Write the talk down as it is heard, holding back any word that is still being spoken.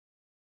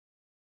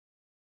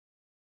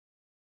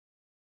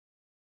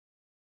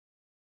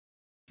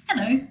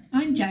Hello,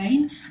 I'm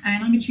Jane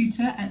and I'm a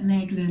tutor at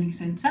Lairg Learning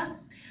Centre.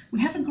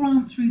 We have a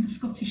grant through the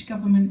Scottish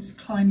Government's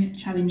Climate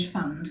Challenge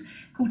Fund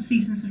called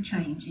Seasons of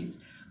Changes,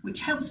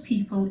 which helps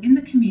people in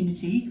the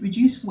community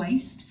reduce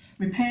waste,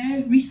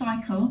 repair,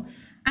 recycle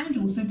and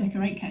also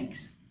decorate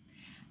cakes.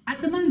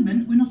 At the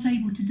moment we're not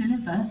able to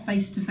deliver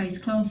face-to-face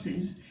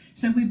classes,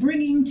 so we're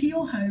bringing to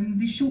your home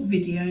this short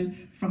video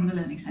from the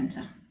Learning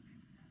Centre.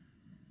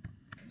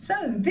 So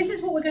this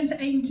is what we're going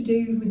to aim to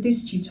do with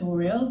this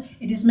tutorial.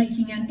 It is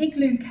making an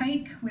igloo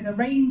cake with a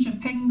range of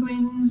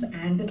penguins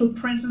and little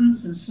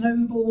presents and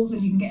snowballs,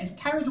 and you can get as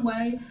carried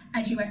away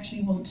as you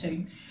actually want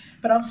to.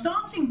 But our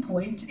starting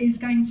point is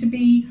going to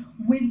be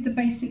with the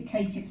basic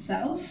cake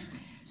itself.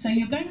 So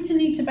you're going to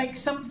need to bake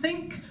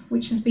something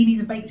which has been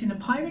either baked in a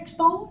Pyrex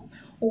bowl,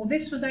 or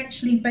this was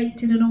actually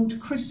baked in an old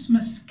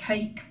Christmas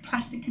cake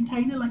plastic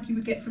container like you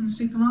would get from the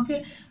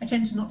supermarket. I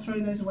tend to not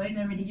throw those away,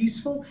 they're really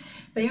useful.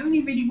 They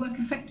only really work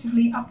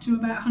effectively up to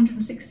about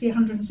 160,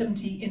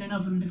 170 in an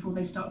oven before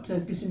they start to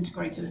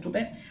disintegrate a little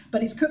bit.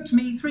 But it's cooked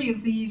me 3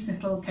 of these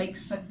little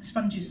cakes,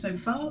 sponges so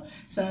far,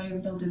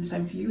 so they'll do the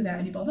same for you without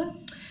any bother.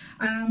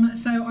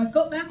 So I've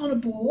got that on a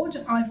board.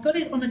 I've got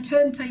it on a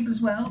turntable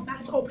as well.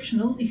 That's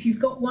optional. If you've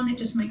got one, it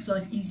just makes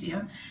life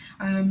easier,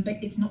 but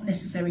it's not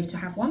necessary to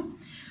have one.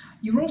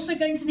 You're also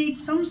going to need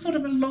some sort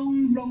of a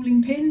long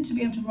rolling pin to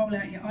be able to roll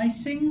out your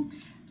icing.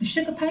 The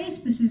sugar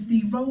paste, this is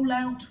the roll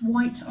out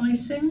white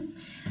icing.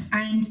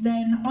 And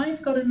then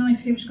I've got a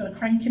knife here which has got a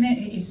crank in it.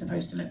 It is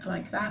supposed to look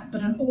like that, but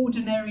an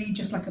ordinary,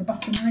 just like a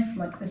butter knife,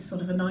 like this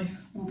sort of a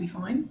knife will be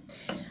fine.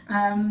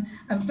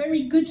 A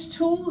very good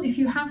tool, if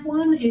you have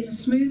one, is a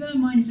smoother.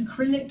 Mine is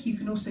acrylic. You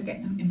can also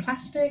get them in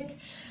plastic.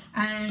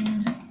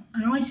 And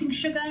an icing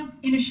sugar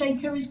in a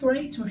shaker is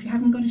great, or if you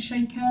haven't got a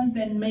shaker,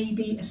 then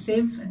maybe a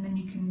sieve, and then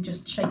you can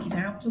just shake it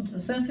out onto the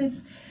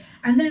surface.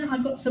 And then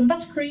I've got some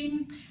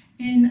buttercream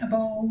in a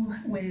bowl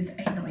with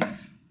a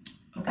knife.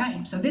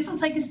 Okay, so this will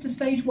take us to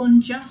stage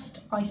 1,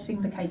 just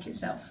icing the cake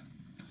itself.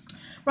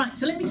 Right,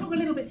 so let me talk a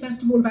little bit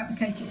first of all about the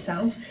cake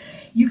itself.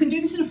 You can do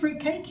this in a fruit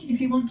cake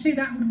if you want to,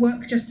 that would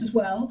work just as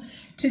well.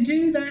 To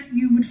do that,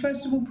 you would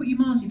first of all put your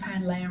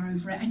marzipan layer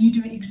over it, and you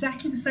do it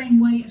exactly the same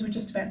way as we're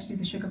just about to do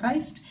the sugar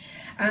paste.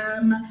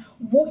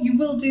 What you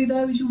will do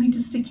though is you'll need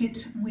to stick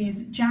it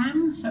with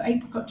jam. So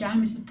apricot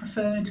jam is the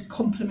preferred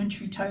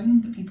complementary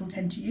tone that people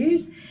tend to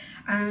use.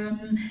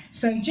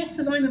 So just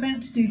as I'm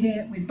about to do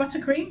here with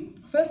buttercream,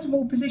 first of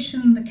all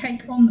position the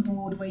cake on the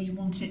board where you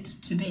want it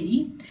to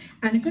be.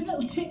 And a good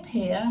little tip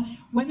here,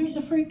 whether it's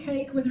a fruit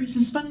cake, whether it's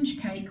a sponge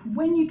cake,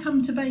 when you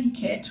come to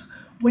bake it,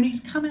 when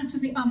it's come out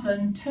of the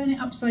oven, turn it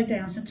upside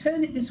down. So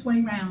turn it this way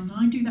round, and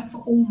I do that for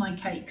all my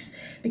cakes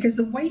because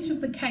the weight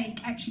of the cake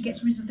actually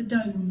gets rid of the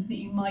dome that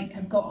you might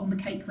have got on the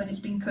cake when it's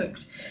been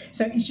cooked.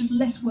 So it's just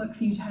less work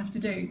for you to have to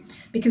do.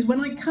 Because when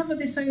I cover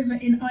this over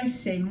in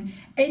icing,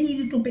 any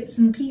little bits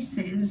and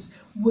pieces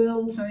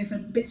will, so if a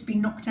bit's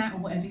been knocked out or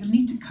whatever, you'll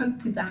need to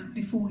cope with that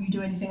before you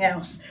do anything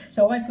else.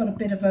 So I've got a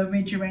bit of a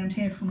ridge around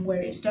here from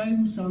where it's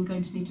domed, so I'm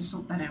going to need to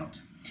sort that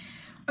out.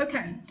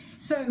 Okay,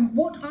 so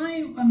what I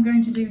am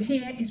going to do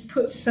here is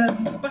put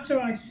some butter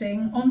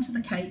icing onto the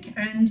cake,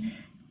 and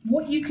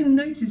what you can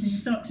notice as you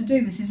start to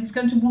do this is it's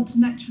going to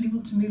naturally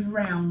want to move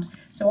around.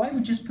 So I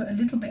would just put a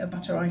little bit of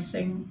butter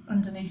icing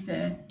underneath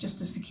there just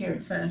to secure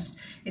it first.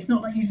 It's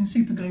not like using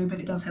super glue, but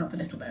it does help a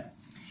little bit.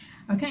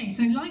 Okay,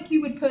 so like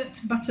you would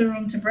put butter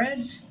onto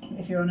bread,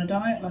 if you're on a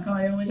diet like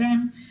I always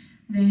am,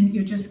 then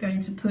you're just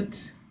going to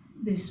put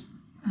this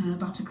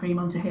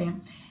buttercream onto here.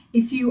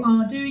 If you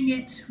are doing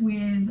it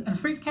with a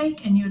fruit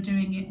cake and you're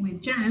doing it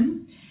with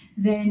jam,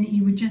 then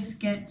you would just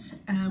get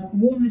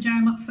warm the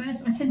jam up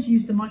first. I tend to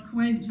use the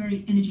microwave, it's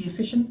very energy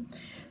efficient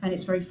and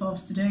it's very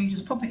fast to do. You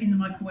just pop it in the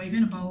microwave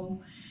in a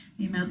bowl,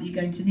 the amount that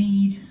you're going to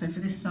need. So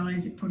for this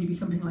size, it'd probably be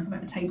something like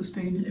about a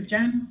tablespoon of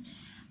jam.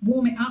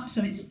 Warm it up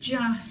so it's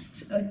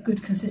just a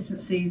good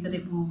consistency that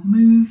it will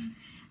move,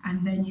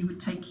 and then you would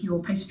take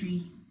your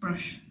pastry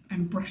brush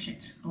and brush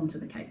it onto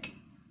the cake.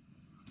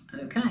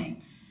 Okay.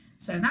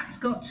 So that's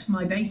got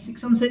my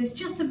basics on. So it's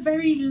just a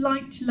very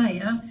light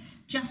layer,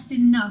 just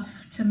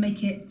enough to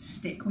make it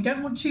stick. We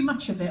don't want too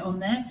much of it on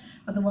there,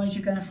 otherwise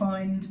you're going to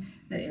find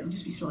that it'll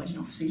just be sliding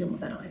off, so you don't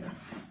want that either.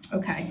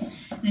 Okay,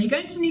 now you're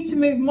going to need to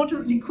move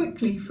moderately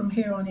quickly from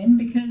here on in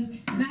because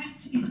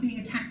that is being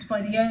attacked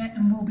by the air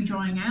and will be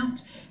drying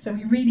out. So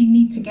we really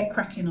need to get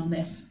cracking on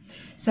this.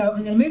 So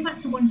I'm going to move that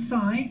to one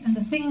side, and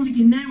the thing that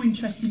you're now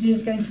interested in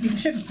is going to be the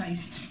sugar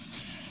paste.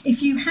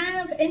 If you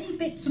have any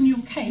bits on your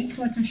cake,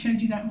 like I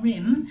showed you that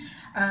rim,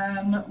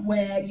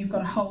 where you've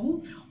got a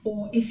hole,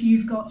 or if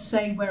you've got,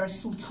 say, where a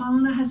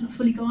sultana hasn't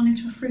fully gone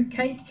into a fruit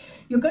cake,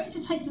 you're going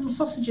to take little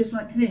sausages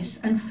like this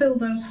and fill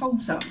those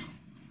holes up.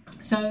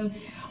 So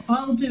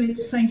I'll do it,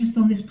 say, just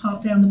on this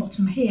part down the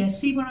bottom here.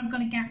 See where I've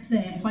got a gap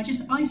there? If I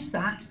just ice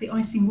that, the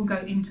icing will go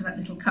into that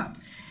little cup.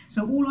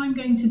 So all I'm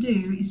going to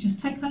do is just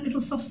take that little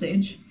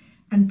sausage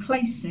and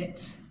place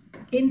it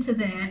into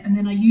there, and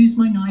then I use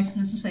my knife,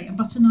 and as I say, a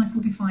butter knife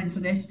will be fine for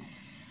this.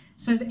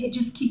 so that it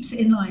just keeps it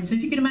in line. So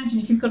if you can imagine,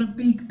 if you've got a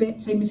big bit,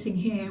 say missing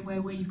here,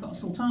 where you've got a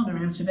sultana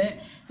out of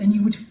it, then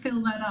you would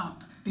fill that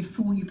up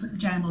before you put the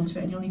jam onto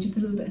it, and you'll need just a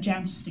little bit of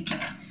jam to stick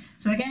it.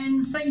 So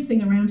again, same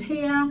thing around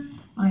here.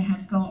 I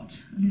have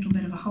got a little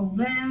bit of a hole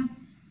there.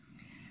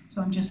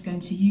 So I'm just going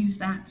to use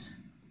that,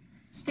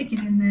 stick it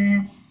in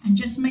there, and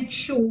just make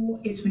sure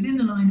it's within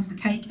the line of the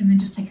cake, and then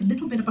just take a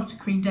little bit of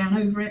buttercream down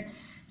over it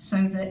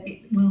so that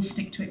it will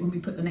stick to it when we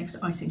put the next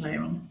icing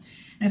layer on.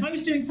 Now, if I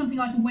was doing something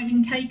like a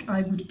wedding cake,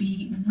 I would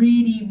be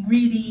really,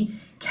 really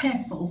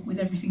careful with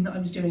everything that I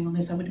was doing on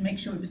this. I would make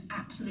sure it was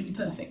absolutely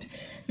perfect.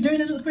 For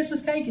doing a little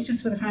Christmas cake, it's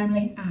just for the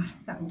family.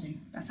 That will do.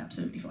 That's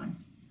absolutely fine.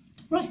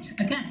 Right,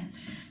 okay.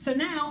 So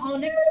now our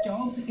next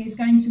job is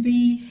going to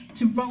be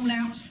to roll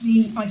out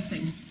the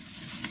icing.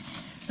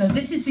 So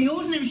this is the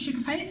ordinary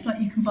sugar paste like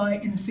you can buy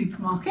in the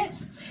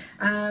supermarket.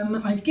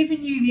 I've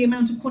given you the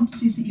amount of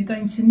quantities that you're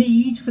going to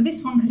need. For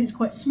this one, because it's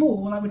quite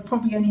small, I would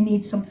probably only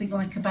need something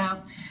like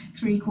about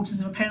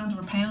 3/4 pound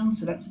or a pound,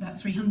 so that's about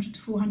 300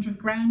 to 400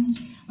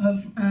 grams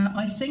of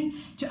icing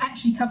to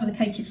actually cover the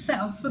cake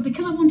itself. But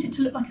because I want it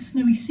to look like a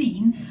snowy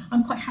scene,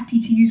 I'm quite happy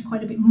to use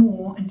quite a bit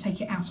more and take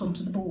it out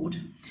onto the board.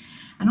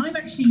 And I've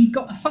actually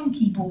got a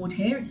funky board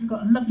here. It's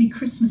got a lovely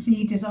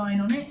Christmassy design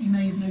on it. You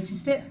may have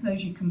noticed it,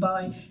 those you can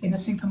buy in the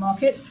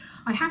supermarkets.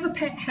 I have a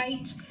pet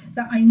hate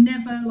that I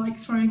never like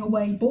throwing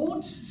away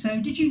boards. So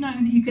did you know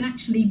that you can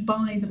actually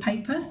buy the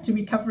paper to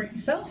recover it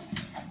yourself?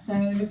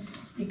 So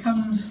it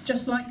comes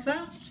just like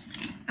that.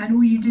 And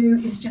all you do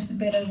is just a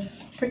bit of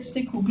Pritt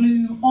stick or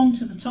glue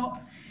onto the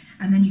top,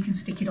 and then you can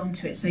stick it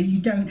onto it. So you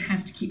don't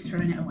have to keep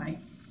throwing it away.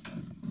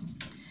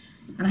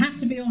 And I have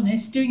to be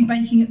honest, doing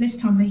baking at this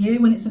time of the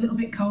year when it's a little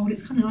bit cold,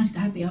 it's kind of nice to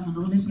have the oven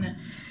on, isn't it?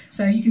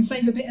 So you can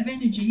save a bit of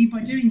energy by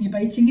doing your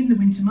baking in the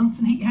winter months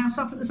and heat your house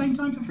up at the same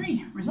time for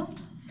free.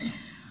 Result.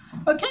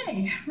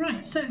 Okay,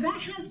 right, so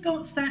that has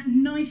got that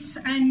nice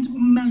and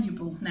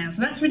malleable now.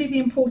 So that's really the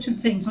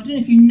important thing. So I don't know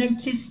if you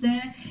noticed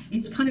there,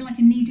 it's kind of like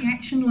a kneading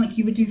action like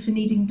you would do for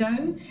kneading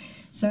dough.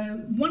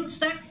 So once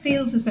that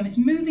feels as though it's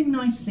moving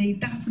nicely,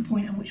 that's the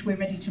point at which we're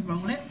ready to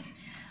roll it.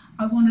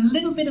 I want a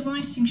little bit of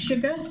icing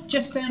sugar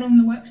just down on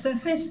the work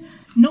surface,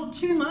 not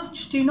too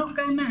much, do not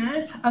go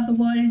mad,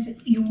 otherwise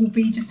you will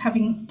be just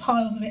having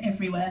piles of it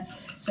everywhere.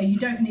 So you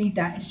don't need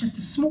that, it's just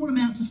a small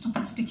amount to stop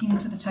it sticking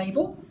to the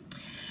table.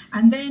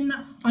 And then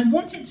I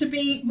want it to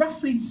be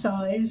roughly the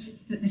size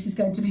that this is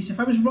going to be. So if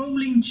I was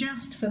rolling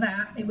just for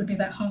that, it would be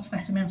about half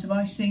that amount of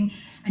icing,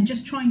 and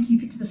just try and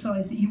keep it to the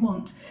size that you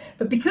want.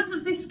 But because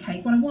of this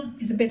cake, what I want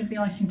is a bit of the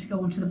icing to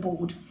go onto the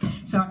board,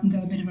 so I can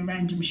go a bit of a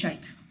random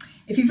shape.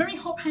 If you're very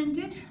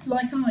hot-handed,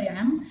 like I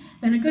am,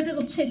 then a good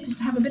little tip is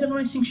to have a bit of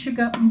icing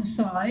sugar on the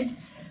side,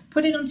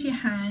 put it onto your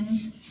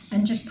hands,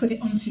 and just put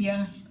it onto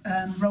your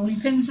rolling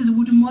pin. This is a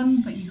wooden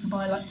one, but you can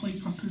buy like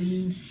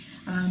polypropylene,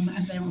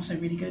 and they're also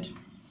really good.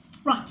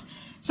 Right,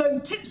 so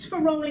tips for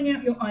rolling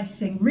out your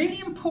icing. Really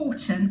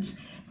important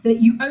that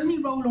you only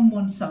roll on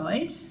one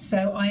side.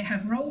 So I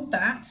have rolled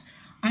that.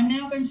 I'm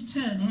now going to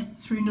turn it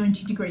through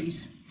 90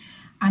 degrees,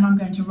 and I'm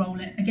going to roll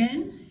it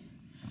again.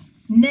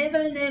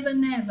 Never, never,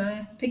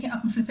 never pick it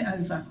up and flip it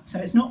over. So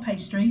it's not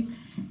pastry.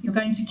 You're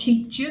going to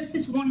keep just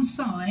this one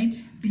side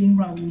being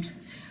rolled.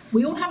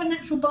 We all have a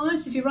natural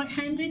bias. If you're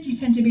right-handed, you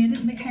tend to be a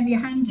little bit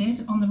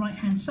heavier-handed on the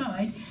right-hand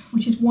side,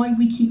 which is why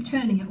we keep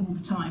turning it all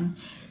the time.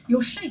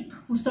 Your shape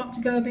will start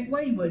to go a bit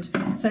wayward.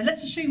 So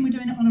let's assume we're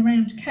doing it on a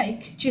round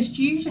cake. Just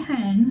use your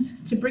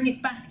hands to bring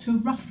it back to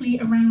roughly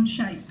a round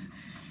shape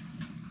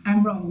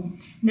and roll.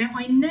 Now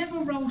I never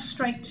roll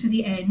straight to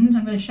the end.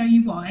 I'm going to show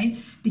you why.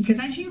 Because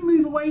as you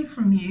move away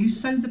from you,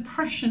 so the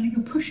pressure that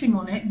you're pushing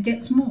on it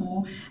gets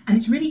more, and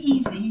it's really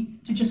easy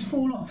to just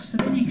fall off. So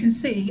then you can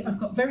see I've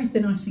got very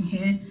thin icing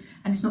here,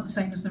 and it's not the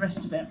same as the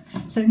rest of it.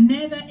 So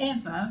never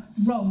ever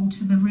roll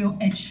to the real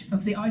edge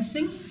of the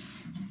icing.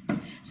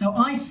 So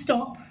I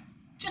stop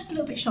just a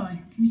little bit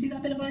shy. Can you see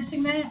that bit of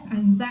icing there?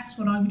 And that's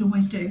what I would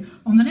always do.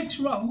 On the next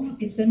roll,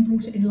 it's then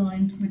brought it in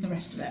line with the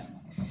rest of it.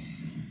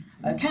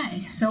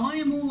 Okay, so I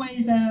am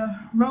always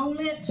roll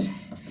it.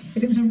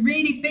 If it was a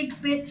really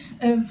big bit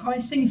of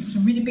icing, if it was a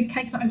really big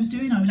cake that I was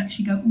doing, I would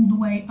actually go all the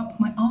way up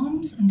my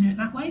arms and do it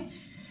that way.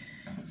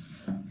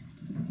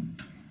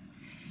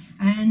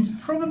 And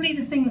probably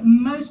the thing that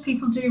most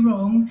people do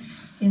wrong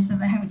is that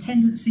they have a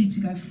tendency to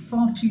go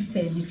far too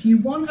thin. If you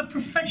want a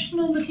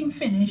professional looking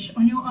finish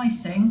on your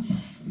icing,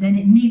 then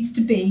it needs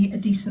to be a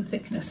decent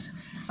thickness.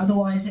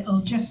 Otherwise it'll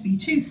just be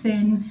too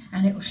thin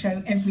and it'll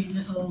show every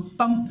little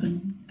bump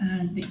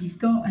that you've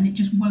got, and it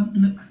just won't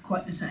look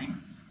quite the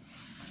same.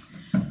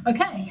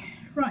 Okay,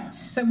 right,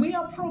 so we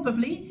are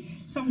probably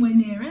somewhere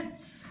near it.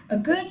 A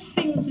good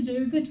thing to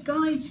do, a good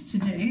guide to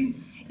do,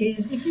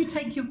 is if you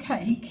take your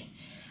cake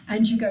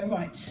and you go,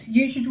 right,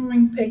 use your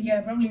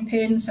rolling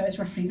pin, so it's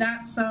roughly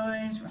that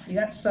size, roughly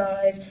that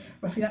size,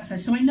 roughly that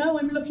size. So I know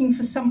I'm looking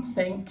for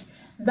something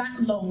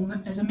that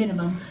long as a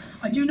minimum.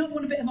 I do not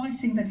want a bit of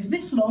icing that is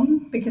this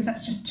long, because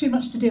that's just too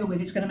much to deal with.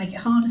 It's going to make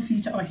it harder for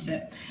you to ice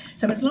it.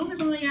 So as long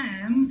as I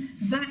am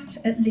that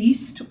at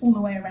least all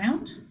the way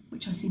around,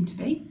 which I seem to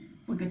be,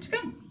 we're good to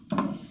go.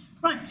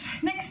 Right,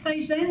 next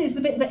stage then is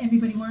the bit that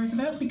everybody worries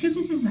about. Because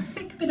this is a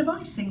thick bit of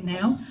icing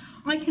now,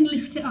 I can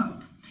lift it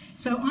up.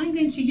 So I'm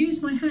going to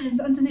use my hands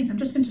underneath. I'm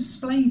just going to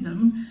splay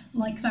them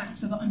like that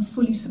so that I'm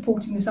fully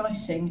supporting this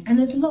icing. And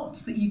there's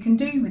lots that you can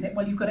do with it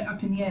while you've got it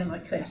up in the air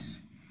like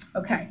this.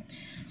 Okay,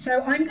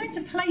 so I'm going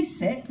to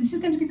place it, this is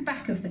going to be the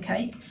back of the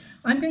cake.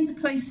 I'm going to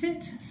place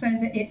it so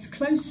that it's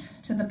close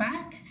to the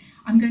back.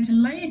 I'm going to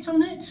lay it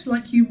on it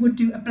like you would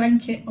do a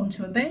blanket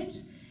onto a bed.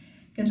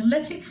 I'm going to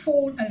let it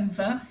fall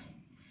over.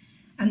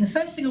 And the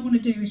first thing I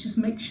want to do is just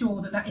make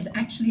sure that that is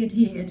actually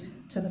adhered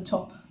to the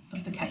top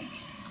of the cake.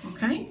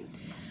 Okay?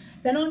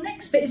 Then our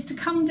next bit is to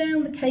come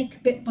down the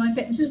cake bit by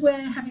bit. This is where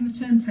having the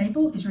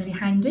turntable is really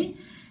handy,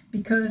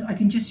 because I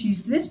can just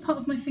use this part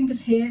of my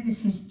fingers here.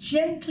 This is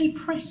gently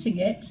pressing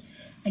it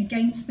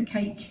against the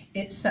cake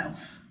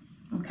itself.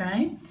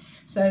 Okay?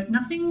 So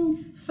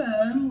nothing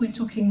firm, we're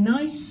talking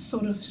nice,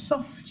 sort of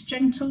soft,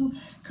 gentle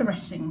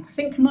caressing.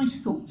 Think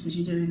nice thoughts as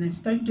you're doing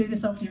this. Don't do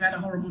this after you've had a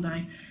horrible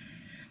day.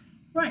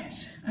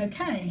 Right,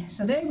 okay,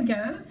 so there we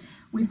go.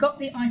 We've got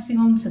the icing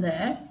onto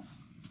there.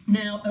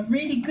 Now, a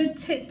really good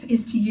tip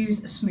is to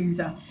use a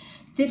smoother.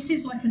 This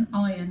is like an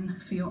iron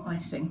for your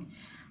icing.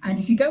 And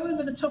if you go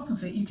over the top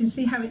of it, you can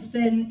see how it's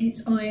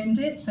ironed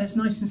it, so it's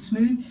nice and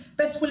smooth.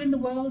 Best will in the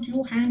world,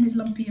 your hand is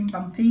lumpy and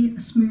bumpy. A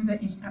smoother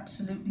is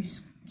absolutely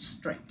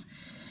straight.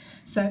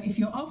 So if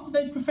you're after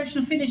those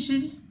professional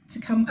finishes to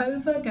come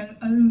over, go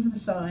over the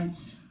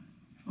sides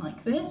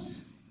like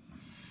this.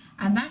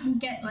 And that will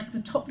get like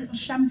the top little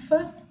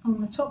chamfer on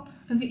the top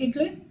of your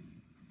igloo.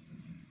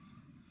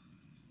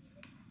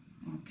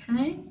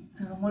 Okay,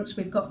 and once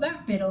we've got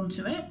that bit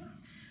onto it,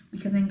 we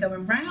can then go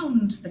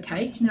around the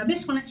cake. Now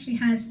this one actually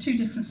has two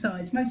different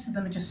sides. Most of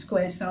them are just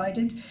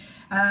square-sided,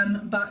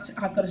 but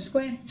I've got a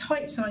square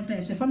tight side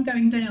there. So if I'm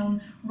going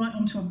down right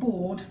onto a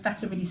board,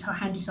 that's a really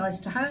handy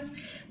size to have.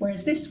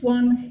 Whereas this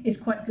one is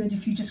quite good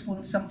if you just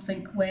want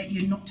something where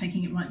you're not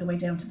taking it right the way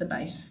down to the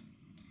base.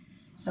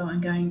 So I'm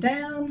going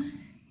down.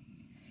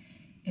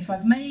 If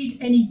I've made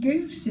any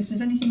goofs, if there's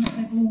anything like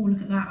that, oh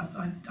look at that,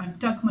 I've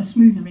dug my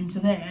smoother into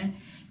there,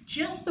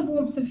 just the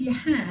warmth of your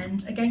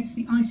hand against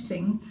the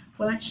icing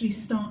will actually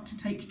start to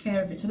take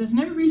care of it. So there's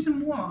no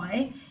reason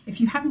why,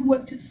 if you haven't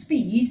worked at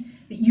speed,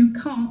 that you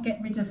can't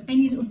get rid of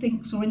any little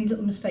dinks or any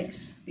little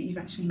mistakes that you've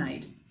actually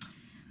made.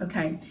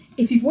 Okay,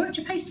 if you've worked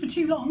your paste for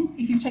too long,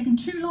 if you've taken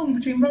too long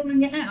between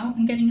rolling it out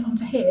and getting it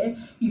onto here,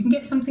 you can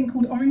get something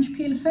called orange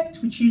peel effect,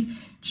 which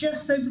is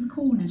just over the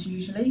corners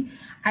usually,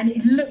 and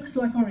it looks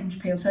like orange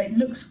peel, so it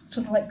looks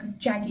sort of like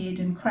jagged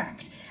and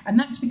cracked. And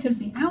that's because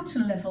the outer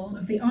level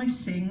of the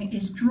icing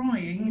is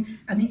drying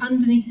and the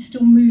underneath is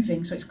still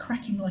moving, so it's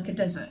cracking like a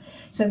desert.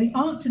 So the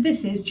art to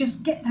this is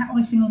just get that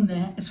icing on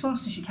there as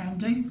fast as you can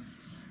do.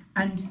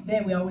 And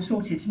there we are, we're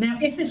sorted. Now,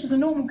 if this was a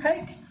normal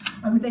cake,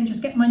 I would then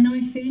just get my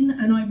knife in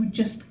and I would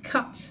just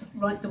cut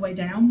right the way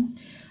down.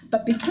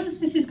 But because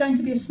this is going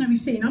to be a snowy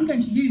scene, I'm going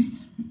to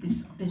use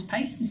this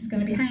paste. This is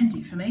going to be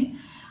handy for me.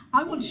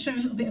 I want to show a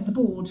little bit of the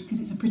board because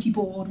it's a pretty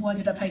board. Why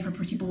did I pay for a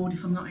pretty board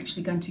if I'm not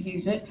actually going to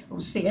use it or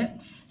see it?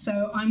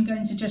 So I'm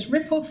going to just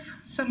rip off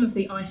some of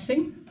the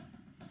icing,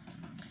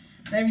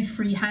 very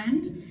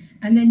freehand,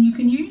 and then you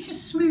can use your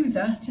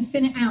smoother to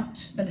thin it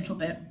out a little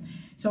bit.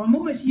 So I'm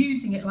almost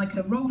using it like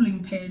a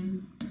rolling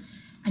pin,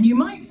 and you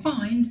might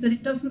find that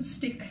it doesn't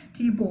stick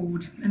to your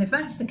board. And if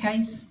that's the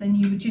case, then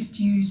you would just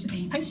use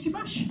a pastry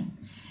brush,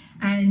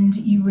 and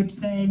you would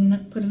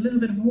then put a little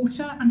bit of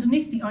water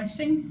underneath the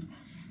icing.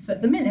 So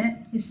at the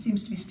minute, this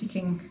seems to be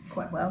sticking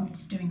quite well,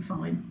 it's doing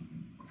fine.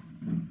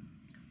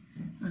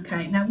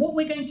 Okay, now what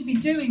we're going to be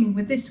doing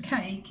with this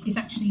cake is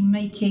actually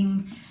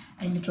making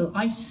a little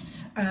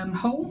ice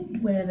hole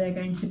where they're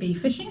going to be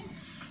fishing.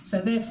 So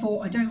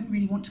therefore, I don't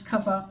really want to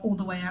cover all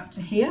the way out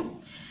to here.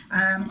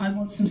 I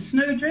want some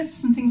snow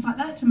drifts and things like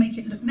that to make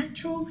it look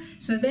natural.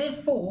 So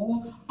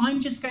therefore,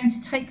 I'm just going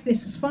to take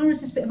this as far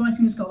as this bit of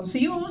icing has gone. So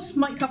yours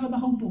might cover the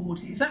whole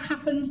board. If that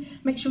happens,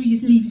 make sure you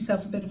leave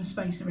yourself a bit of a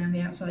space around the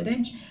outside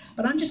edge.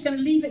 But I'm just going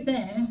to leave it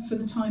there for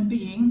the time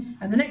being.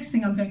 And the next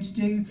thing I'm going to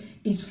do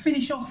is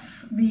finish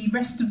off the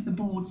rest of the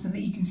board so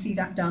that you can see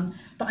that done.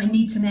 But I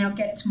need to now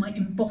get my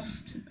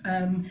embossed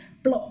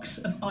blocks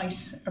of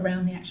ice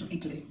around the actual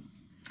igloo.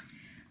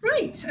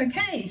 Right,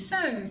 okay,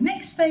 so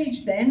next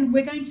stage then,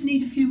 we're going to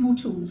need a few more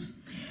tools.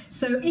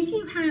 So if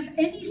you have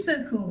any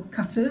circle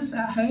cutters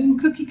at home,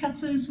 cookie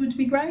cutters would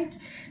be great,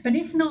 but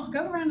if not,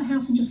 go around the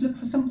house and just look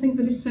for something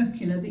that is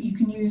circular that you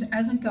can use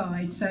as a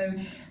guide. So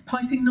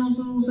piping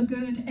nozzles are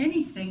good,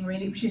 anything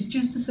really, which is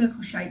just a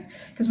circle shape,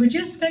 because we're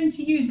just going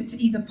to use it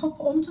to either pop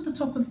onto the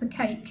top of the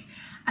cake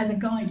as a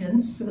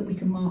guidance so that we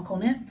can mark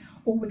on it,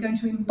 or we're going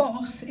to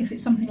emboss if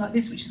it's something like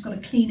this which has got a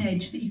clean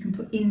edge that you can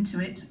put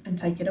into it and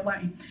take it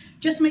away.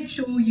 Just make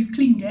sure you've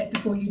cleaned it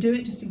before you do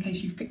it, just in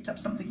case you've picked up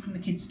something from the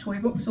kids' toy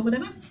box or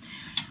whatever.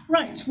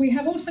 Right, we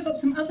have also got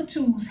some other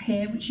tools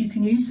here which you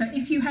can use. So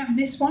if you have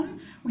this one,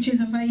 which is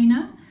a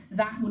veiner,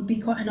 that would be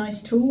quite a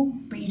nice tool,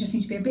 but you just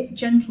need to be a bit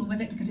gentle with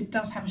it because it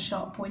does have a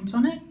sharp point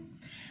on it.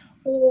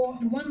 Or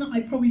the one that I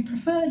probably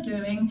prefer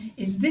doing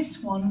is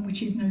this one,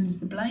 which is known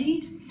as the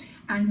blade.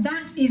 And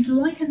that is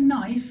like a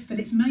knife, but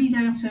it's made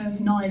out of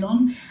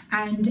nylon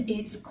and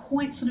it's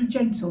quite sort of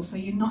gentle, so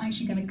you're not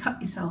actually going to cut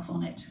yourself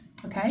on it.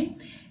 Okay,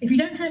 if you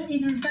don't have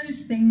either of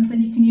those things,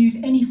 then you can use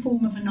any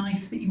form of a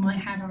knife that you might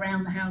have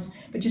around the house,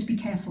 but just be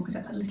careful because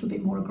that's a little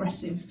bit more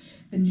aggressive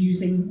than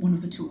using one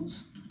of the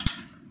tools.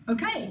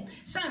 Okay,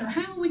 so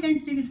how are we going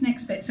to do this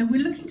next bit? So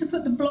we're looking to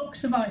put the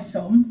blocks of ice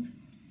on.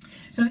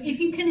 So if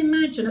you can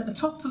imagine at the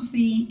top of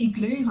the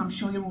igloo, I'm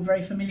sure you're all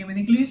very familiar with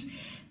igloos,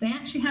 they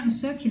actually have a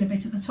circular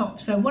bit at the top.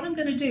 So what I'm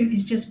going to do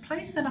is just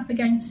place that up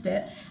against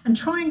it and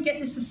try and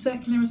get this as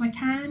circular as I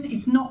can.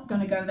 It's not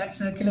going to go that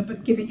circular,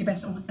 but give it your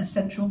best, or as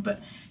central, but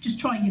just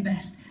try your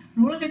best.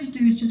 And all I'm going to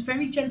do is just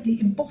very gently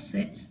emboss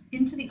it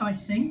into the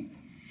icing,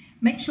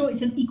 make sure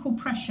it's an equal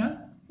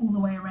pressure all the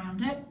way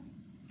around it,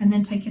 and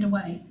then take it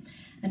away.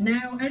 And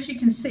now, as you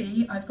can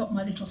see, I've got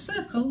my little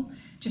circle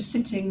just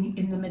sitting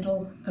in the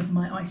middle of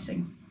my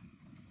icing.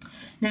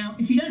 Now,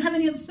 if you don't have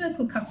any other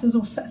circle cutters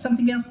or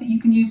something else that you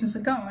can use as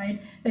a guide,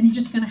 then you're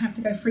just going to have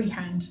to go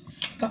freehand.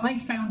 But I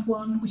found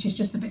one which is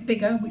just a bit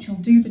bigger, which will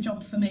do the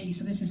job for me.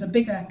 So this is a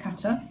bigger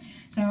cutter.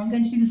 So I'm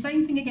going to do the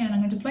same thing again. I'm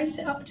going to place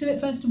it up to it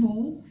first of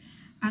all,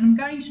 and I'm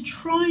going to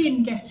try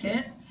and get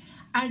it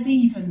as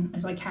even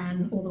as I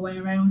can all the way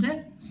around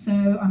it.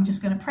 So I'm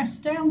just going to press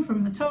down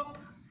from the top,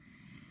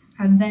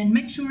 and then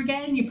make sure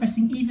again you're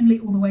pressing evenly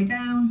all the way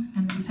down,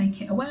 and then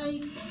take it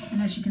away.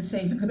 And as you can see,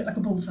 it looks a bit like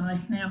a bullseye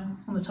now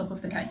on the top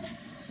of the cake.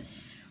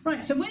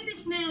 Right, so where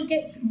this now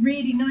gets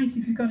really nice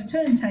if you've got a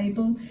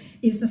turntable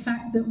is the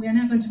fact that we are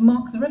now going to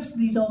mark the rest of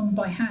these on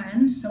by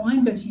hand. So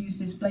I'm going to use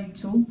this blade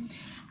tool.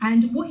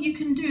 And what you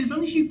can do, as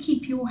long as you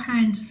keep your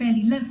hand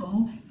fairly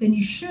level, then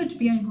you should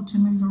be able to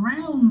move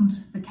around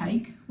the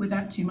cake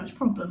without too much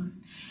problem.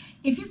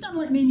 If you've done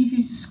like me and you've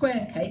used a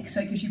square cake,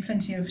 so it gives you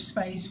plenty of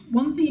space,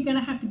 one thing you're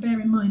going to have to bear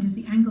in mind is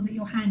the angle that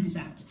your hand is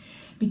at.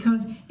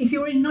 Because if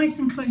you're in nice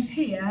and close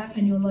here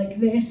and you're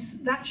like this,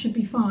 that should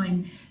be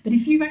fine. But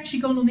if you've actually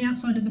gone on the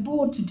outside of the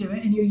board to do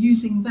it and you're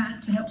using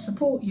that to help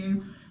support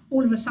you,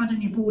 all of a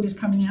sudden your board is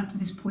coming out to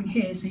this point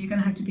here, so you're going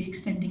to have to be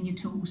extending your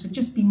tool. So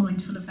just be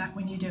mindful of that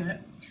when you do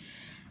it.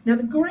 Now,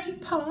 the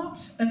great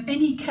part of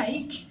any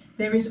cake,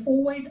 there is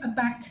always a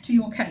back to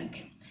your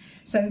cake.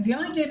 So the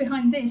idea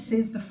behind this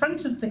is the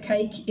front of the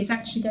cake is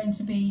actually going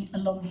to be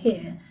along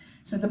here.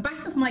 So the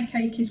back of my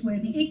cake is where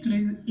the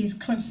igloo is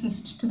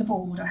closest to the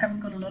board. I haven't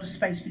got a lot of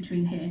space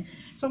between here.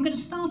 So I'm going to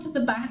start at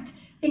the back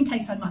in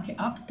case I muck it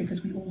up,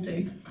 because we all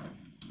do.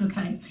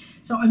 Okay,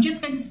 so I'm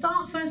just going to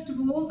start first of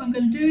all, I'm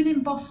going to do an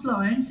embossed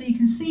line so you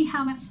can see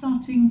how that's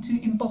starting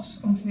to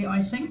emboss onto the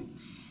icing.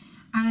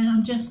 And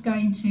I'm just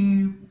going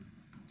to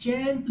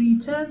gently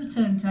turn the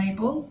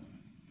turntable.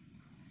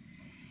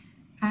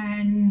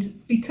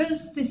 And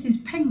because this is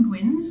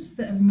penguins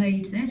that have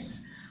made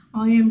this,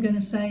 I am going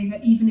to say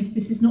that even if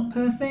this is not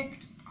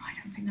perfect, I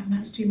don't think that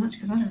matters too much,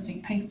 because I don't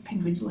think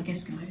penguins are like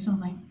Eskimos, are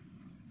they?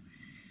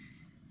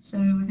 So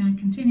we're going to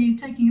continue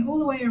taking it all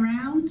the way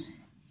around.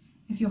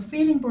 If you're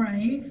feeling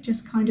brave,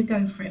 just kind of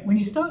go for it. When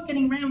you start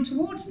getting round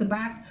towards the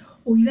back,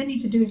 all you then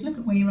need to do is look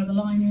at where your other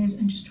line is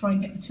and just try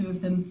and get the two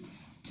of them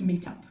to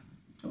meet up.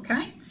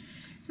 Okay?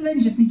 So then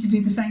you just need to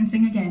do the same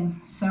thing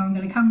again. So I'm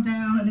going to come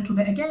down a little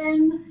bit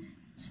again.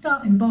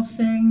 Start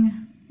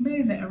embossing,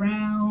 move it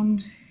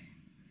around,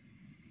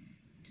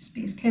 just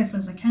be as careful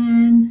as I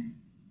can.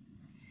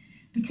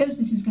 Because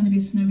this is going to be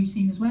a snowy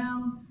scene as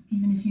well,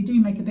 even if you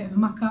do make a bit of a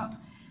muck up,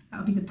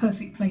 that'll be the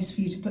perfect place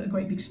for you to put a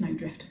great big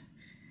snowdrift.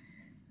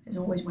 There's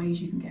always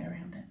ways you can get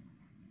around it.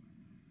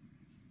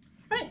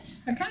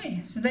 Right,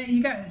 okay, so there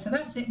you go. So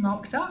that's it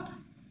marked up.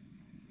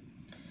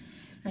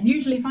 And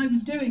usually if I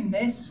was doing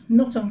this,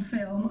 not on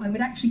film, I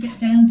would actually get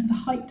down to the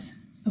height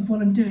of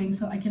what I'm doing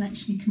so I can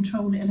actually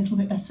control it a little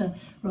bit better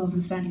rather than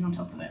standing on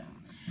top of it.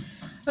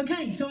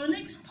 Okay, so our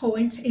next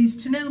point is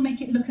to now make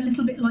it look a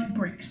little bit like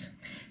bricks.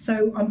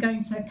 So I'm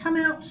going to come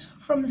out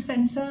from the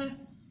centre,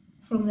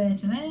 from there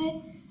to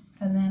there,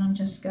 and then I'm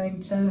just going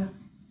to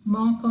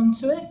mark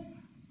onto it.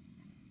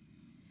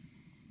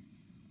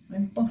 So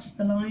emboss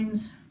the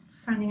lines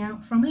fanning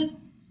out from it.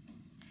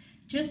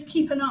 Just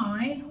keep an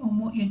eye on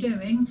what you're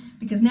doing,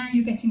 because now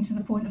you're getting to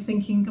the point of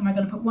thinking, am I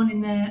going to put one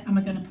in there, am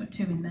I going to put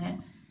two in there?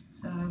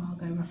 So I'll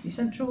go roughly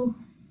central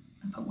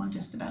and put one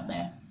just about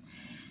there.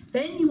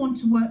 Then you want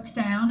to work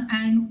down,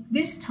 and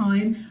this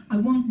time I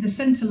want the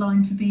centre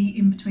line to be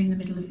in between the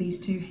middle of these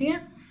two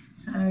here.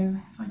 So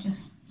if I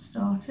just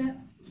start it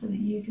so that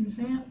you can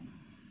see it.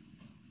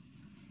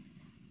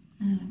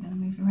 And I'm going to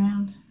move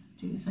around,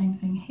 do the same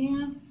thing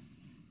here.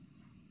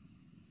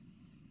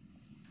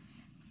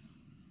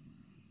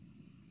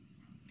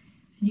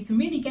 And you can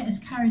really get as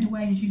carried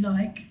away as you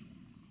like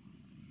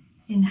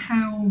in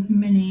how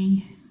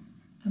many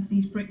of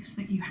these bricks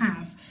that you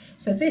have.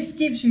 So this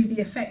gives you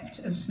the effect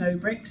of snow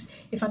bricks.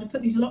 If I'd have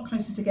put these a lot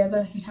closer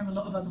together, you'd have a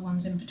lot of other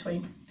ones in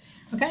between.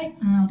 Okay,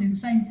 and I'll do the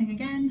same thing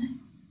again,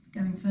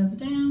 going further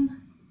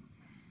down.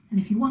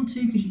 And if you want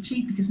to, because you're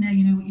cheap, because now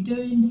you know what you're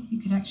doing,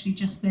 you could actually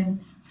just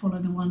then follow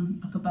the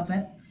one up above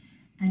it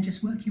and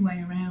just work your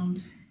way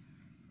around,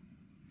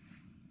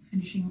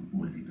 finishing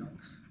all of your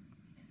blocks.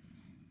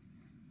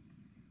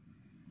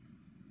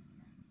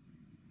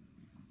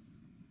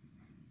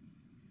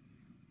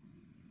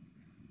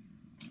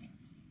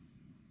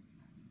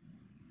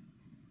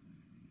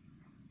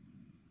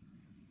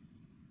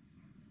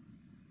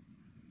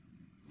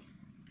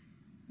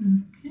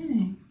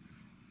 Okay.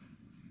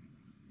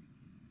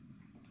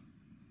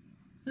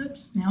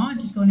 Oops, now I've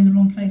just gone in the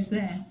wrong place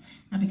there.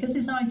 Now because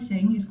this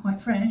icing is quite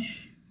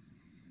fresh,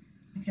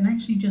 I can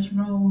actually just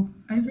roll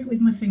over it with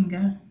my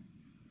finger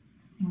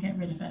and get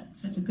rid of it.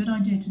 So it's a good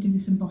idea to do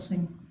this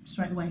embossing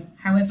straight away.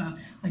 However,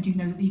 I do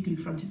know that the igloo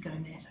front is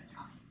going there, so it's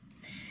fine.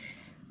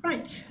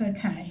 Right,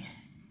 okay.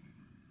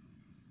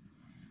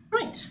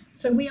 Right,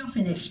 so we are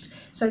finished.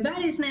 So that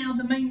is now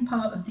the main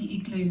part of the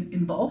igloo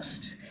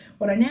embossed.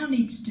 What I now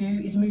need to do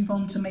is move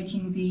on to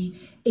making the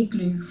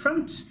igloo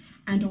front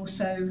and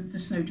also the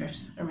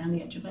snowdrifts around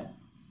the edge of it.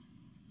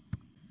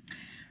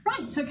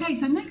 Right, okay,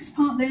 so next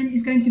part then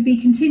is going to be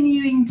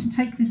continuing to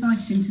take this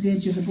icing to the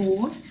edge of the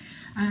board.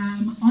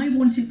 I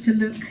want it to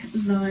look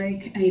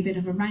like a bit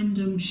of a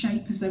random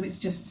shape, as though it's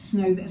just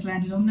snow that has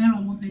landed on there.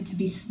 I want there to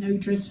be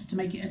snowdrifts to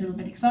make it a little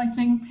bit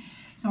exciting.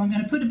 So I'm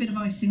going to put a bit of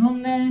icing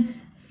on there,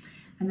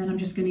 and then I'm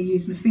just going to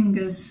use my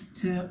fingers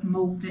to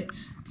mould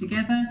it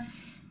together.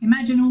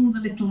 Imagine all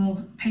the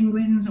little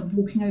penguins are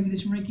walking over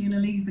this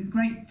regularly. The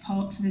great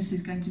part to this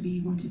is going to be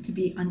you want it to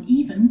be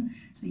uneven,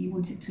 so you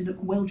want it to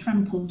look well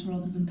trampled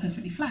rather than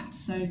perfectly flat,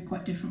 so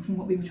quite different from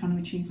what we were trying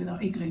to achieve with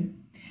our igloo.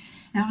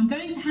 Now I'm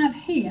going to have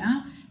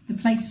here the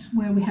place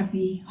where we have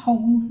the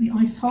hole, the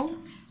ice hole,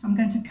 so I'm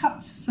going to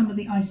cut some of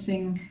the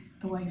icing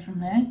away from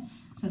there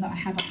so that I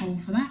have a hole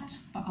for that,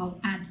 but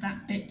I'll add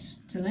that bit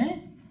to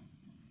there.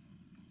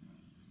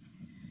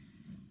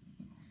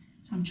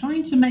 I'm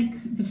trying to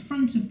make the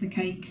front of the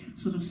cake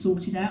sort of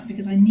sorted out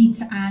because I need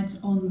to add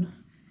on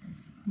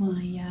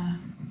my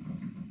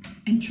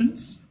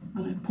entrance, I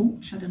don't know,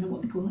 porch, I don't know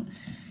what they call it.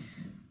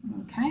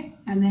 Okay,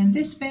 and then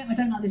this bit, I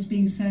don't like this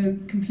being so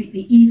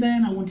completely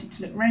even, I want it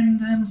to look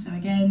random, so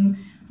again,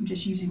 I'm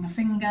just using my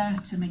finger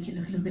to make it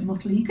look a little bit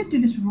mottly. You could do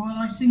this with royal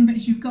icing, but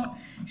as you've got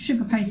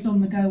sugar paste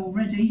on the go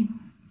already,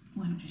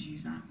 why not just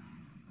use that?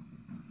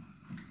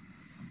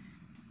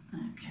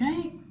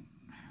 Okay.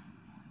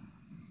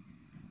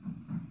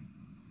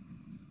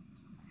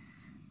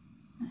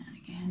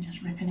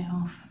 Just ripping it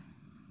off.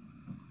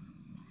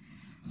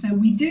 So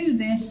we do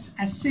this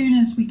as soon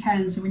as we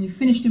can. So when you've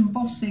finished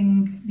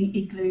embossing the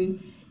igloo,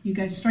 you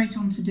go straight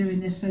on to doing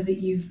this so that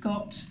you've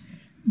got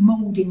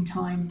moulding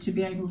time to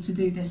be able to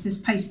do this. This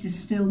paste is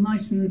still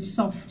nice and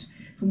soft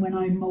from when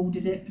I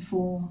moulded it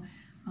before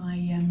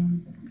I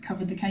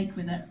covered the cake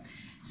with it.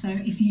 So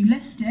if you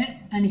left it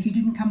and if you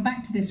didn't come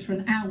back to this for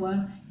an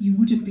hour, you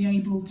wouldn't be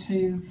able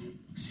to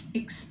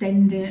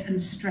extend it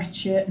and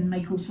stretch it and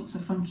make all sorts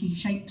of funky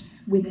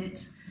shapes with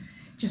it,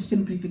 just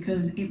simply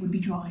because it would be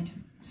dried.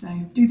 So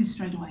do this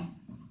straight away.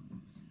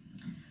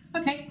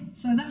 Okay,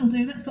 so that'll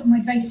do. That's got my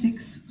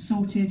basics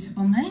sorted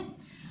on there.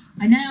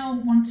 I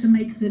now want to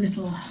make the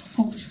little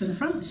porch for the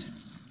front.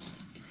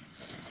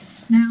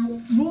 Now,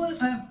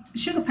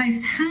 sugar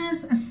paste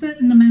has a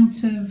certain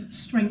amount of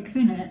strength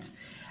in it.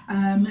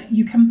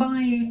 You can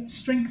buy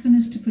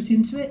strengtheners to put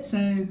into it,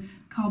 so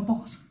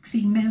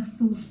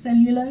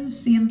carboxymethylcellulose,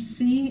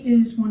 CMC,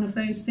 is one of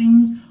those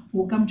things,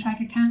 or gum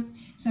tragacanth.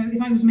 So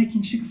if I was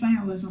making sugar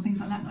flowers or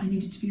things like that I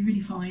needed to be really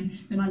fine,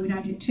 then I would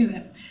add it to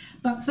it.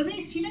 But for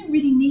this, you don't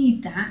really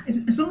need that.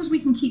 As long as we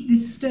can keep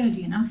this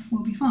sturdy enough,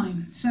 we'll be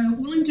fine. So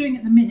all I'm doing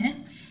at the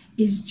minute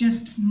is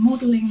just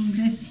modelling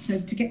this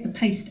to get the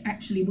paste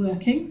actually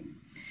working.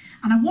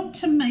 And I want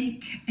to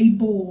make a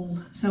ball,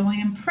 so I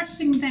am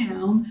pressing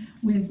down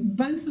with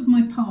both of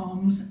my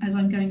palms as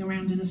I'm going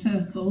around in a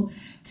circle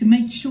to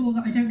make sure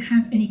that I don't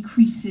have any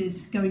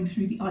creases going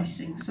through the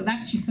icing. So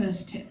that's your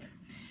first tip.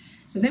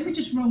 So then we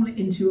just roll it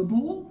into a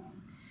ball,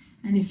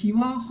 and if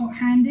you are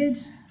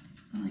hot-handed,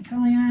 like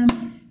I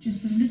am,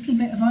 just a little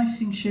bit of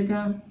icing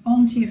sugar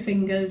onto your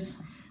fingers,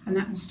 and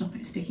that will stop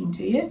it sticking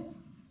to you.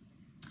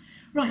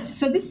 Right,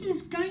 so this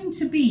is going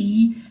to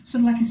be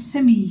sort of like a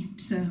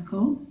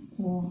semicircle,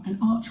 or an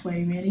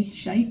archway really,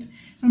 shape.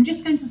 So I'm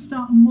just going to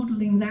start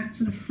modelling that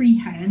sort of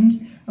freehand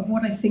of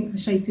what I think the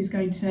shape is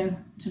going to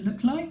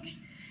look like.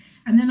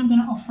 And then I'm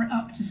going to offer it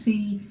up to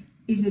see,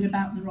 is it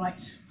about the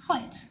right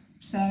height?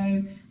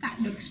 So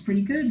that looks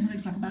pretty good. It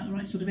looks like about the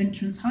right sort of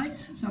entrance height.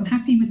 So I'm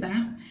happy with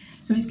that.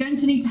 So it's going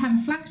to need to have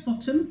a flat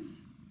bottom,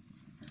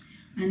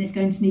 and it's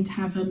going to need to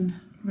have a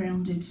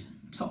rounded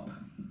top.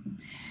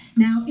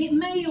 Now it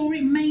may or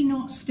it may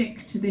not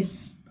stick to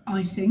this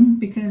icing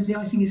because the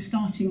icing is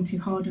starting to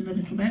harden a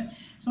little bit.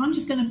 So I'm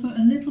just going to put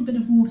a little bit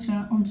of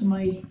water onto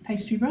my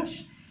pastry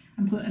brush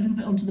and put a little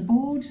bit onto the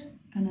board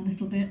and a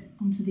little bit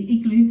onto the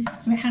igloo,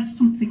 so it has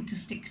something to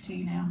stick to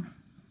now.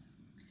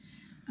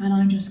 And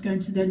I'm just going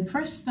to then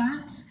press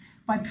that.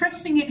 By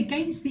pressing it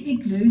against the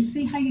igloo,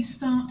 see how you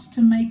start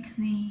to make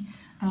the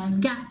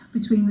gap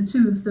between the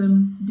two of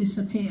them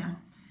disappear.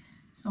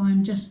 So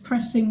I'm just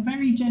pressing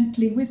very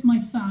gently with my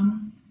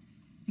thumb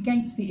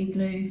against the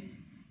igloo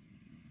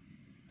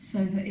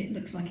so that it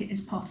looks like it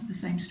is part of the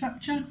same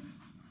structure.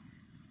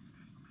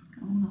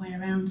 Go all the way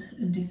around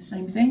and do the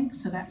same thing.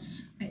 So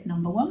that's bit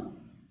number one.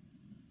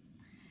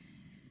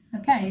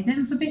 Okay,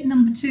 then for bit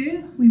number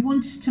two, we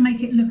want to make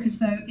it look as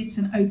though it's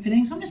an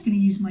opening. So I'm just going to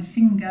use my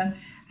finger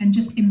and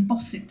just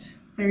emboss it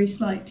very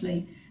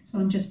slightly So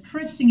I'm just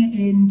pressing it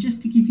in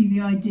just to give you the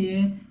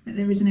idea that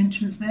there is an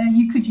entrance there.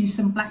 You could use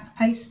some black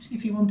paste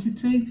if you wanted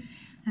to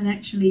and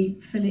actually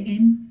fill it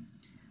in,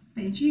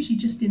 but it's usually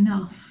just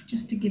enough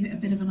just to give it a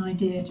bit of an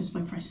idea just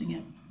by pressing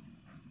it.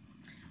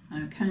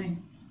 Okay,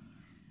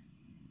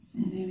 so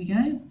there we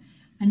go.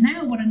 And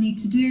now what I need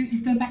to do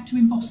is go back to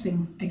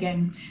embossing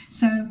again.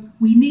 So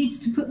we need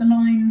to put the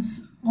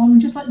lines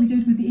on just like we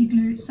did with the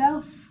igloo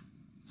itself.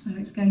 So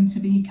it's going to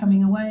be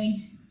coming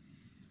away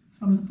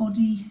from the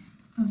body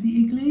of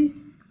the igloo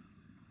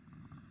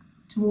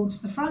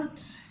towards the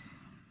front.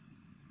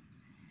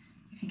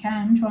 If you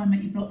can, try and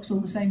make your blocks all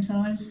the same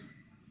size.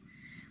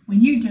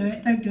 When you do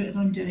it, don't do it as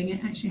I'm doing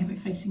it, actually have it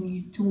facing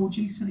you towards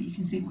you so that you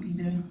can see what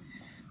you're doing.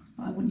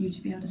 But I want you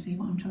to be able to see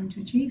what I'm trying to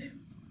achieve.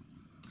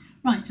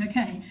 Right,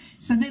 okay,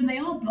 so then they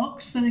are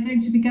blocks, so they're going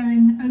to be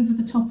going over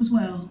the top as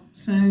well.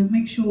 So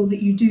make sure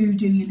that you do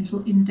your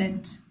little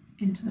indent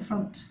into the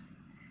front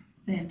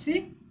there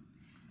too.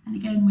 And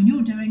again, when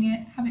you're doing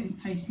it, have it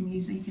facing you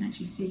so you can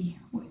actually see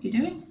what you're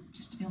doing,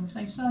 just to be on the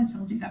safe side. So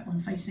I'll do that one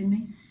facing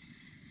me.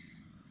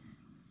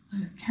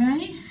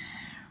 Okay,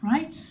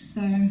 right,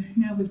 so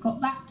now we've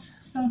got that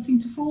starting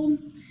to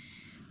form.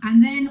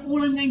 And then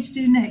all I'm going to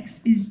do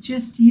next is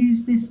just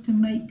use this to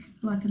make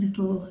like a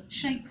little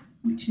shape,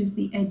 which is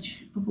the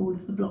edge of all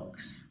of the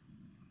blocks.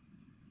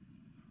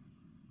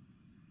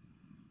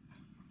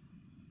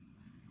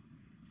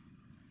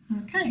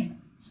 Okay,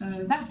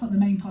 so that's got the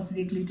main part of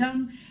the igloo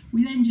done.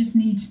 We then just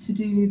need to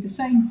do the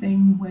same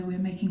thing where we're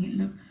making it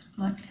look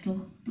like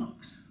little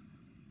blocks.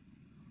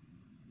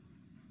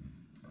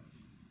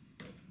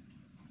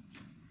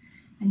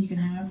 And you can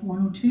have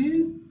one or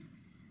two,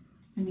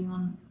 depending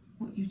on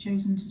what you've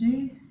chosen to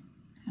do,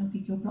 how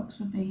big your blocks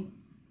would be.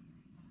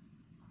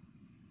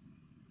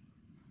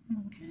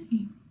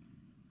 Okay.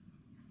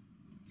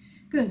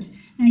 Good.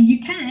 Now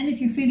you can, if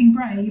you're feeling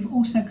brave,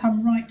 also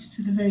come right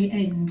to the very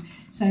end.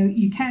 So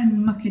you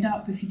can muck it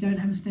up if you don't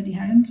have a steady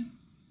hand.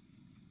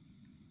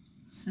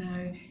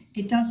 So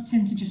it does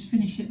tend to just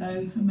finish it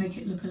though and make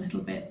it look a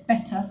little bit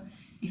better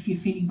if you're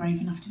feeling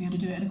brave enough to be able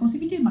to do it. And of course,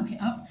 if you do muck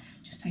it up,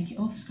 just take it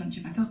off, scrunch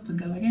it back up and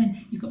go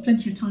again. You've got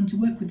plenty of time to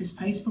work with this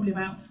paste, probably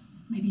about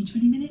maybe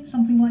 20 minutes,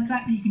 something like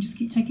that, that you can just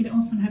keep taking it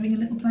off and having a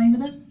little play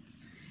with it.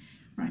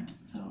 Right,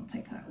 so I'll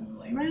take that all the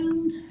way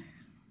around.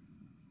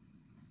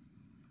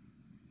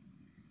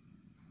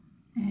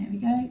 There we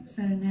go.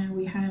 So now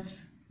we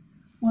have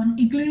one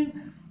igloo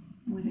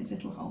with its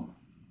little hole.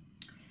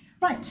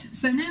 Right,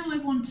 so now I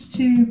want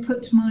to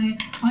put my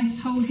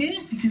ice hole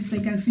here because they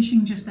go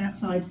fishing just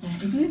outside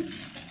their igloo.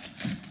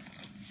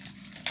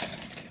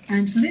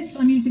 And for this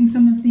I'm using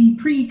some of the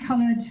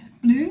pre-coloured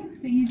blue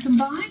that you can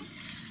buy.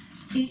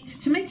 It's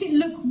to make it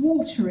look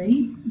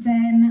watery,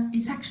 then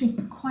it's actually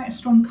quite a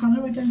strong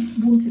colour. I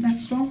don't want it that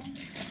strong.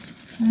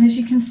 And as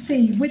you can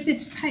see, with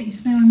this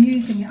paste, now I'm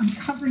using it, I'm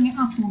covering it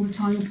up all the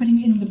time and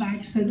putting it in the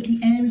bag so that the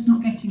air is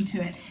not getting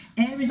to it.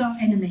 Air is our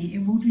enemy,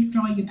 it will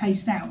dry your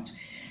paste out.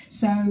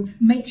 So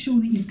make sure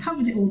that you've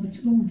covered it all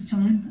the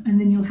time and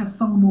then you'll have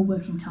far more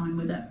working time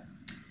with it.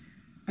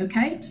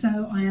 Okay,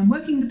 so I am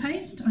working the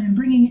paste, I am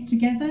bringing it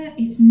together.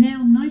 It's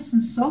now nice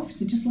and soft,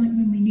 so just like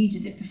when we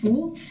kneaded it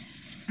before.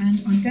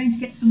 And I'm going to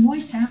get some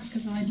white out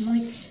because I'd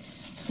like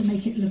to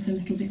make it look a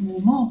little bit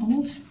more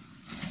marbled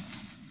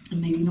and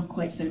maybe not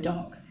quite so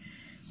dark.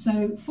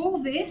 So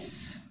for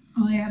this,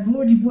 I have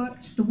already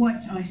worked the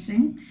white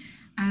icing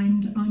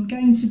and I'm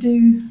going to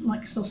do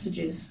like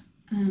sausages.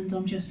 And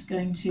I'm just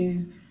going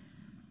to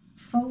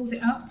fold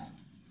it up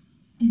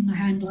in my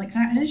hand like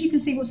that. And as you can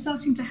see, what's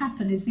starting to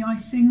happen is the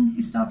icing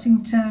is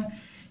starting to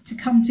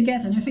come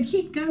together. Now, if I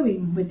keep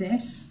going with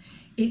this,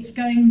 it's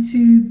going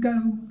to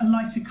go a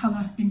lighter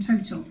colour in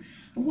total.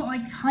 But what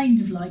I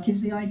kind of like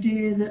is the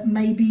idea that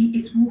maybe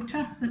it's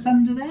water that's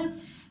under there.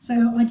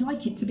 So I'd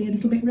like it to be a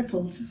little bit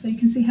rippled. So you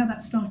can see how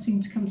that's starting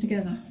to come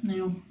together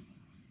now.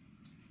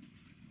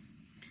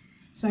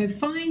 So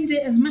find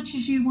it as much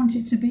as you want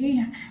it to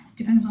be.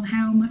 Depends on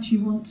how much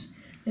you want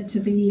there to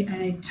be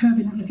a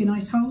turbulent looking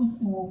ice hole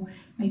or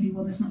maybe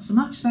one that's not so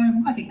much. So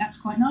I think that's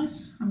quite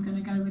nice. I'm going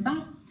to go with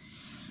that.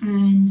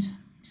 And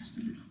just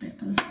a little bit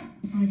of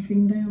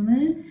icing down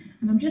there.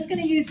 And I'm just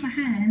going to use my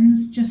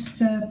hands just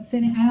to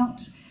thin it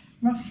out.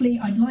 Roughly,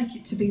 I'd like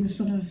it to be the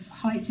sort of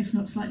height, if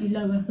not slightly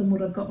lower than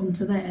what I've got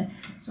onto there.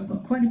 So I've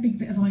got quite a big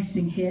bit of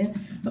icing here,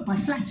 but by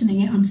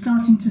flattening it, I'm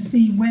starting to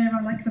see where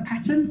I like the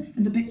pattern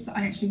and the bits that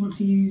I actually want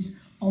to use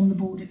on the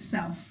board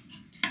itself.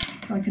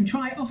 So I can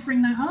try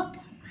offering that up,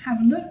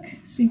 have a look,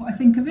 see what I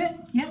think of it.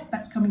 Yep,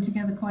 that's coming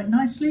together quite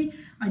nicely.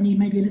 I need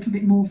maybe a little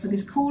bit more for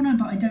this corner,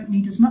 but I don't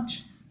need as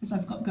much as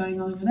I've got going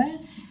over there.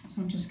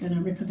 So I'm just going to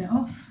rip a bit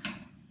off.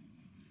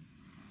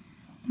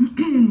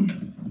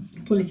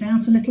 Pull it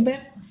out a little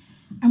bit.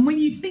 And when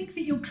you think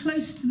that you're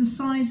close to the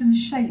size and the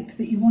shape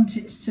that you want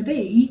it to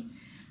be,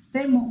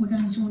 then what we're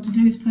going to want to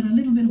do is put a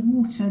little bit of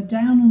water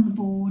down on the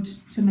board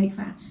to make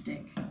that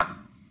stick.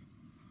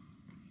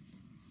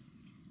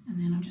 And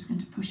then I'm just going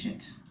to push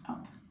it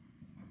up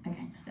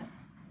against it.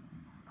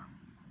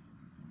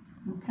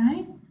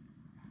 Okay.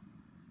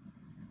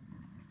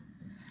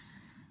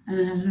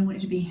 I don't want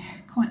it to be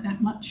quite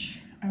that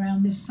much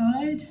around this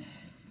side.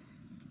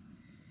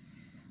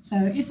 So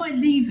if I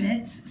leave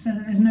it so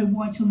that there's no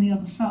white on the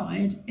other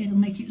side, it'll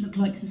make it look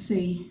like the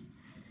sea.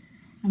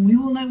 And we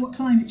all know what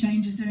climate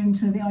change is doing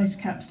to the ice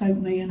caps,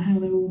 don't we, and how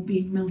they're all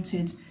being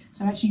melted.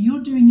 So actually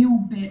you're doing your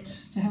bit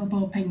to help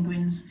our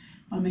penguins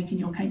by making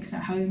your cakes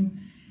at home,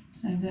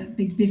 so that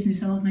big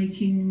business aren't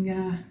making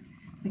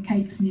the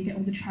cakes and you get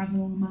all the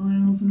travel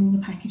miles and all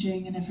the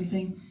packaging and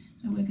everything.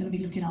 So we're going to be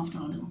looking after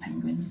our little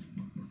penguins.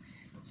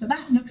 So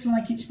that looks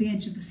like it's the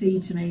edge of the sea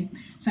to me.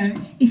 So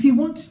if you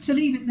want to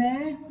leave it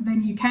there,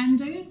 then you can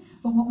do.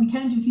 But what we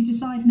can do, if you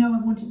decide, no, I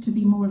want it to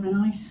be more of an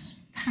ice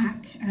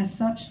pack as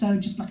such, so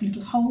just like a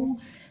little hole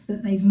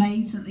that they've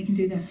made so that they can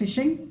do their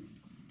fishing.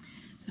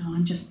 So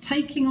I'm just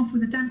taking off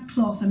with a damp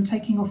cloth, I'm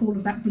taking off all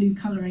of that blue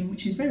colouring,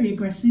 which is very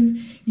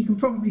aggressive. You can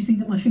probably see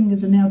that my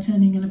fingers are now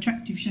turning an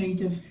attractive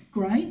shade of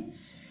grey.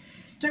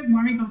 Don't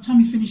worry, by the time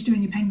you finish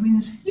doing your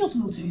penguins, yours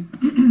will too.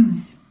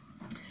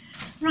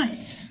 Right,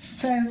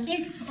 so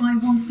if I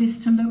want this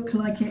to look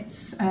like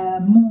it's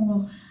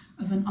more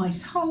of an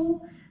ice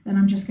hole, then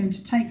I'm just going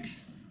to take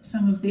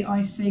some of the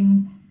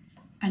icing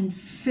and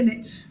fill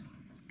it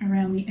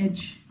around the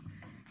edge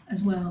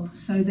as well,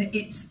 so that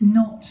it's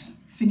not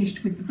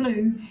finished with the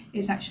blue,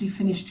 it's actually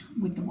finished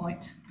with the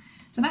white.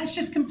 So that's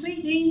just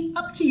completely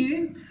up to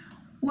you.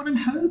 What I'm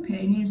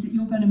hoping is that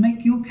you're going to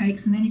make your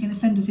cakes and then you're going to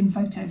send us in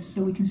photos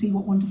so we can see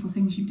what wonderful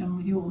things you've done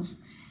with yours.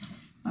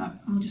 But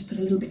I'll just put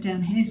a little bit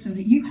down here so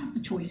that you have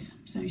the choice.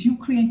 So it's your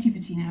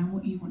creativity now,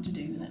 what you want to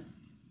do with it.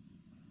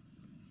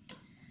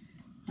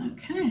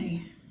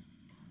 Okay.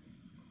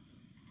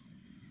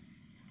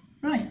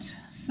 Right,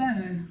 so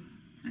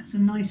that's a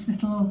nice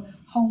little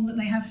hole that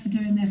they have for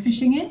doing their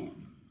fishing in.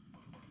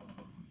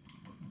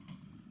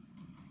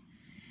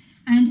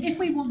 And if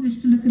we want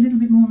this to look a little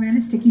bit more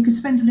realistic, you could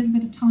spend a little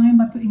bit of time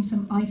by putting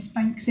some ice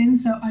banks in.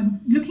 So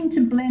I'm looking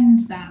to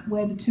blend that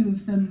where the two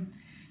of them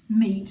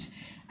meet,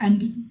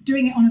 and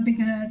doing it on a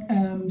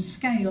bigger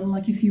scale,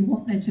 like if you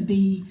want there to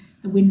be,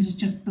 the wind has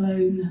just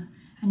blown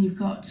and you've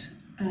got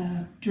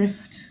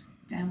drift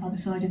down by the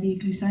side of the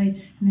igloo, say,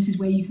 and this is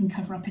where you can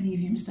cover up any of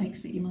your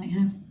mistakes that you might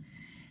have.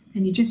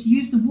 Then you just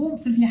use the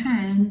warmth of your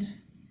hand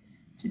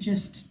to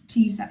just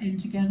tease that in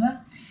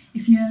together.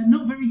 If you're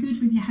not very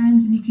good with your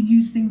hands, and you can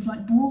use things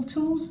like ball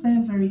tools,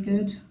 they're very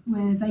good,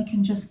 where they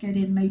can just get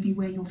in maybe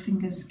where your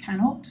fingers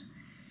cannot.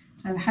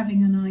 So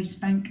having a nice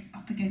bank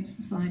up against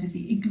the side of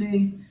the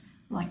igloo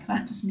like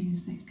that just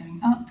means that it's going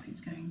up,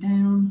 it's going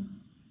down.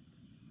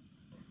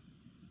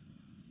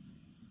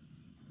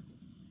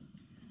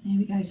 There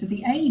we go. So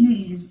the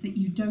aim is that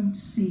you don't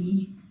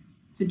see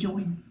the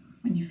join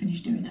when you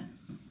finish doing it.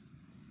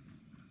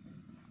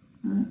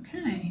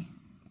 Okay.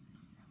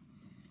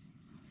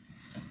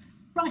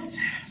 Right,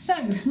 so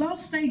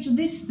last stage of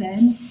this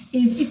then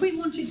is, if we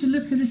want it to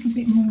look a little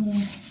bit more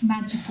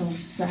magical,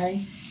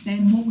 say,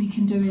 then what we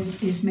can do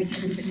is make it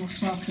a little bit more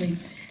sparkly.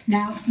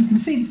 Now, you can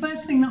see the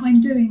first thing that I'm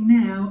doing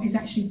now is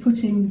actually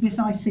putting this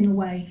icing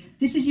away.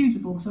 This is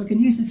usable, so I can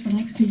use this for the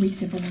next 2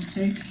 weeks if I want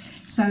to.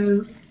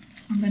 So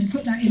I'm going to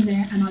put that in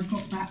there, and I've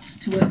got that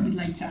to work with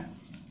later.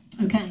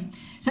 Okay,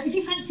 so if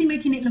you fancy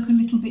making it look a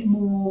little bit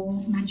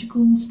more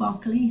magical,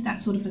 sparkly, that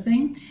sort of a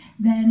thing,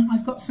 then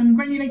I've got some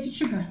granulated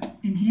sugar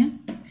in here.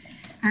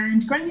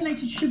 And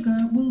granulated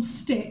sugar will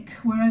stick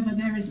wherever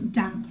there is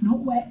damp, not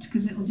wet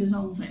because it'll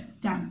dissolve it,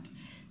 damp.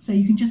 So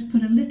you can just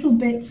put a little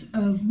bit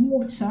of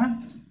water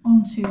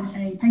onto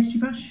a pastry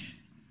brush,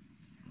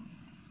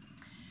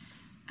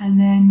 and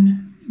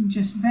then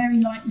just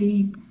very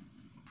lightly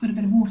put a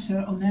bit of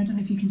water on there. I don't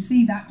know if you can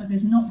see that, but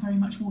there's not very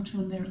much water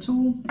on there at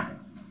all.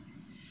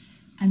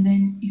 And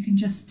then you can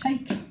just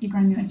take your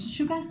granulated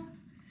sugar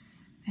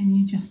and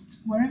you just,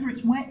 wherever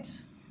it's wet,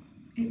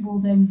 it will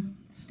then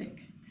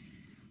stick.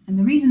 And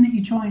the reason that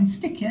you try and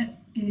stick it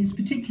is,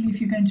 particularly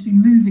if you're going to be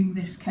moving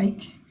this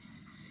cake,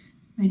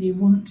 then you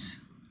want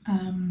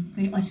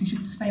the icing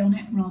sugar to stay on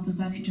it rather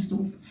than it just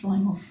all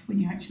flying off when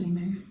you actually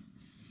move.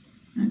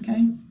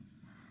 Okay,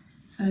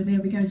 so there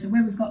we go. So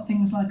where we've got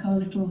things like our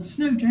little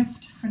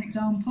snowdrift, for an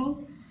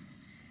example,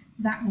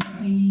 that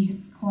will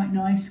be quite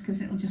nice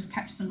because it'll just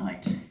catch the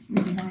light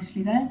really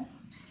nicely there.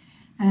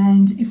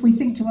 And if we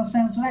think to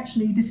ourselves, well,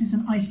 actually this is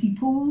an icy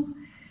pool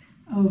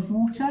of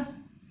water,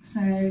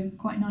 so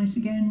quite nice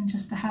again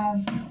just to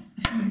have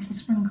a few little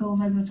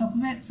sprinkles over the top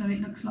of it so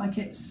it looks like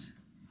it's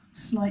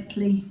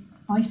slightly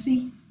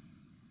icy.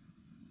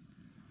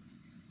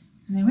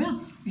 And there we are,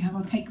 we have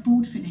our cake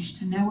board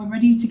finished, and now we're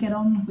ready to get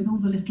on with all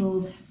the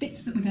little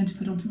bits that we're going to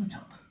put onto the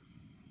top.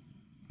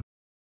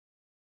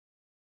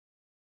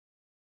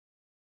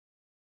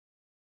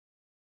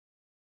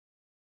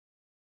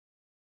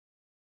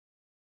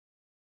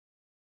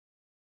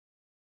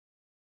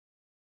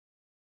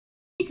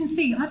 You can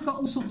see I've got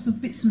all sorts of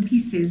bits and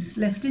pieces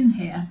left in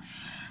here,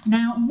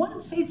 Now,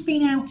 once it's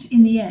been out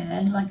in the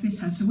air like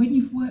this has, so when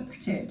you've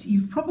worked it,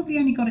 you've probably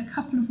only got a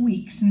couple of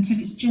weeks until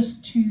it's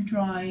just too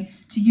dry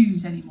to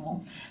use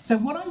anymore. So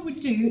what I would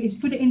do is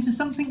put it into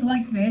something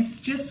like this,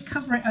 just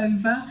cover it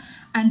over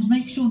and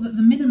make sure that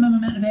the minimum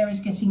amount of air is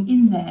getting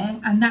in there,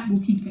 and that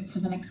will keep it for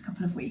the next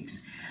couple of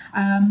weeks.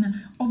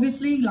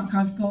 Obviously, like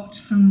I've got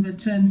from the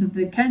turns of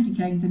the candy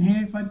canes in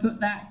here, if I put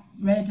that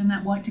red and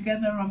that white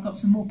together, I've got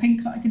some more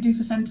pink that I can do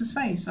for Santa's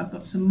face. I've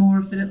got some more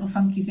of the little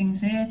funky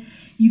things here.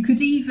 You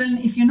could even,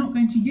 if you're not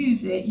going to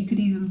use it, you could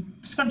even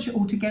scrunch it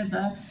all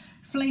together,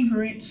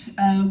 flavour it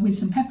with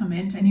some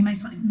peppermint, and you make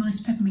some nice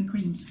peppermint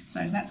creams.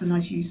 So that's a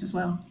nice use as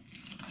well.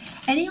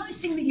 Any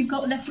icing that you've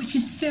got left which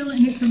is still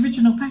in its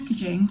original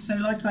packaging, so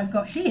like I've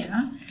got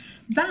here,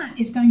 that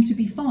is going to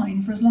be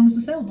fine for as long as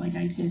the sell by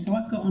date is. So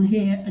I've got on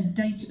here a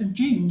date of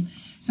June.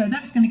 So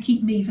that's going to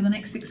keep me for the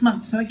next 6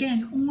 months. So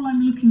again, all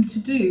I'm looking to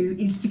do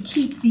is to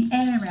keep the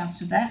air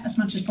out of that as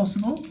much as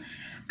possible,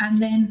 and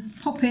then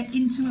pop it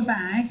into a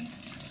bag,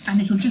 and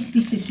it'll just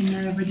be sitting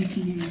there ready to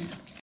use.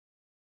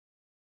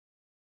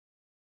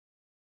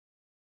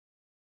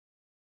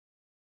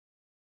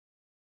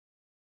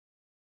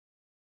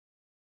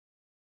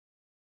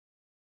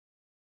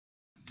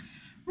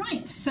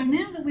 Right, so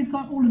now that we've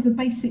got all of the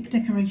basic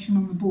decoration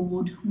on the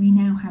board, we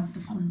now have the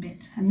fun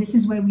bit, and this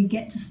is where we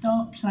get to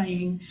start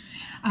playing.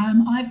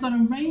 I've got a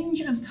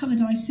range of coloured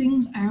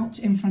icings out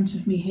in front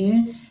of me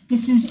here.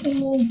 This is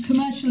all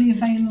commercially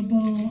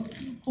available.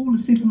 All the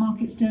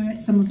supermarkets do it,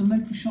 some of the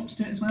local shops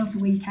do it as well, so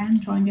we can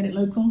try and get it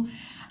local.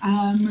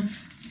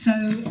 So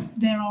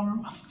there are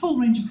a full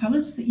range of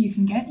colours that you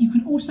can get. You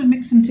can also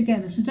mix them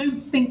together, so don't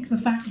think the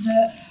fact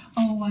that,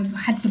 oh, I've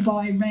had to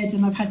buy red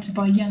and I've had to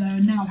buy yellow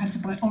and now I've had to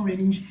buy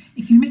orange.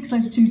 If you mix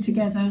those two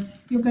together,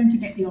 you're going to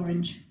get the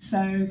orange.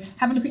 So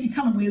have a look at your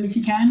colour wheel if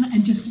you can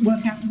and just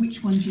work out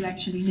which ones you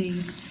actually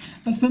need.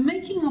 But for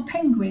making our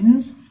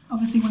penguins,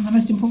 obviously one of the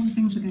most important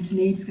things we're going to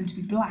need is going to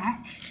be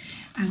black,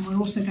 and we're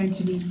also going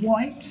to need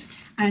white.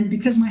 And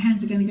because my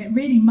hands are going to get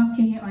really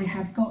mucky, I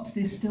have got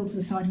this still to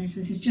the side of me.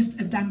 So this is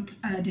just a damp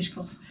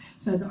dishcloth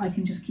so that I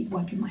can just keep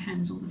wiping my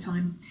hands all the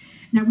time.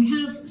 Now we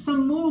have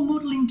some more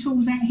modelling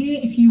tools out here.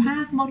 If you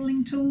have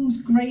modelling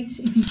tools, great.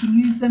 If you can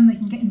use them, they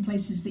can get in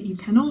places that you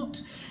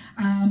cannot.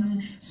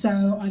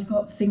 So I've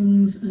got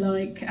things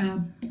like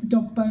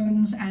dog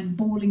bones and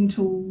balling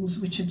tools,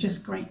 which are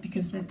just great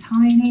because they're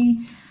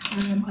tiny.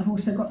 I've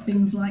also got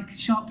things like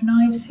sharp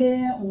knives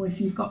here, or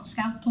if you've got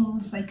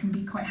scalpels, they can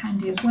be quite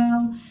handy as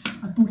well.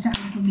 I've brought out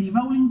a little mini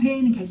rolling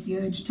pin in case the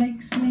urge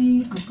takes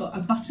me. I've got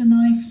a butter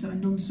knife, so a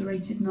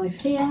non-serrated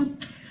knife here.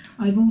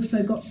 I've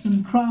also got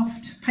some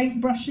craft paint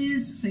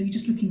brushes, so you're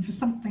just looking for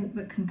something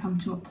that can come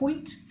to a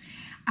point.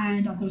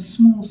 And I've got a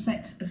small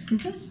set of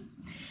scissors.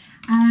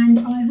 And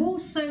I've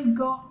also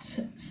got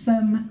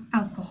some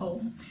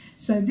alcohol.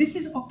 So this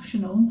is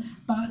optional,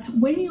 but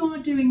when you are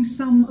doing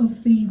some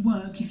of the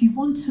work, if you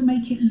want to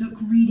make it look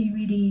really,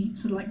 really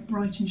sort of like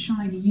bright and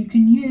shiny, you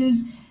can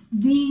use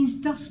these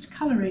dust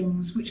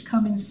colourings, which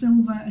come in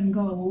silver and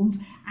gold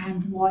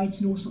and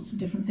white and all sorts of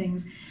different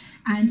things.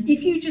 And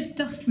if you just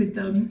dust with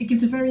them, it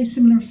gives a very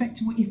similar effect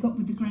to what you've got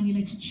with the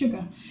granulated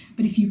sugar.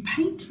 But if you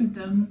paint with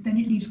them, then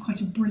it leaves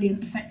quite a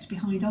brilliant effect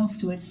behind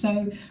afterwards.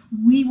 So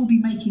we will be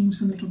making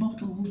some little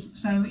bottles.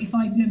 So if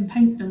I then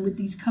paint them with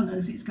these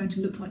colours, it's going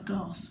to look like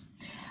glass.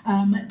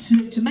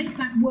 To make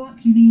that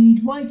work, you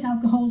need white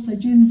alcohol, so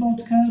gin,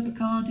 vodka,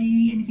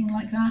 Bacardi, anything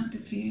like that, a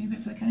bit for you, a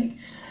bit for the cake.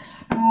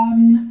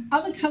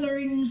 Other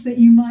colourings that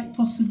you might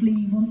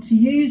possibly want to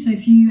use, so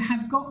if you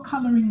have got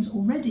colourings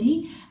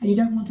already and you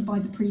don't want to buy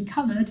the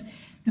pre-coloured,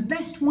 the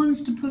best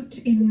ones to put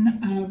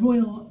in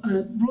royal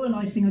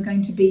icing are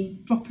going to be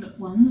droplet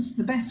ones.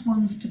 The best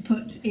ones to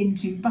put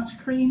into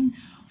buttercream,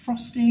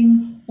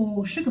 frosting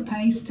or sugar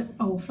paste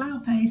or flour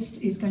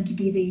paste is going to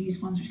be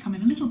these ones which come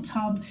in a little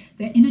tub.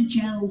 They're in a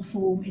gel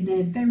form and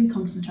they're very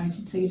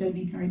concentrated, so you don't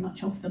need very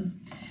much of them.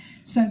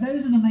 So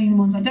those are the main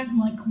ones. I don't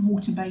like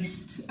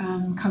water-based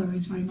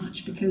colourings very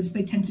much because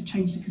they tend to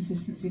change the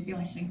consistency of the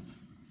icing.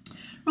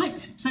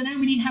 Right, so now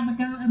we need to have a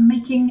go at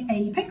making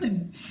a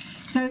penguin.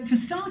 So for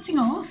starting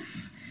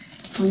off,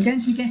 I'm going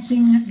to be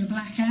getting the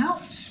black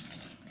out.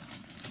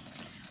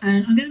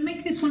 And I'm going to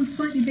make this one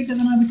slightly bigger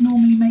than I would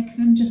normally make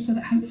them, just so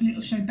that hopefully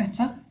it'll show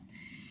better.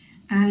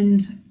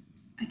 And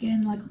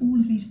again, like all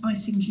of these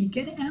icings, you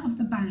get it out of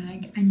the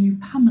bag and you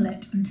pummel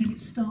it until it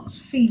starts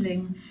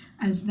feeling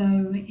as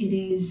though it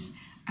is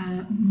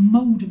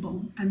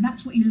mouldable, and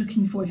that's what you're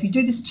looking for. If you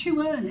do this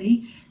too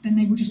early, then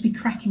they will just be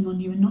cracking on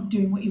you and not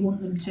doing what you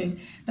want them to.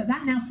 But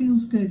that now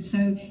feels good,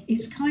 so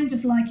it's kind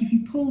of like if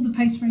you pull the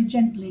paste very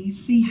gently,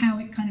 see how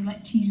it kind of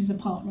like teases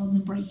apart rather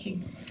than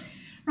breaking.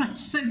 Right,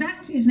 so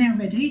that is now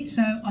ready.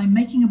 So I'm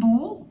making a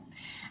ball,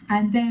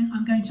 and then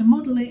I'm going to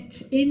model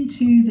it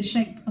into the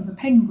shape of a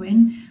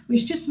penguin,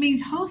 which just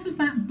means half of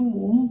that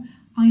ball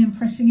I am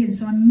pressing in.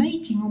 So I'm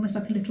making almost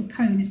like a little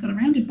cone. It's got a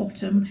rounded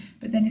bottom,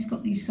 but then it's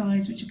got these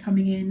sides which are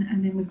coming in,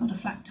 and then we've got a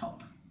flat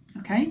top.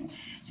 Okay,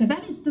 so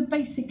that is the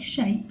basic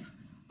shape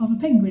of a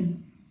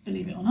penguin,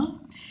 believe it or not.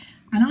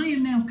 And I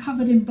am now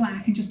covered in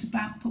black and just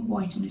about put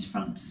white on his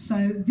front.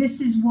 So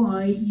this is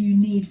why you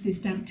need this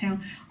damp towel.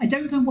 I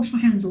don't go and wash my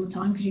hands all the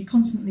time because you'd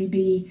constantly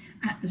be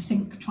at the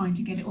sink trying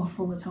to get it off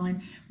all the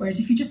time. Whereas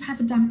if you just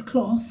have a damp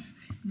cloth,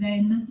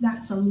 then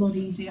that's a lot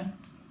easier.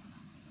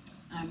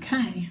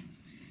 Okay.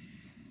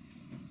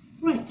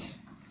 Right.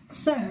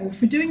 So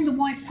for doing the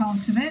white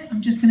part of it,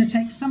 I'm just going to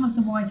take some of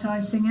the white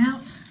icing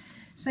out.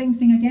 Same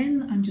thing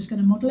again, I'm just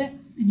going to model it.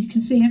 And you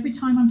can see every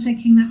time I'm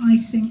taking that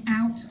icing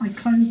out, I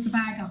close the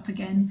bag up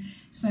again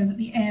so that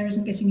the air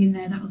isn't getting in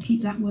there. That will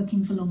keep that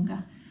working for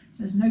longer.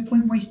 So there's no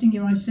point wasting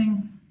your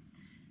icing.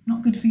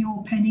 Not good for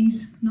your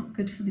pennies, not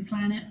good for the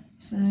planet.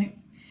 So,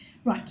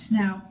 right,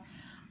 now,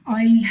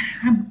 I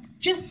have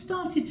just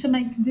started to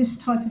make this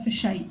type of a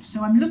shape.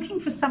 So I'm looking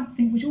for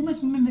something which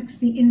almost mimics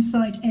the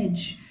inside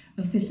edge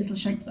of this little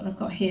shape that I've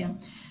got here.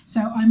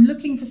 So I'm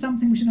looking for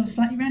something which has got a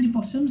slightly rounded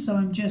bottom, so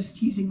I'm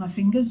just using my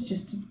fingers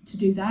just to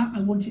do that.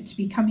 I want it to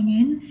be coming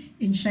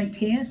in shape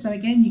here. So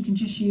again, you can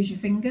just use your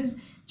fingers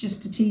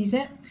just to tease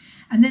it.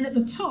 And then at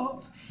the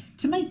top,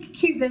 to make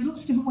cute, there's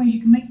lots of different ways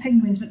you can make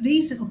penguins, but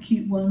these little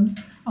cute ones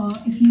are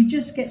if you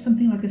just get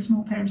something like a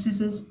small pair of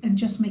scissors and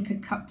just make a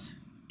cut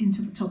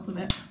into the top of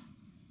it.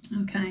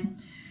 Okay,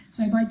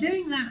 so by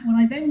doing that, what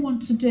I then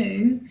want to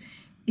do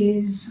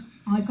is,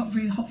 I've got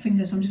very hot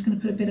fingers, so I'm just going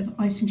to put a bit of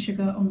icing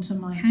sugar onto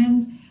my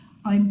hands.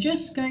 I'm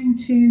just going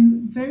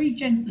to very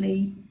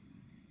gently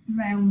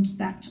round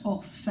that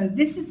off. So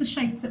this is the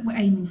shape that we're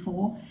aiming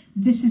for.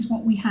 This is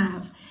what we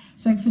have.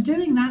 So for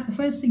doing that, the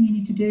first thing you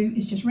need to do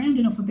is just round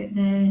it off a bit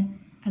there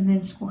and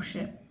then squash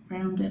it,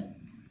 round it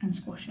and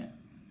squash it.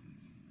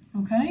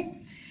 Okay,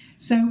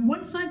 so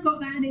once I've got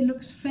that and it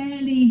looks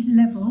fairly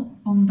level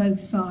on both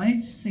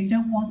sides, so you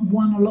don't want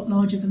one a lot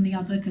larger than the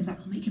other because that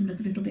will make him look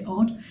a little bit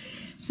odd.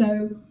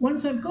 So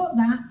once I've got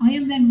that, I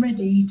am then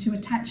ready to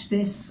attach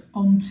this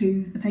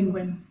onto the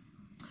penguin.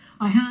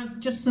 I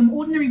have just some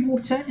ordinary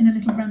water in a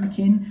little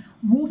ramekin.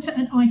 Water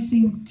and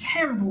icing,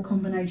 terrible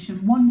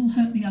combination. One will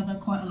hurt the other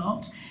quite a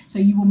lot. So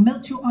you will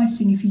melt your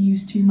icing if you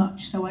use too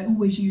much. So I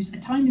always use a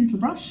tiny little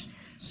brush,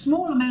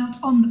 small amount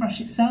on the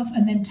brush itself,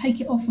 and then take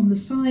it off on the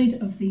side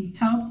of the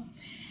tub.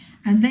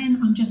 And then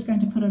I'm just going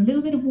to put a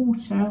little bit of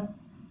water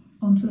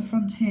onto the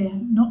front here,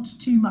 not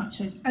too much,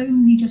 so it's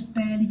only just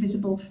barely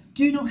visible.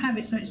 Do not have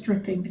it so it's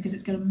dripping because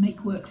it's going to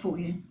make work for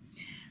you.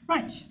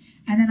 Right,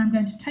 and then I'm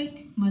going to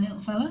take my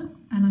little fella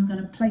and I'm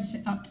going to place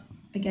it up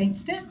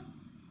against it.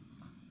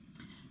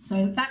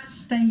 So that's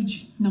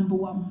stage number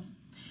one.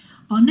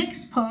 Our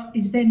next part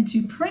is then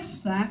to press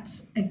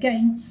that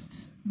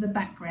against the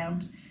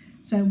background.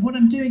 So what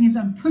I'm doing is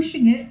I'm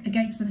pushing it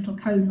against the little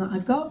cone that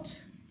I've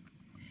got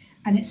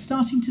and it's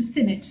starting to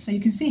thin it. So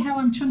you can see how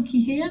I'm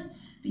chunky here,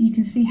 but you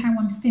can see how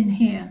I'm thin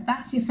here.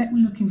 That's the effect we're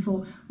looking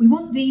for. We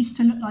want these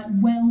to look like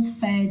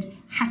well-fed,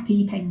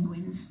 happy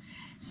penguins.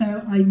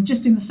 So I'm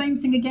just doing the same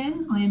thing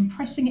again. I am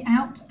pressing it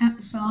out at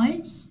the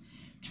sides,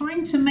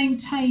 trying to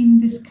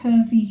maintain this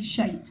curvy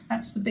shape.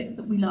 That's the bit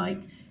that we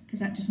like,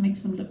 because that just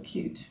makes them look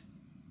cute.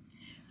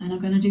 And I'm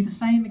going to do the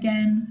same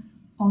again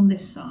on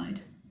this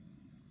side.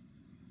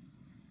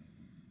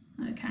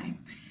 Okay,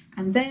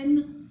 and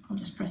then I'll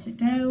just press it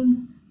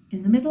down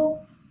in the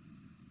middle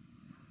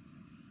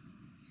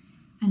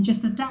and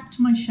just adapt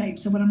my shape.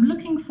 So what I'm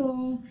looking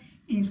for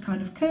is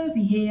kind of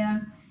curvy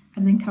here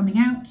and then coming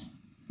out,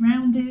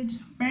 rounded,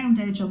 round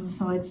edge on the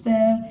sides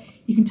there.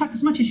 You can tuck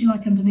as much as you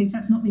like underneath,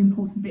 that's not the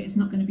important bit, it's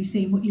not going to be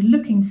seen. What you're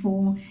looking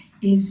for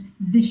is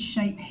this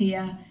shape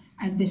here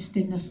and this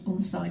thinness on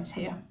the sides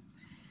here.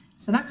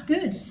 So that's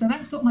good. So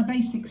that's got my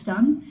basics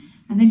done,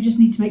 and then you just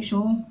need to make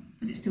sure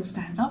that it still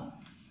stands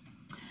up.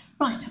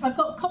 Right, I've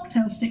got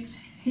cocktail sticks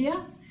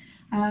here.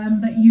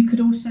 But you could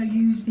also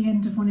use the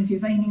end of one of your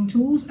veining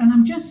tools, and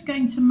I'm just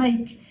going to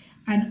make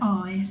an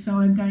eye. So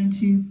I'm going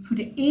to put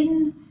it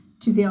in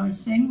to the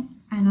icing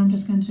and I'm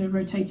just going to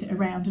rotate it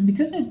around, and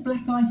because there's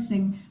black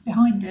icing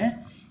behind it,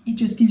 it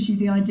just gives you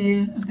the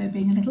idea of there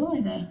being a little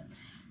eye there.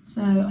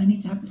 So I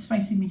need to have this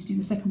facing me to do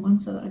the second one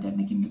so that I don't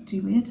make him look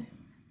too weird.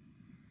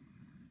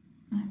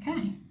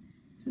 Okay,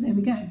 so there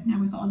we go. Now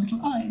we've got our little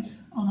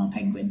eyes on our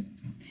penguin.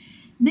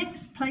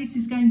 Next place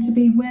is going to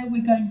be where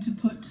we're going to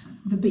put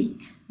the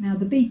beak. Now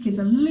the beak is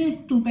a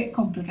little bit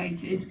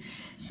complicated,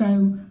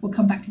 so we'll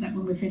come back to that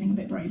when we're feeling a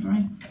bit braver,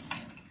 eh?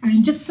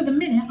 And just for the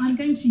minute, I'm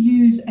going to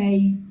use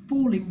a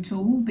balling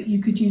tool, but you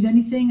could use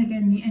anything.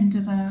 Again, the end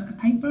of a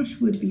paintbrush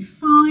would be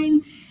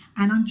fine.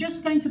 And I'm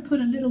just going to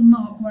put a little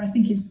mark where I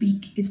think his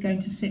beak is going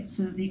to sit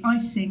so that the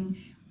icing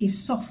is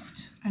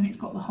soft and it's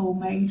got the hole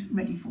made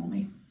ready for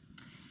me.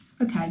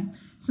 Okay,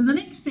 so the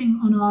next thing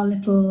on our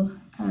little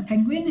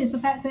penguin is the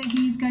fact that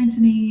he's going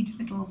to need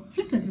little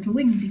flippers, little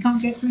wings. He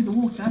can't get through the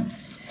water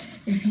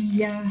if he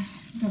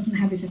doesn't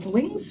have his little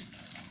wings.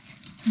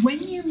 When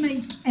you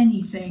make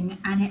anything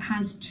and it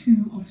has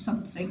two of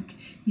something,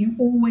 you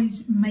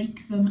always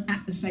make them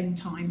at the same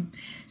time.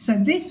 So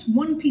this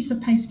one piece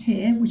of paste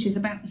here, which is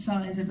about the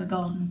size of a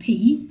garden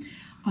pea,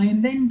 I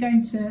am then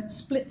going to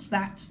split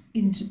that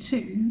into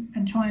two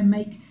and try and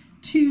make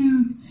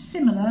two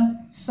similar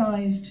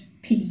sized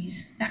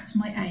peas. That's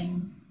my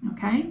aim.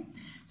 Okay,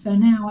 so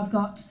now I've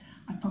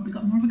probably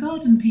got more of a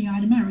garden pea. I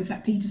had a marrow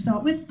fat pea to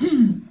start with.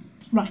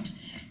 Right,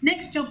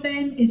 next job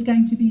then is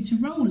going to be to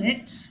roll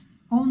it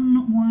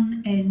on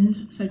one end.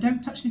 So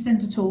don't touch this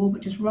end at all,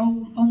 but just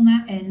roll on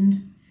that end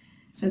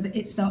so that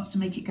it starts to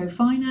make it go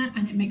finer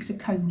and it makes a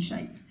cone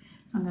shape.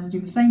 So I'm going to do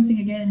the same thing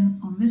again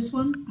on this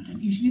one. I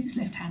don't usually do this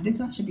left-handed,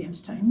 so that should be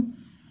entertaining.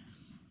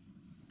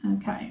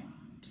 Okay,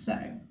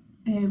 so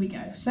there we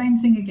go, same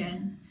thing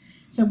again.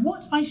 So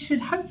what I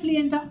should hopefully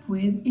end up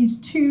with is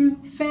two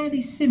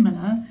fairly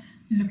similar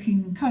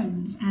looking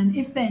cones, and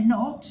if they're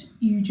not,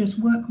 you just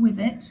work with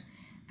it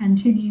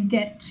until you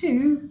get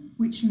two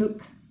which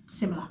look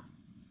similar.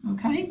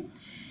 Okay,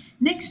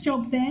 next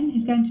job then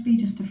is going to be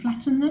just to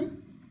flatten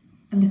them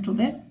a little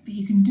bit, but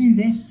you can do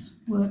this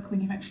work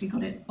when you've actually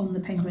got it on the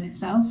penguin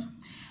itself.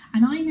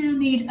 And I now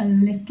need a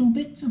little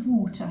bit of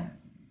water.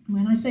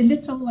 When I say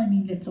little, I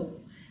mean little,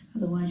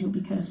 otherwise you'll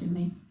be cursing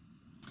me.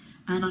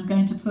 And I'm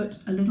going to put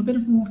a little bit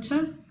of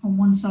water on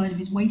one side of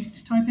his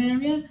waist type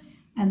area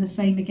and the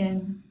same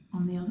again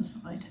on the other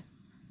side.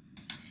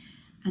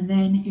 And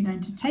then you're going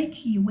to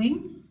take your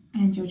wing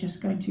and you're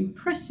just going to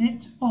press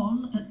it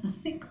on at the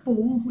thick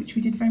ball, which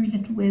we did very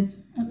little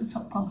with at the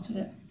top part of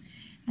it.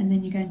 And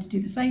then you're going to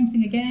do the same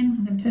thing again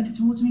and then turn it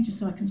towards me just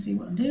so I can see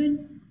what I'm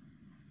doing.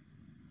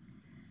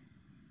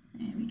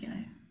 There we go.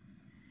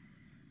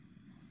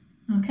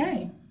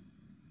 Okay.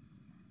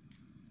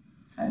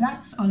 So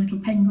that's our little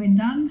penguin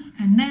done,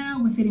 and now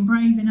we're feeling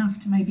brave enough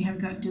to maybe have a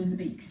go at doing the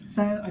beak.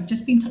 So I've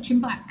just been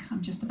touching black,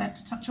 I'm just about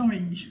to touch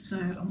orange, so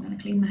I'm going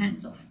to clean my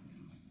hands off.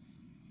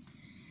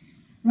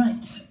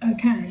 Right,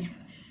 okay,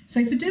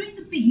 so for doing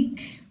the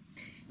beak,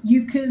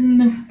 you can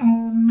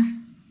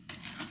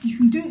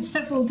do it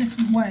several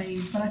different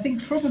ways, but I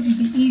think probably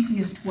the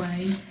easiest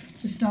way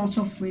to start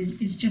off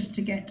with is just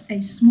to get a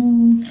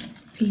small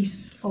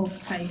piece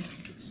of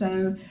paste.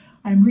 So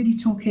I'm really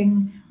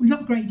talking, we've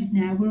upgraded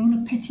now, we're on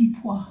a petit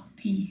pois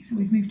pea, so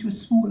we've moved to a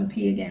smaller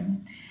pea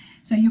again.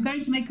 So you're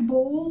going to make a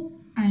ball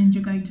and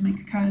you're going to make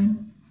a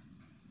cone.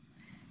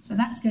 So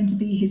that's going to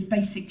be his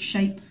basic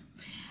shape.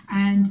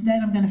 And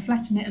then I'm going to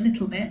flatten it a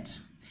little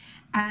bit.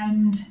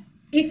 And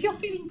if you're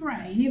feeling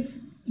brave,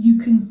 you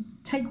can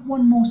take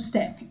one more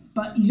step,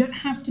 but you don't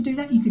have to do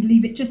that. You could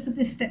leave it just at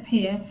this step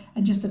here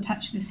and just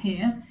attach this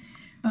here.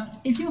 But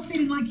if you're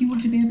feeling like you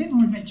want to be a bit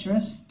more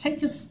adventurous,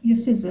 take your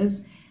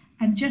scissors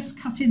and just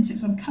cut into it.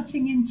 So I'm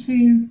cutting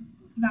into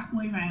that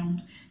way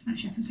round.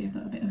 Actually, I can see I've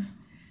got a bit of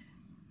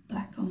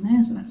black on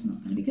there, so that's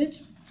not going to be good.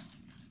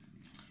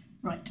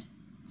 Right,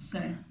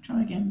 so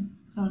try again.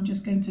 So I'm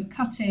just going to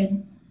cut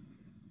in,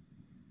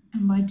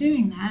 and by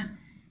doing that,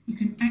 you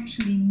can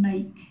actually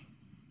make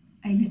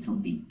a little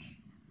beak,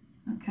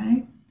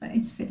 okay? But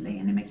it's fiddly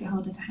and it makes it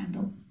harder to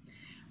handle.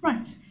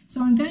 Right,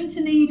 so I'm going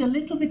to need a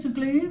little bit of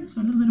glue, so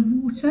a little bit of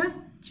water,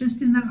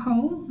 just in that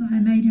hole that I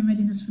made in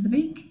readiness for the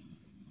beak.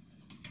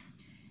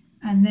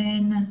 And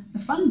then the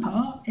fun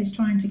part is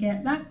trying to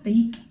get that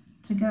beak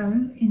to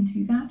go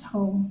into that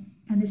hole.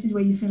 And this is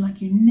where you feel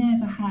like you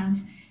never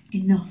have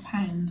enough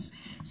hands.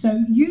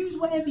 So use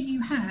whatever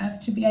you have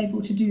to be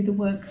able to do the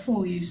work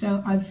for you.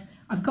 So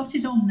I've got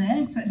it on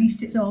there, so at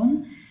least it's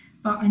on,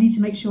 but I need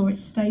to make sure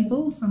it's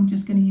stable. So I'm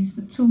just going to use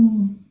the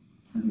tool.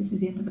 So this is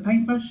the end of the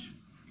paintbrush.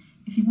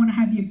 If you want to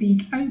have your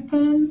beak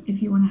open,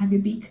 if you want to have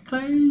your beak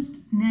closed,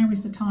 now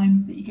is the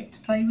time that you get to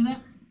play with it.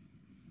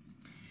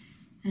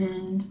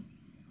 And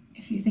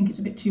if you think it's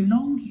a bit too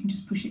long, you can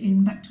just push it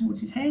in back towards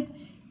his head.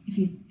 If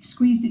you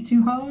squeezed it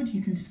too hard,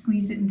 you can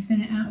squeeze it and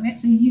thin it out a bit.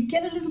 So you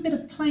get a little bit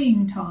of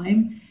playing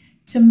time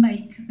to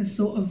make the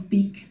sort of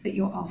beak that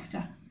you're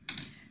after.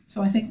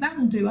 So I think that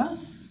will do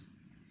us.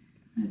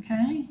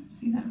 Okay,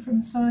 see that from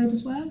the side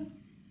as well.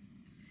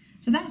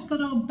 So that's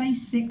got our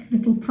basic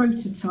little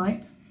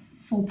prototype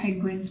for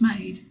penguins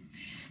made.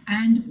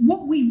 And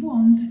what we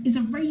want is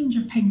a range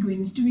of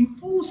penguins doing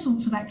all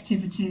sorts of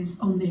activities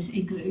on this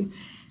igloo.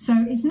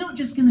 So it's not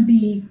just going to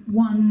be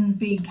one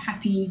big,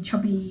 happy,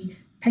 chubby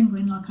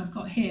penguin like I've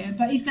got here,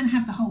 but he's going to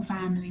have the whole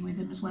family with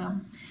him as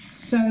well.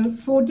 So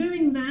for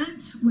doing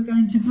that, we're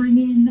going to bring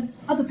in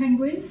other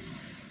penguins.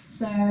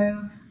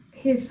 So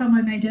here's some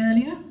I made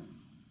earlier.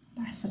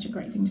 That's such a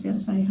great thing to be able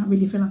to say. I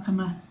really feel like I'm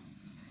a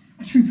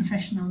true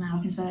professional now.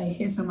 I can say,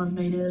 here's some I've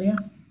made earlier.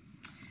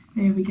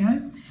 There we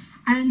go.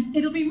 And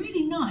it'll be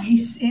really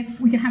nice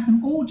if we can have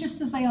them all just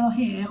as they are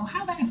here, or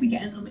how about if we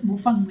get a little bit more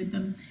fun with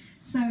them?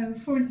 So,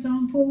 for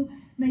example,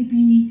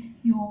 maybe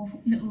your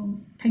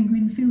little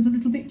penguin feels a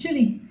little bit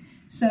chilly.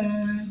 So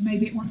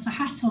maybe it wants a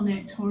hat on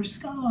it or a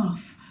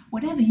scarf,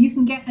 whatever. You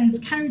can get as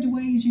carried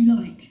away as you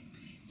like.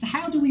 So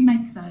how do we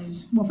make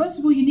those? Well, first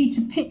of all, you need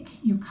to pick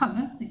your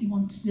colour that you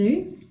want to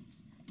do.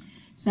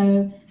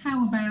 So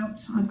how about,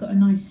 I've got a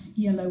nice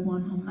yellow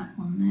one on that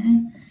one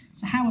there.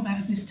 So how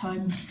about this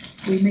time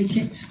we make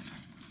it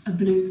a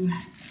blue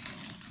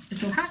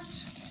little hat.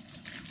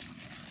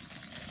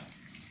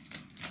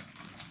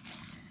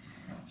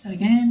 So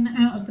again,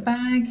 out of the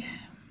bag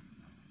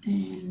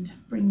and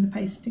bring the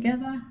paste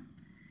together,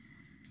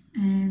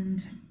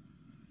 and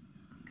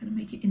I'm going to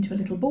make it into a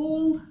little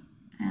ball,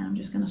 And I'm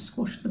just going to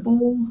squash the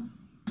ball,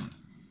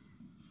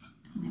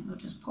 and then we'll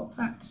just pop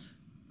that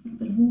little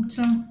bit of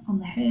water on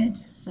the head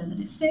so that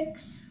it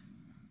sticks.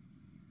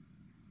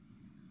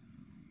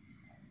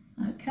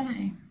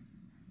 Okay,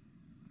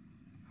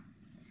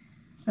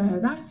 so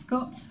that's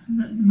got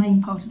the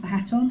main part of the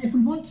hat on. If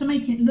we want to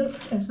make it look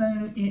as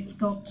though it's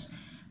got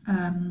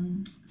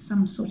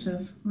some sort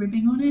of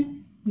ribbing on it,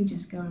 we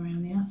just go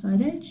around the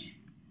outside edge.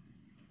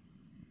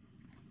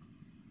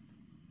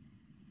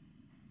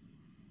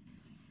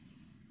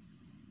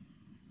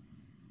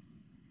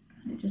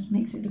 And it just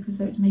makes it look as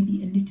though it's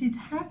maybe a knitted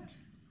hat.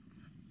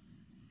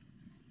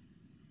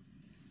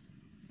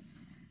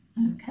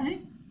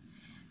 Okay,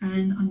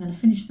 and I'm going to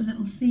finish the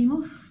little seam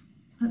off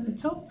at the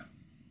top.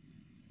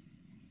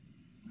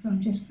 So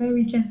I'm just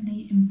very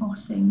gently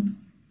embossing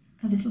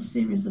a little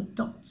series of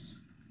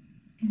dots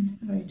into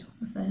the very top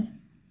of there.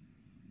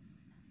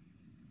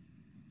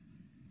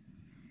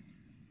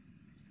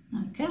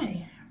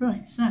 Okay,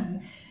 right, so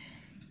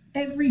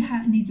every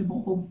hat needs a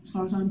bobble as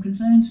far as I'm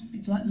concerned.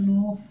 It's like the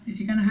law. If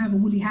you're going to have a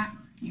woolly hat,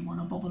 you want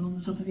a bobble on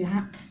the top of your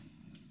hat.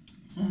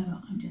 So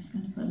I'm just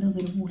going to put a little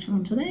bit of water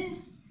onto there,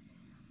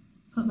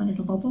 put my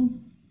little bobble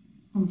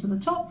onto the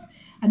top,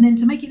 and then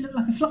to make it look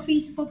like a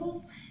fluffy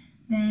bobble,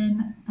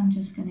 then I'm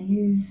just going to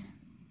use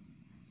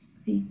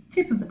the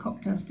tip of the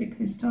cocktail stick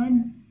this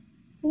time,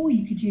 or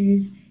you could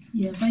use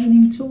your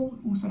veining tool,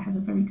 also has a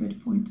very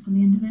good point on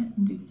the end of it,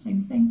 and do the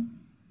same thing.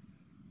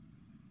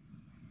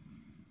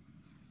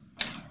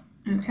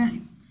 Okay,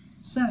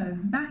 so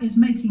that is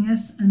making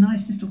us a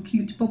nice little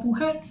cute bobble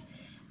hat,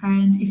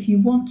 and if you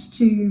want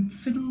to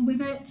fiddle with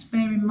it,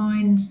 bear in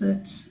mind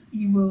that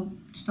you will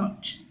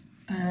start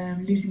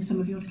losing some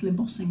of your little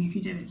embossing if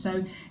you do it.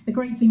 So the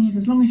great thing is,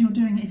 as long as you're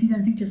doing it, if you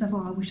don't think to yourself,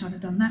 oh, I wish I'd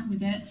have done that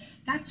with it,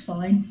 that's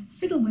fine.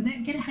 Fiddle with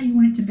it, get it how you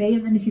want it to be,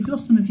 and then if you've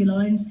lost some of your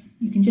lines,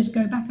 you can just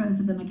go back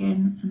over them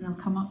again and they'll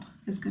come up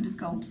as good as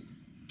gold.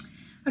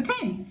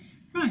 Okay,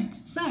 right,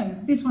 so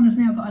this one has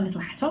now got a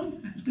little hat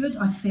on. That's good.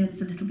 I feel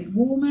it's a little bit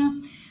warmer.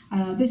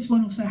 This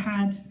one also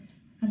had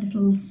a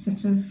little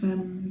set of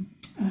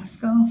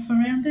scarf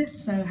around it,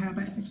 so how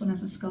about if this one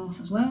has a scarf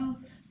as well?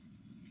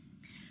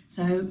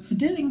 So for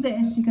doing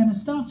this, you're going to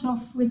start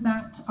off with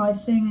that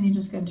icing, and you're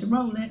just going to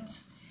roll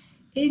it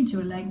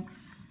into a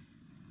length,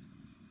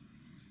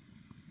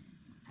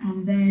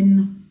 and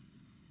then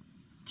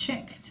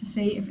check to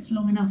see if it's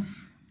long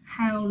enough.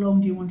 How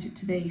long do you want it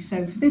to be?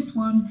 So for this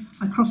one,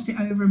 I crossed it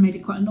over and made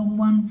it quite a long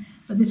one,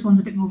 but this one's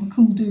a bit more of a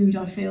cool dude,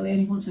 I feel. He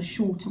only wants a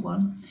shorter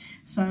one.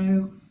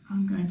 So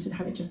I'm going to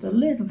have it just a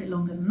little bit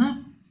longer than that.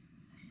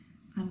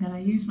 I'm going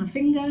to use my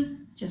finger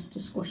just to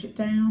squash it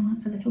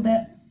down a little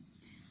bit.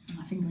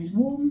 My finger is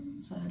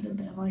warm, so a little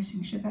bit of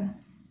icing sugar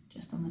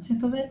just on the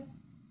tip of it.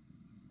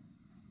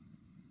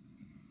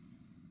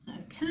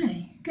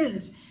 Okay,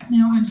 good.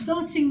 Now I'm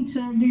starting to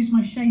lose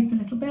my shape a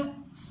little bit,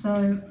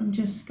 so I'm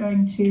just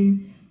going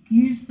to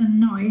use the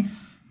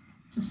knife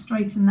to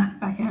straighten that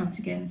back out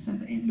again so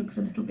that it looks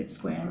a little bit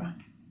squarer.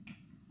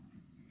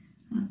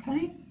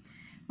 Okay,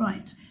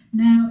 right.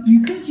 Now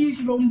you could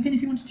use your rolling pin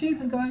if you wanted to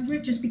and go over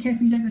it. Just be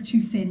careful you don't go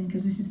too thin,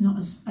 because this is not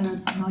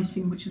an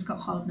icing which has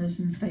got hardness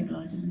and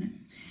stabilisers in it.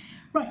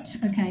 Right,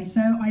 okay,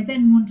 so I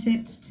then want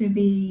it to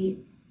be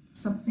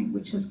something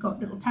which has got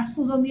little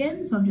tassels on the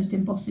end, so I'm just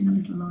embossing a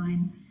little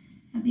line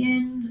at the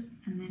end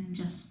and then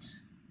just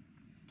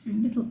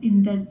doing little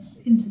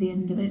indents into the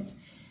end of it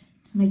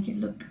to make it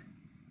look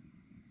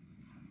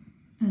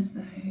as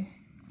though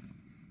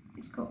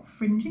it's got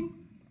fringing.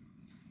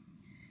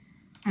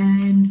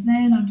 And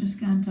then I'm just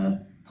going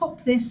to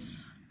pop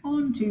this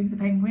onto the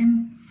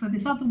penguin. For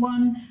this other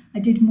one, I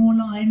did more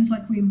lines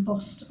like we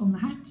embossed on the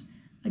hat.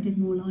 I did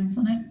more lines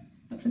on it.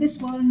 But for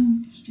this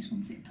one, she just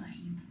wants it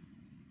plain.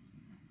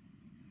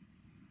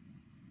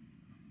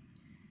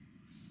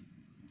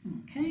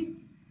 Okay,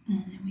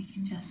 and then we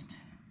can just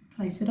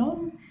place it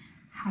on,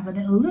 have a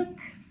little look.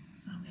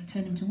 So I'm going to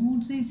turn him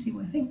towards me, see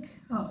what I think.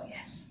 Oh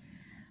yes,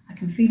 I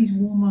can feel he's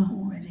warmer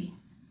already.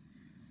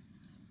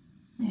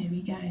 There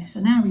we go, so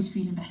now he's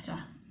feeling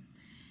better.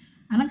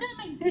 And I'm going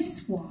to make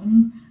this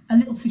one a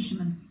little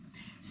fisherman.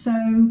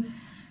 So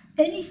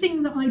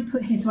anything that I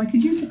put here, so I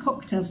could use the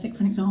cocktail stick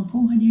for an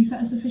example and use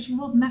that as a fishing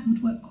rod, and that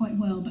would work quite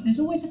well. But there's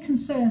always a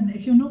concern that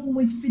if you're not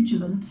always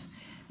vigilant,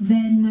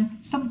 then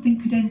something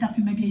could end up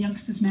in maybe a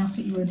youngster's mouth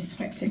that you weren't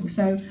expecting.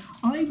 So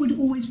I would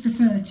always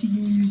prefer to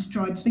use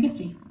dried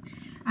spaghetti,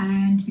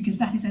 and because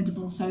that is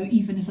edible, so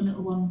even if a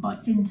little one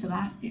bites into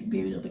that, it'd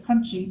be a little bit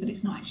crunchy, but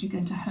it's not actually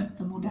going to hurt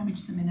them or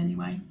damage them in any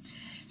way.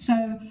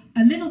 So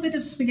a little bit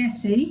of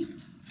spaghetti,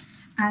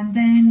 and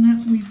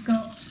then we've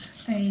got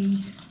a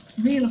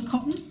reel of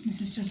cotton.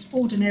 This is just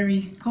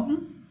ordinary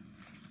cotton,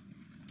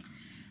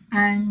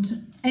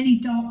 and any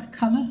dark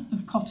colour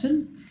of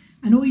cotton,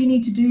 and all you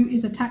need to do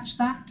is attach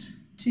that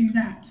to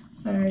that.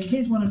 So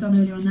here's one I've done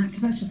earlier on that,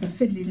 because that's just a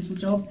fiddly little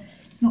job.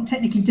 It's not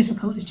technically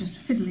difficult, it's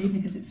just fiddly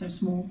because it's so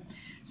small.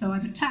 So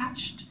I've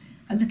attached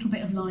a little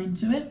bit of line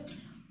to it.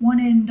 One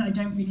end I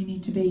don't really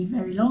need to be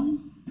very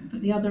long,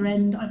 but the other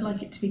end I'd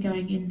like it to be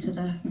going into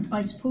the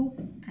ice pool,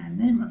 and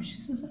then rubbish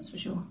scissors, that's for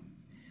sure.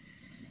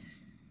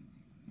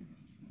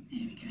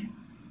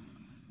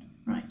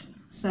 Right,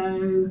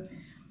 so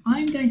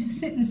I'm going to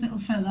sit this little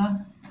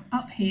fella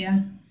up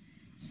here,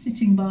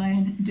 sitting by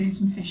and doing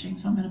some fishing.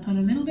 So I'm going to put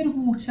a little bit of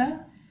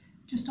water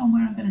just on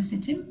where I'm going to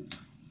sit him.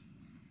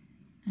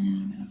 And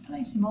I'm going to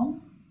place him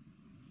on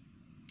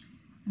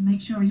and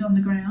make sure he's on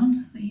the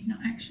ground, that he's not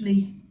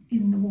actually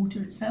in the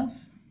water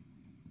itself.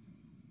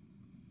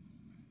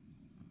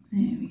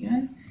 There we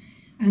go.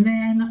 And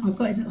then I've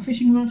got his little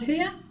fishing rod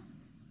here.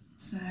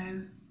 So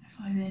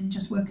if I then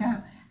just work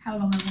out how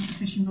long I want the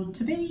fishing rod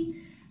to be,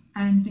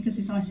 and because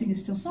this icing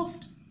is still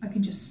soft, I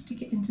can just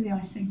stick it into the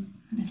icing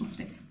and it'll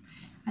stick.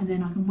 And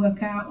then I can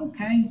work out,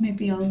 okay,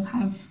 maybe I'll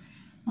have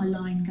my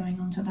line going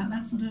on to about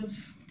that sort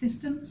of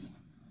distance.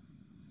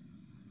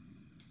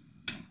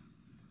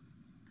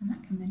 And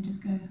that can then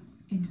just go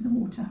into the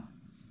water,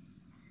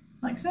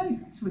 like so.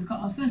 So we've got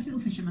our first little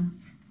fisherman.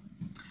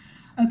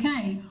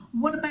 Okay,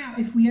 what about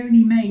if we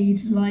only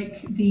made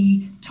like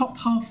the top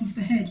half of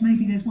the head?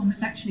 Maybe there's one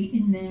that's actually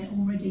in there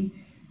already.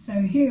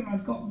 So here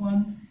I've got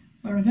one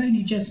where I've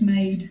only just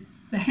made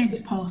the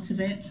head part of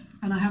it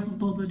and I haven't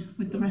bothered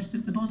with the rest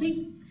of the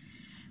body.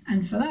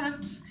 And for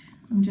that,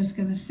 I'm just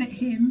going to sit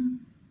him,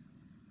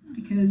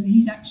 because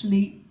he's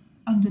actually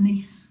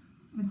underneath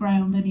the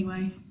ground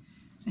anyway.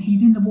 So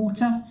he's in the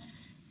water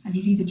and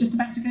he's either just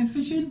about to go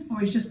fishing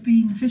or he's just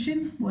been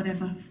fishing,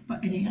 whatever.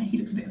 But anyway, he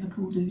looks a bit of a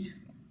cool dude.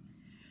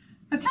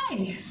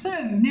 Okay, so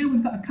now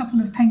we've got a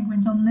couple of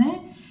penguins on there.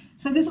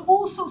 So there's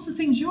all sorts of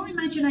things. Your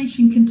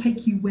imagination can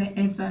take you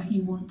wherever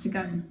you want to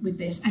go with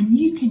this, and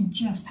you can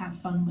just have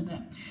fun with it.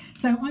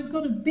 So I've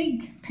got a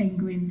big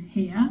penguin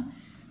here,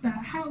 but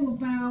how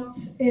about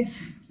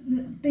if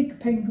the big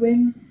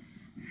penguin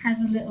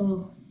has a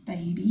little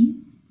baby?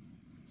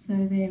 So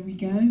there we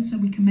go. So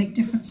we can make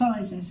different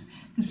sizes.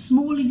 The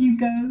smaller you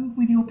go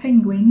with your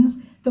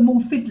penguins, the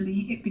more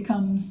fiddly it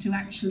becomes to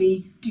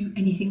actually do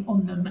anything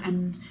on them.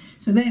 And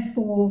so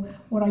therefore,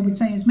 what I would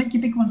say is make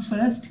your big ones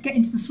first, get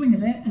into the swing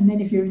of it, and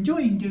then if you're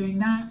enjoying doing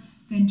that,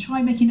 then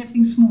try making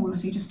everything smaller.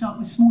 So you just start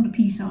with smaller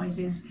pea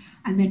sizes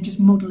and then just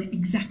model it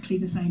exactly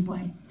the same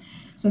way.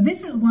 So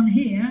this little one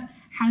here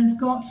has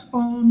got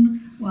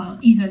on, well,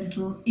 either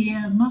little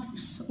ear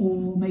muffs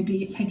or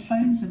maybe it's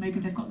headphones, so maybe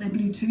they've got their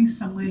Bluetooth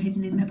somewhere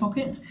hidden in their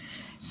pocket.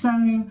 So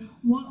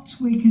what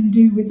we can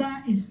do with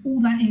that is,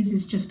 all that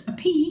is just a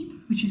pea,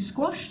 which is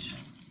squashed,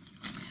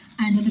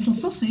 and a little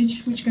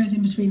sausage, which goes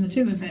in between the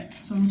two of it.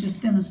 So I'll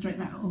just demonstrate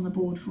that on the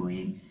board for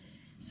you.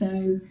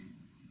 So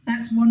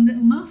that's one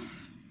little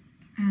muff,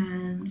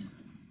 and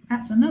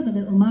that's another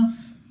little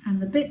muff,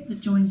 and the bit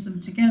that joins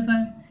them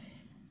together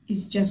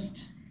is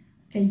just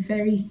a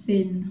very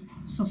thin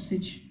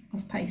sausage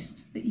of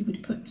paste that you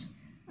would put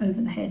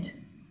over the head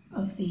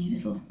of the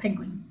little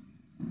penguin.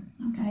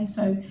 Okay,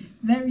 so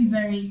very,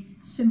 very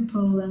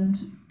simple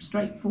and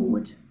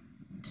straightforward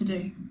to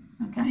do.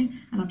 Okay,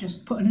 and I've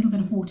just put a little bit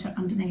of water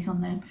underneath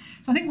on there.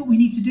 So I think what we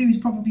need to do is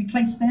probably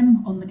place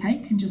them on the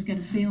cake and just get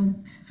a feel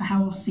for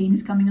how our scene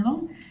is coming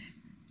along.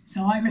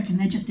 So I reckon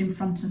they're just in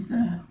front of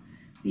the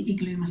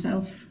igloo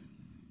myself.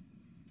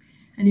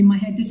 And in my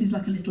head, this is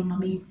like a little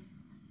mummy.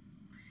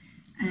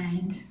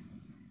 And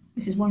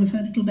this is one of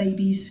her little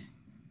babies.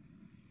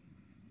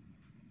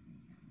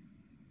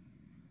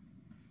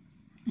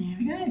 There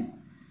we go.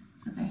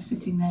 So they're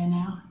sitting there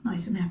now,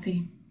 nice and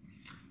happy.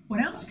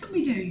 What else can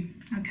we do?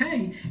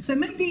 Okay, so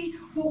maybe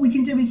what we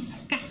can do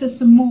is scatter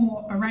some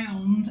more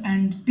around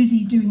and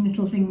busy doing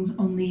little things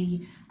on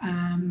the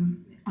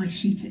ice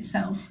sheet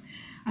itself.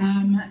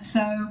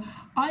 So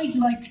I'd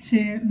like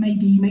to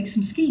maybe make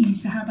some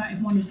skis. So how about if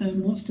one of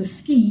them wants to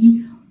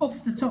ski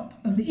off the top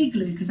of the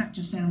igloo, because that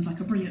just sounds like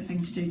a brilliant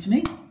thing to do to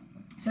me.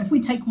 So if we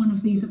take one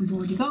of these that we've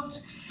already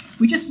got,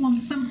 we just want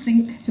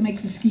something to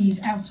make the skis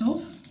out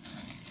of.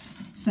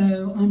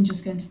 So I'm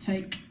just going to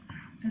take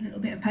a little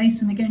bit of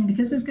paste, and again,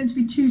 because there's going to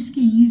be two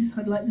skis,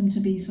 I'd like them to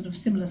be sort of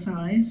similar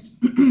sized.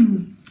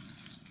 There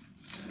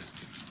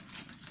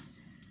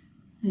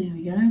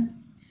we go.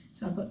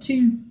 So I've got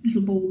two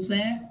little balls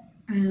there,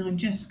 and I'm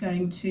just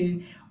going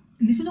to,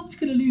 and this is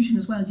optical illusion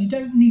as well, you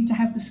don't need to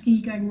have the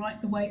ski going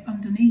right the way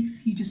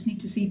underneath, you just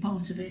need to see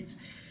part of it.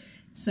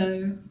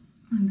 So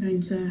I'm going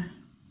to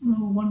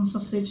roll one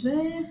sausage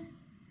there,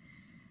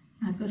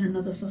 I've got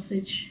another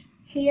sausage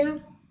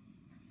here,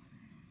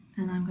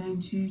 and I'm going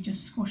to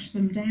just squash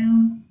them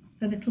down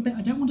a little bit.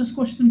 I don't want to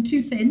squash them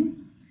too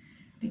thin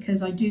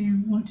because I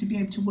do want to be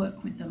able to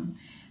work with them.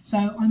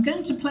 So I'm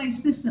going to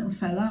place this little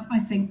fella, I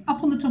think,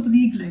 up on the top of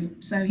the igloo.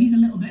 So he's a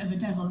little bit of a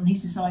devil and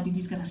he's decided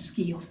he's going to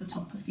ski off the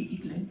top of the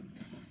igloo.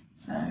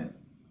 So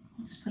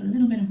I'll just put a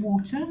little bit of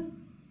water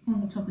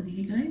on the top of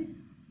the igloo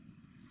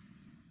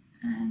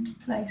and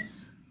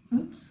place,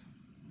 oops,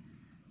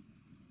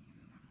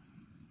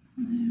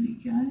 there we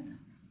go.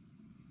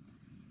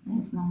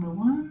 There's number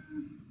one.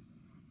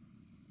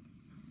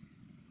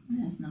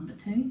 There's number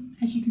two.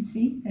 As you can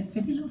see, they're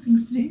fiddly little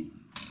things to do.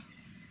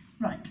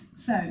 Right,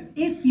 so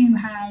if you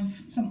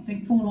have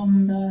something fall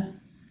on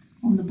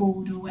the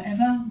board or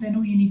whatever, then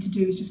all you need to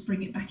do is just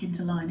bring it back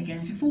into line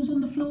again. If it falls on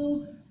the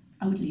floor,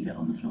 I would leave it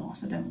on the floor,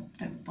 so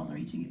don't bother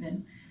eating it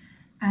then.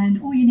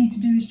 And all you need to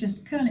do is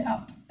just curl it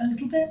up a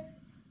little bit.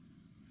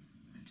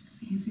 Just so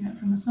you can see that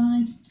from the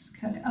side, just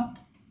curl it up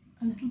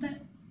a little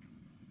bit.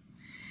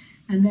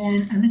 And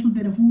then a little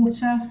bit of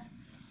water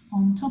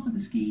on top of the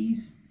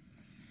skis.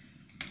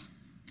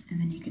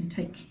 And then you can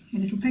take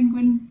your little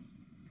penguin.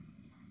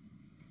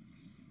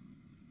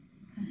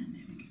 And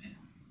there we go.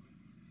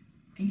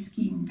 A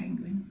skiing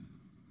penguin.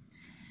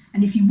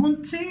 And if you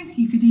want to,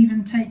 you could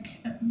even take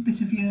a bit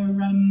of your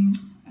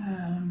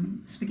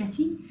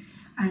spaghetti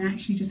and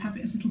actually just have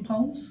it as little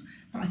poles.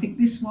 But I think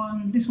this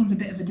one's a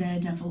bit of a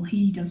daredevil.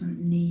 He doesn't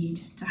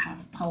need to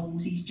have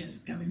poles, he's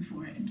just going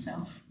for it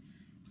himself.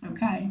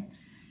 Okay,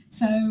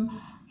 so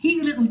he's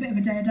a little bit of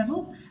a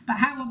daredevil, but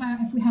how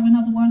about if we have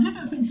another one? How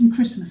about putting some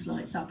Christmas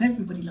lights up?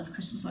 Everybody loves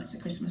Christmas lights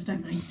at Christmas,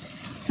 don't they?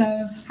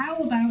 So how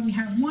about we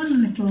have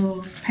one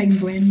little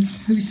penguin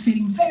who's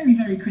feeling very,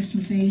 very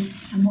Christmassy,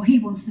 and what he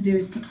wants to do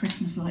is put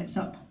Christmas lights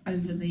up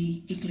over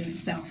the igloo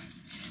itself.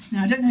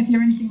 Now, I don't know if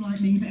you're anything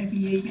like me, but every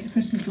year you get the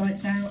Christmas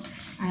lights out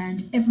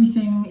and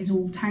everything is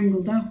all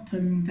tangled up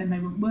and then they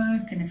won't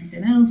work and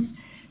everything else.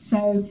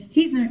 So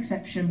he's no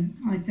exception.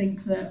 I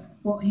think that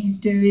what he's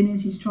doing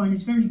is he's trying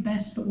his very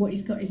best, but what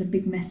he's got is a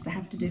big mess to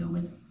have to deal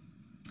with.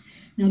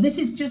 Now, this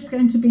is just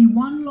going to be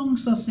one long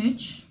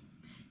sausage.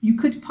 You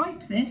could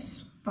pipe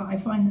this, but I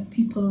find that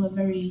people are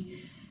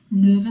very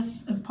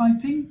nervous of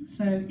piping.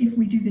 So if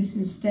we do this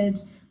instead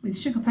with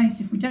sugar paste,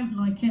 if we don't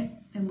like it,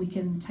 then we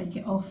can take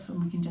it off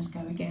and we can just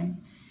go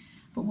again.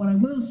 But what I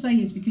will say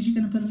is, because you're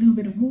going to put a little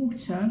bit of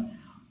water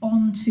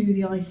onto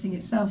the icing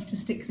itself to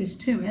stick this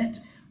to it,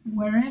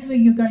 wherever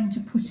you're going to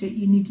put it,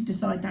 you need to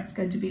decide that's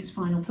going to be its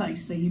final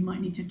place. So you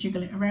might need to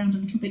jiggle it around a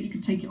little bit. You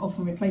could take it off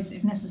and replace it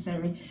if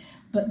necessary.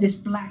 But this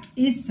black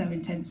is so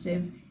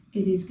intensive,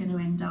 it is going to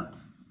end up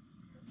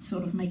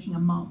sort of making a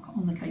mark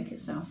on the cake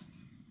itself.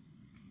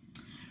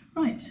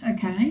 Right,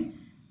 okay,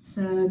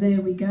 so there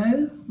we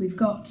go. We've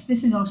got,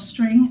 this is our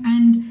string,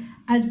 and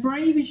as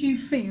brave as you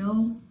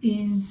feel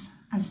is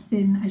as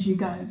thin as you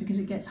go, because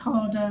it gets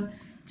harder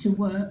to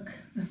work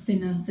the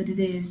thinner that it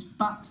is,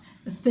 but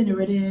the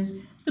thinner it is,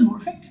 the more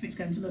effective it's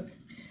going to look.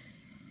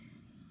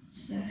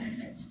 So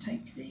let's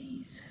take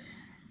these.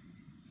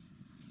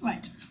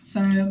 Right,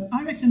 so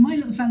I reckon my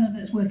little fella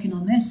that's working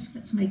on this,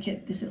 let's make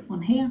it this little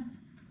one here.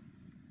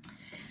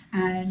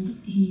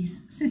 And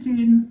he's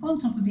sitting on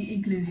top of the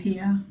igloo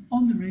here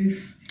on the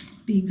roof,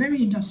 being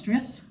very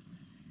industrious,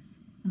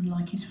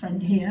 unlike his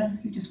friend here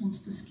who just wants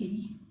to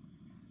ski.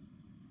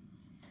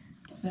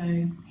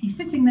 So he's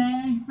sitting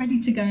there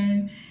ready to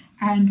go,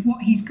 and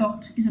what he's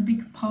got is a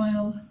big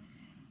pile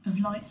of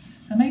lights.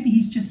 So maybe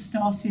he's just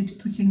started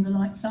putting the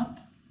lights up.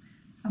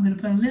 So I'm going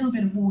to put a little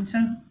bit of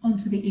water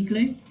onto the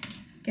igloo.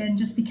 Again,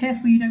 just be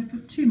careful you don't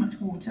put too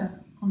much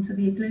water onto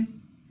the igloo,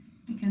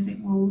 because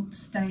it will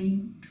stay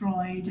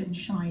dried and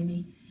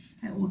shiny.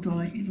 It'll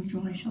dry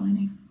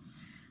shiny.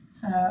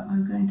 So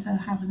I'm going to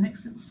have a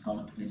next little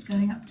scallop that it's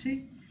going up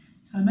to.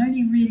 So I'm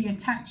only really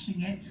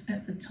attaching it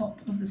at the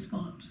top of the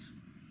scallops.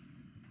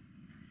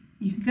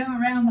 You can go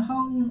around the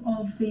whole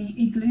of the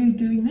igloo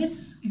doing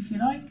this if you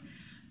like,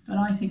 but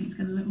I think it's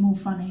going to look more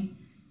funny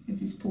if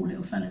this poor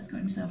little fella's got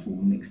himself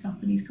all mixed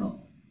up and he's got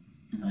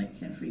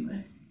lights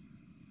everywhere.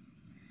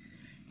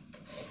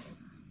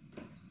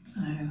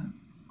 So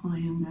I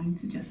am going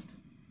to just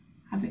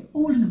have it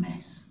all as a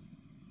mess,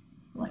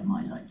 like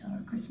my lights are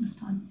at Christmas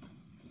time.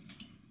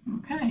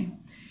 Okay,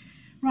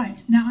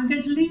 right, now I'm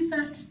going to leave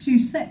that to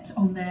set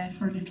on there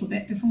for a little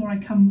bit before I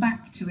come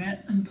back to it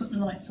and put the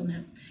lights on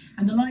it.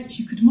 And the lights,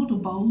 you could model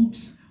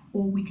bulbs,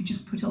 or we could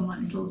just put on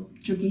like little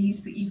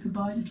juggies that you could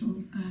buy,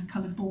 little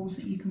coloured balls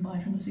that you can buy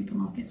from the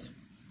supermarkets.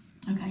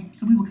 Okay,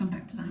 so we will come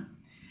back to that.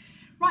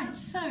 Right,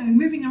 so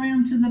moving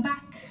around to the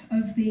back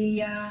of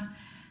the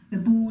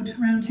board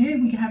around here,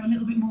 we can have a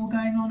little bit more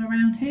going on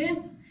around here.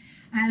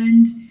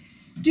 And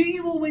do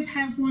you always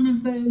have one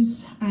of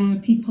those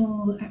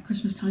people at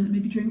Christmas time that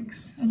maybe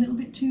drinks a little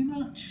bit too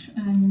much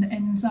and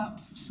ends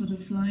up sort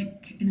of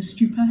like in a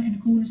stupor in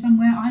a corner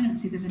somewhere? I don't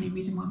see there's any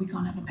reason why we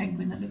can't have a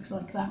penguin that looks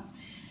like that.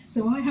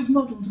 So I have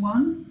modelled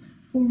one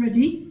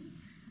already,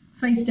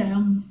 face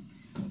down,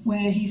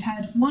 where he's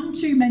had one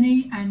too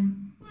many,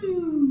 and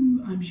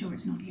I'm sure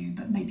it's not you,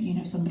 but maybe you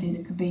know somebody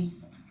that could be.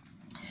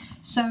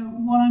 So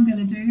what I'm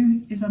going to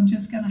do is I'm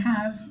just going to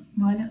have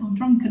my little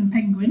drunken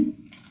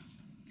penguin.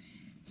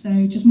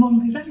 So just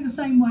modelled exactly the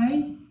same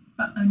way,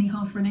 but only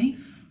half an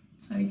eighth.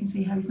 So you can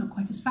see how he's not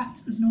quite as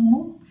fat as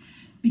normal.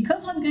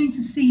 Because I'm going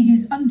to see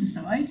his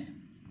underside,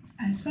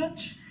 as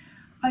such,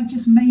 I've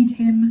just made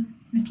him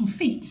little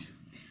feet.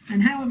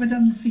 And how have I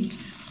done the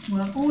feet?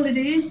 Well, all it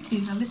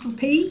is a little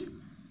pea,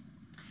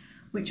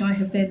 which I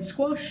have then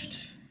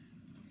squashed.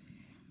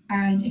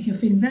 And if you're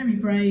feeling very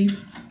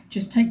brave,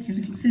 just take your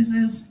little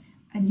scissors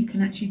and you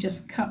can actually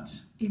just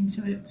cut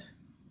into it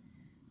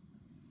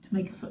to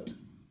make a foot.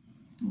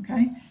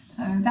 Okay,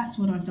 so that's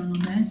what I've done on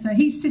there. So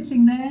he's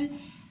sitting there,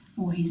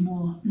 or he's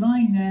more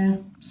lying there,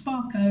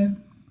 Sparko,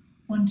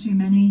 one too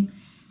many.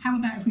 How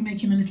about if we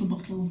make him a little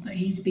bottle that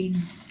he's been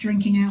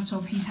drinking out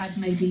of? He's had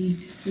maybe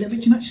a little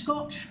bit too much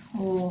scotch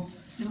or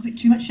a little bit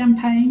too much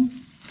champagne.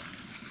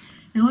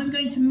 Now I'm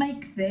going to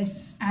make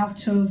this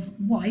out of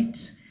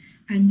white,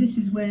 and this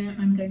is where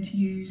I'm going to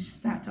use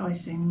that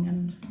icing,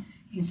 and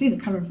you can see the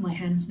colour of my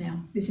hands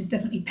now. This is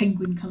definitely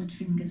penguin coloured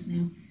fingers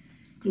now.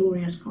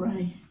 Glorious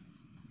grey.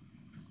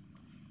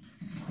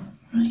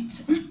 Right.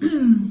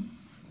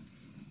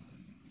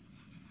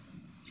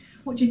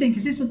 What do you think?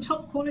 Is this a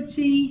top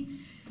quality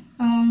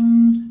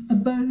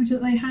abode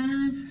that they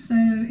have? So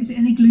is it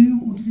an igloo,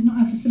 or does it not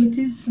have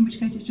facilities? In which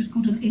case it's just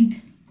called an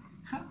ig.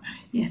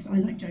 Yes, I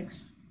like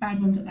jokes. Bad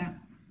ones at that.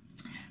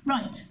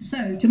 Right,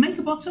 so to make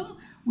a bottle,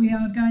 we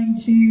are going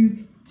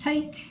to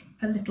take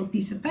a little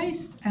piece of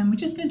paste and we're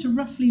just going to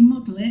roughly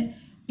model it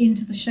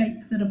into the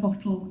shape that a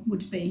bottle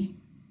would be.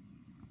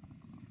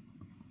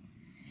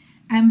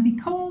 And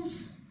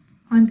because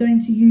I'm going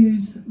to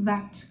use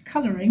that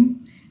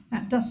colouring,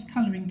 that dust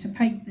colouring to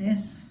paint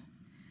this,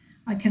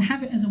 I can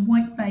have it as a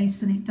white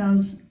base and it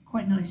does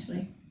quite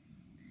nicely.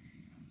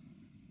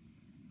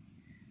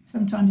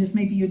 Sometimes if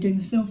maybe you're doing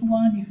the silver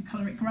one, you could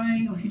colour it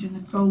grey, or if you're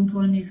doing the gold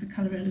one, you could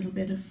colour it a little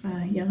bit of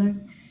yellow.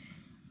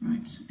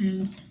 Right,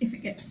 and if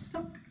it gets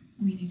stuck,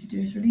 all you need to do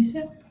is release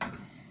it.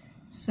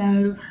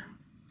 So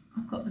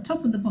I've got the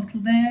top of the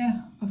bottle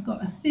there, I've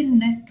got a thin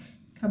neck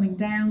coming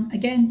down.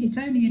 Again, it's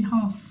only in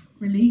half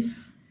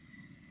relief,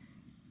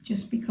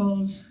 just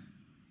because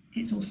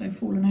it's also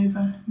fallen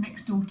over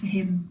next door to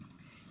him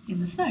in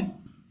the snow.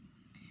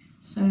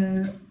 So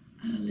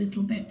a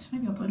little bit,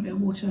 maybe I'll put a bit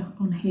of water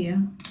on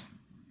here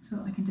so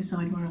that I can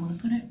decide where I want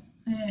to put it.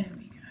 There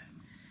we go.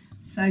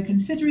 So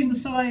considering the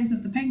size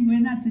of the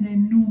penguin, that's an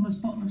enormous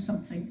bottle of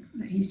something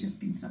that he's just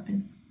been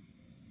supping.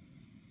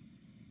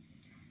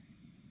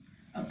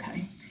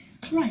 Okay,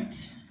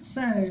 right,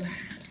 so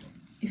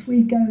if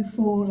we go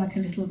for like a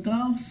little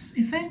glass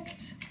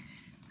effect,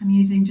 I'm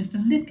using just a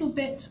little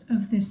bit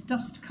of this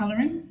dust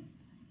colouring.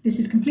 This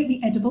is completely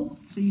edible,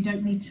 so you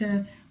don't need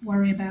to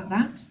worry about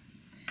that.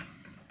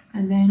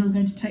 And then I'm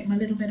going to take my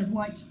little bit of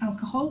white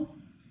alcohol,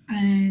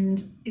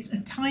 and it's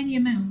a tiny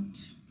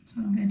amount, so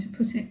I'm going to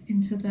put it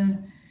into the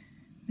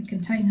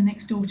container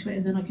next door to it,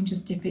 and then I can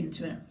just dip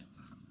into it.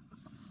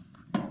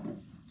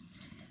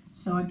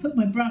 So I put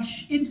my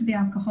brush into the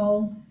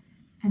alcohol,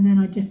 and then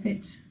I dip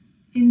it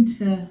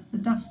into the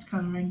dust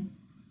colouring,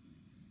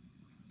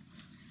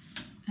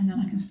 and then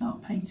I can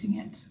start painting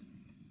it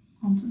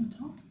onto the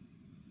top.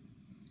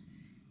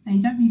 Now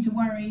you don't need to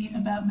worry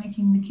about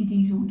making the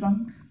kiddies all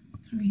drunk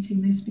through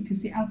eating this,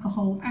 because the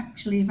alcohol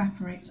actually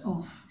evaporates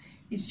off.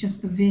 It's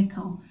just the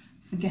vehicle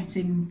for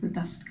getting the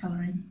dust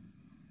colouring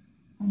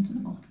onto the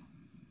bottle.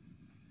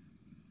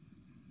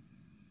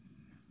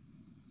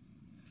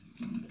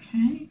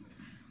 Okay.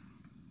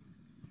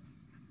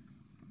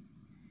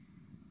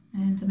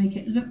 And to make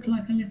it look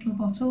like a little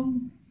bottle,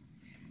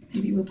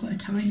 maybe we'll put a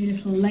tiny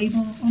little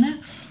label on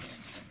it.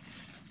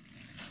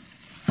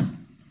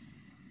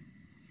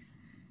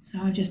 So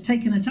I've just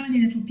taken a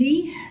tiny little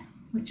pea,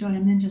 which I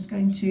am then just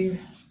going to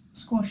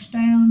squash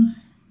down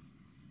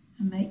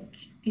and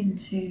make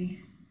into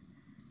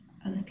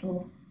a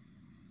little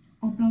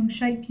oblong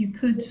shape. You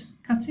could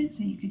cut it,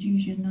 so you could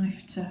use your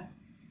knife to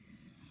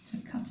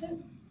cut it.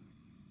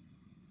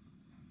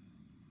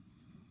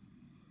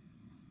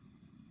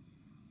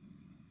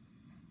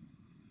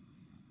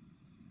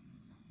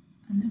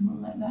 And then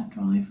we'll let that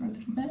dry for a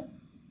little bit.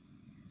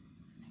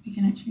 We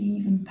can actually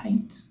even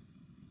paint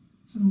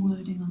some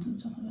wording onto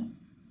the top of it.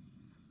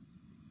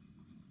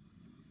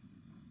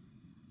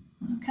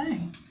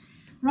 Okay,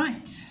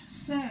 right,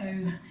 so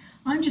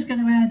I'm just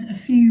going to add a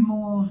few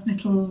more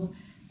little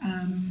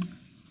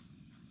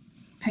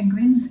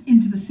penguins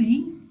into the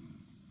scene.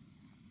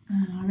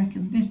 I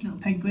reckon this little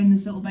penguin,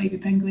 this little baby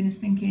penguin, is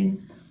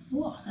thinking,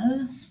 what on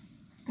earth's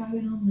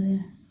going on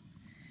there?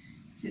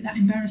 Is it that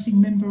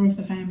embarrassing member of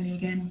the family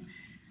again?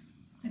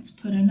 Let's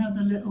put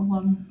another little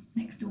one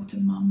next door to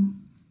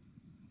Mum.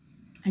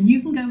 And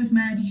you can go as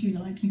mad as you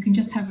like. You can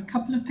just have a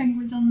couple of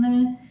penguins on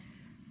there,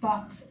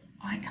 but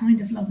I kind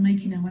of love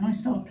making them. When I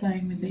start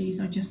playing with these,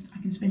 I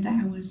can spend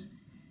hours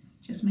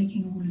just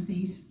making all of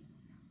these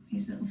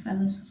little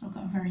fellas. So I've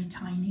got a very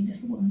tiny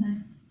little one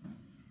there.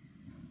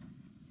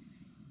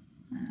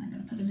 And I'm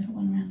going to put a little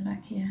one around the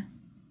back here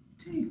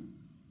too.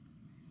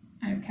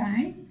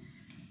 Okay,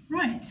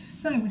 right,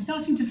 so we're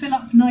starting to fill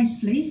up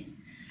nicely.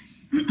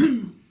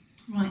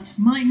 Right,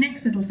 my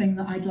next little thing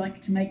that I'd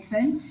like to make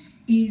then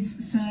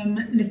is some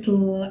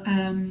little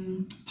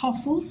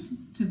parcels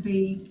to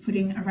be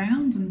putting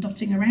around and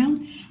dotting around,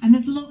 and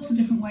there's lots of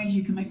different ways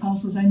you can make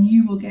parcels, and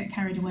you will get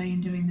carried away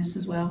in doing this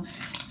as well.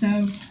 So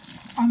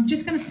I'm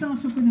just going to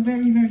start off with a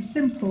very, very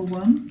simple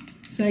one.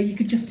 So you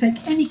could just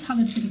take any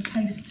coloured bit of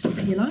paste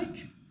that you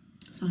like.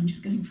 So I'm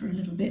just going for a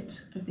little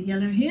bit of the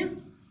yellow here,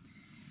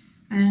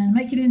 and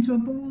make it into a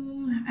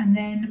ball, and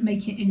then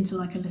make it into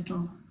like a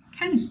little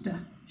canister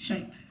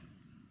shape.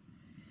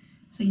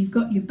 So you've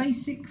got your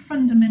basic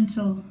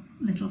fundamental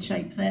little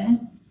shape there.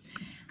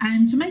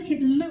 And to make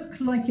it look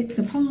like it's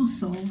a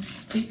parcel,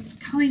 it's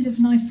kind of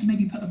nice to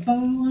maybe put a bow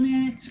on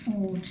it,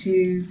 or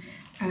to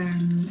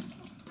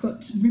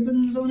put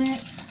ribbons on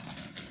it.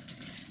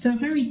 So a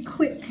very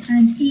quick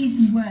and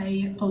easy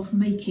way of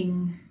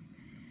making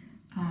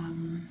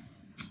a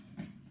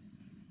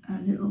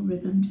little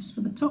ribbon just for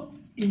the top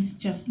is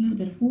just a little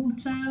bit of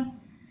water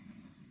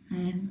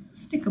and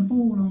stick a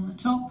ball on the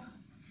top.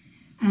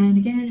 And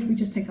again, if we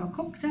just take our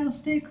cocktail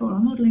stick or our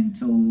modelling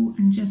tool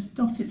and just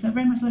dot it, so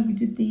very much like we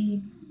did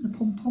the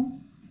pom-pom,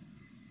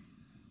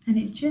 and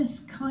it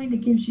just kind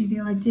of gives you the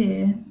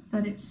idea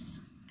that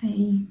it's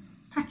a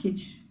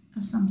package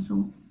of some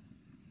sort.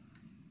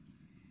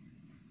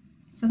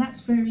 So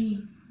that's very,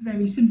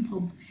 very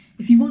simple.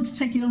 If you want to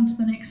take it on to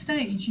the next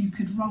stage, you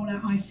could roll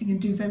out icing and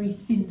do very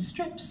thin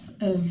strips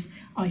of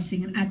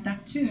icing and add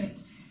that to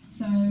it.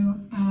 So there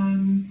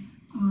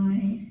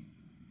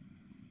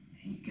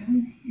you go,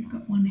 you've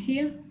got one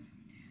here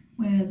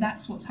where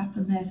that's what's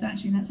happened there. So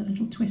actually that's a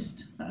little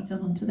twist that I've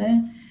done onto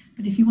there.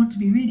 But if you want to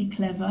be really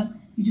clever,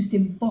 you just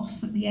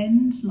emboss at the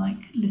end,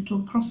 like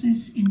little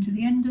crosses into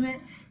the end of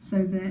it,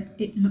 so that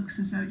it looks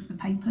as though it's the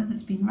paper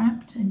that's been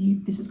wrapped,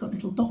 and this has got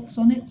little dots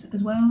on it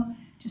as well,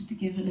 just to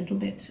give a little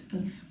bit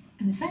of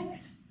an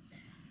effect.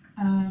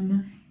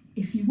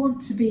 If you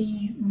want to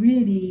be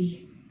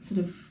really sort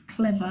of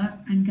clever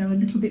and go a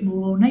little bit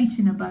more ornate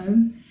in a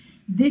bow,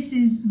 this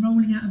is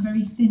rolling out a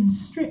very thin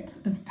strip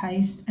of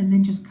paste and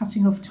then just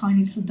cutting off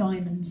tiny little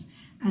diamonds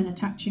and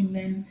attaching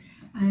them.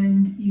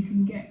 And you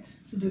can get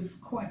sort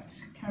of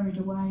quite carried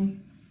away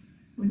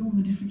with all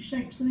the different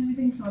shapes and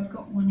everything. So I've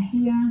got one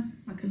here,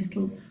 like a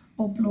little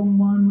oblong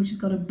one, which has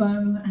got a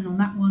bow, and on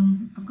that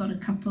one I've got a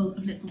couple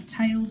of little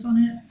tails on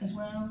it as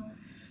well.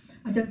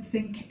 I don't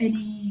think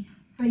any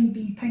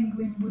baby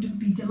penguin wouldn't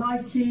be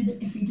delighted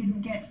if he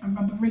didn't get a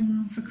rubber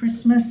ring for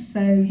Christmas.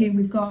 So here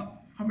we've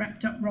got a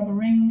wrapped up rubber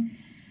ring,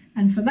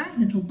 and for that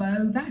little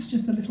bow, that's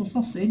just a little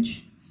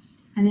sausage.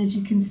 And as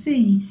you can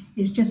see,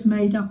 it's just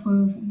made up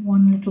of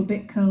one little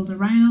bit curled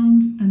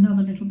around,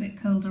 another little bit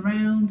curled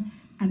around,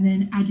 and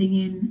then adding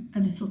in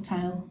a little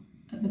tail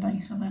at the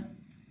base of it.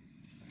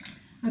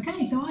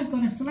 Okay, so I've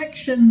got a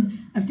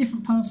selection of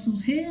different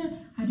parcels here,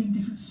 adding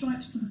different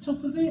stripes to the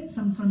top of it.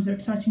 Sometimes they're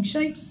exciting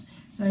shapes.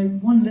 So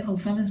one little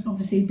fella's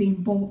obviously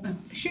been bought a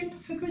ship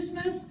for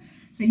Christmas.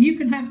 So you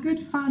can have good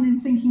fun in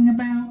thinking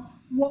about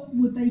what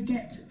would they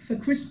get for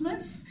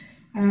Christmas.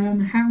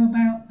 How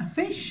about a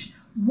fish?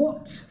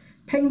 What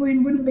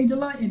penguin wouldn't be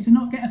delighted to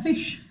not get a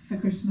fish for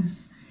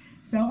Christmas?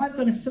 So I've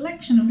got a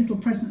selection of little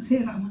presents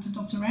here that I want to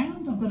dot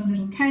around. I've got a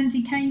little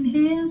candy cane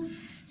here.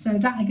 So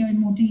that I go in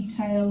more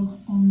detail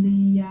on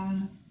the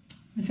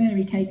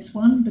fairy cakes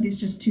one, but it's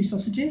just two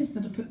sausages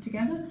that are put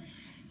together.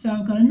 So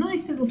I've got a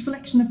nice little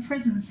selection of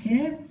presents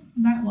here.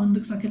 That one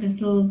looks like a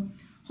little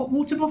hot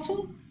water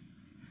bottle.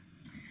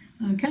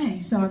 Okay,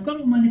 so I've got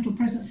all my little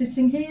presents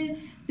sitting here.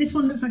 This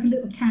one looks like a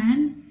little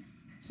can.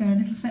 So a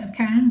little set of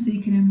cans, so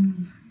you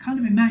can kind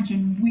of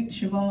imagine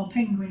which of our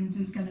penguins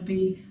is going to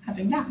be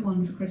having that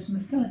one for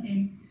Christmas, can't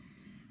you?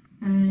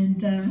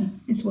 And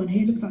this one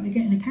here looks like they're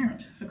getting a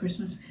carrot for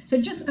Christmas. So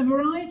just a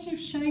variety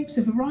of shapes,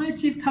 a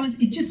variety of colours.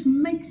 It just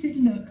makes it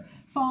look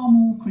far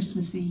more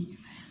Christmassy.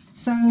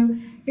 So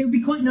it would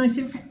be quite nice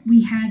if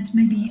we had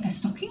maybe a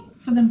stocking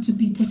for them to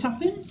be put up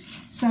in.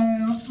 So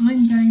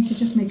I'm going to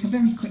just make a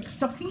very quick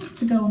stocking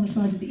to go on the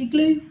side of the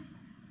igloo.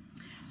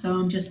 So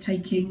I'm just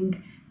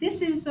taking,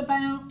 this is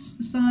about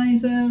the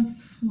size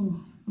of a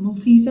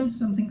Malteser,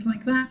 something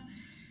like that.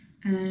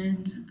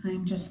 And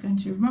I'm just going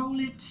to roll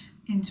it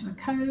into a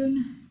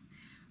cone.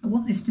 I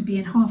want this to be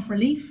in half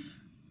relief,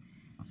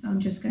 so I'm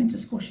just going to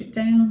squash it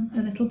down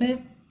a little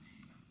bit,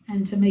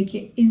 and to make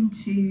it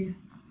into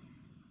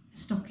a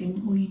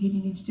stocking, all you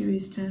need to do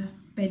is to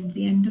bend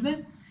the end of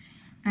it.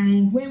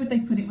 And where would they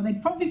put it? Well,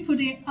 they'd probably put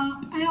it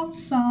up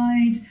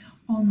outside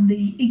on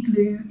the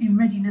igloo in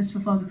readiness for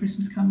Father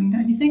Christmas coming,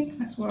 don't you think?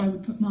 That's where I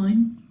would put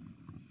mine.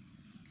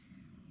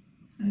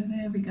 So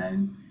there we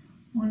go.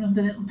 One of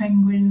the little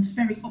penguins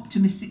very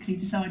optimistically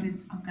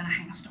decided, I'm going to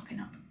hang a stocking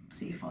up,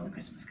 see if Father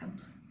Christmas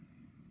comes.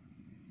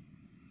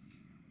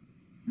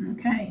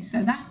 Okay,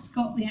 so that's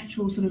got the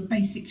actual sort of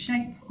basic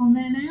shape on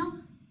there now.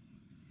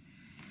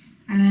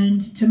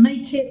 And to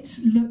make it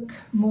look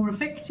more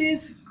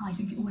effective, I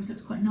think it always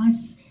looks quite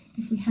nice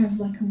if we have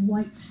like a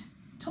white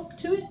top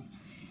to it.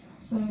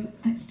 So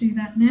let's do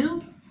that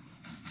now.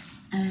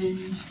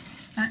 And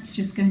that's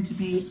just going to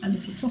be a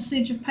little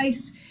sausage of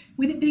paste.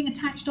 With it being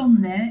attached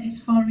on there,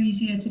 it's far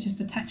easier to just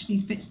attach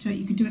these bits to it.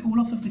 You could do it all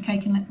off of the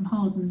cake and let them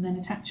harden and then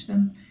attach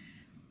them.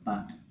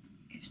 But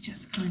it's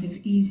just kind of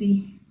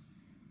easy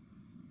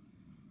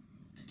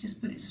to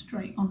just put it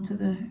straight onto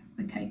the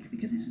cake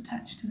because it's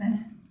attached to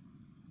there.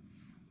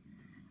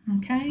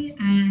 Okay,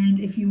 and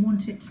if you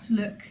want it to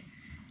look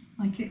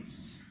like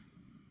it's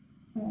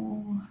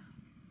all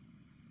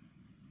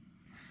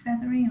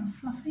feathery and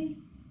fluffy,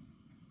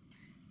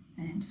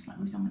 then just like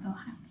we've done with our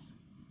hats.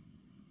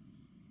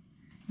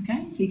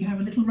 Okay, so you can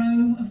have a little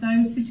row of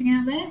those sitting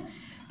out there.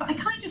 But I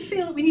kind of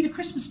feel that we need a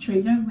Christmas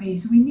tree, don't we?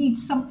 So we need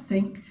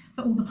something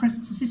that all the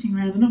presents are sitting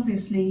around. And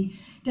obviously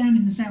down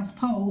in the South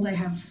Pole they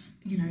have,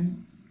 you know,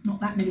 not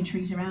that many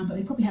trees around, but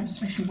they probably have a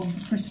special one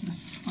for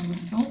Christmas, I would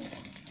have thought.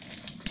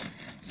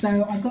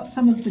 So I've got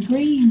some of the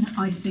green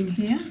icing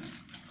here.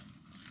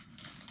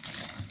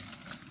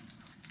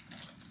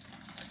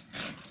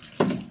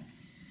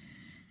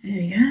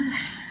 There we go.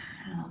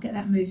 I'll get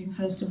that moving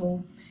first of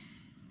all.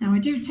 Now I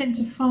do tend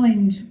to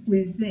find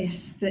with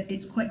this that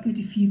it's quite good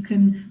if you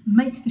can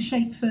make the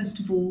shape first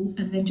of all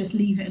and then just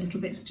leave it a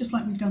little bit. So just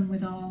like we've done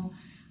with our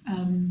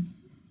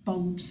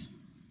bulbs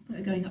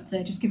that are going up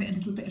there, just give it a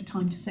little bit of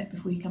time to set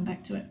before you come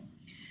back to it.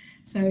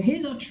 So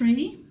here's our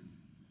tree,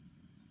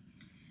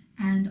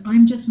 and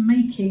I'm just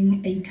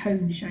making a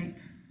cone shape.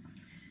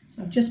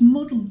 So I've just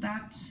modelled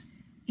that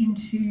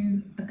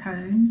into a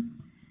cone,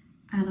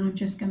 and I'm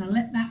just going to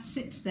let that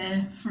sit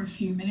there for a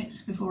few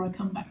minutes before I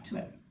come back to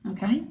it.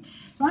 Okay,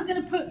 so I'm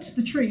going to put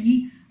the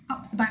tree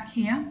up the back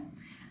here,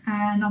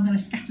 and I'm going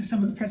to scatter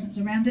some of the presents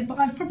around it, but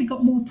I've probably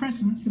got more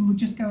presents than would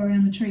just go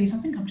around the tree, so I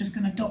think I'm just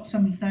going to dot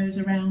some of those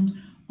around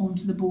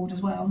onto the board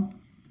as well.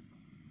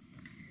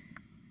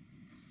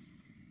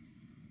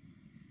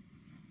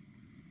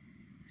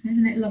 And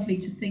isn't it lovely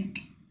to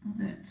think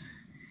that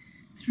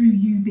through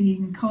you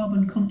being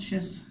carbon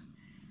conscious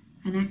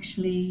and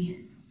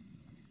actually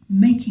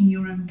making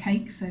your own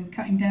cake, so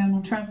cutting down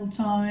on travel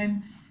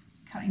time,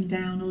 cutting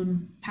down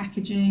on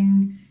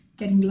packaging,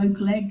 getting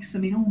local eggs. I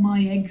mean, all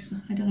my eggs,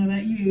 I don't know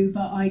about you,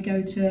 but I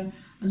go to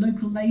a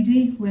local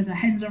lady where the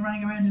hens are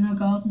running around in her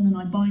garden and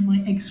I buy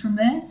my eggs from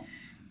there.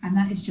 And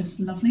that is just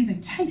lovely. They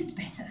taste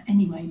better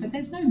anyway, but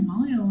there's no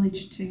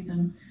mileage to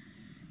them.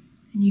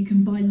 And you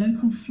can buy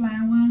local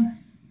flour,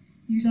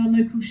 use our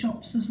local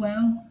shops as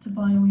well to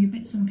buy all your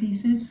bits and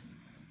pieces.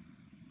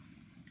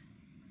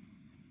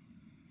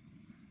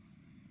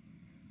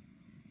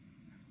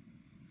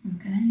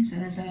 Okay, so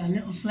there's a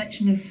little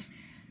selection of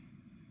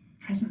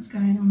presents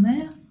going on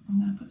there. I'm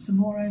going to put some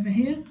more over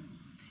here.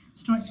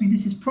 Strikes me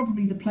this is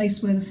probably the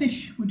place where the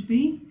fish would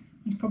be.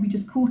 He's probably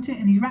just caught it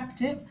and he's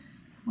wrapped it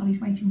while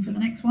he's waiting for the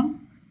next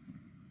one.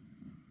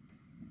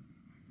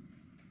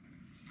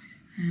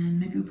 And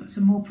maybe we'll put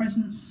some more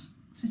presents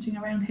sitting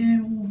around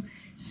here, all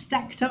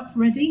stacked up,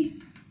 ready,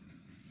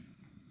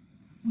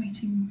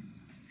 waiting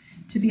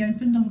to be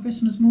opened on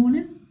Christmas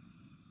morning.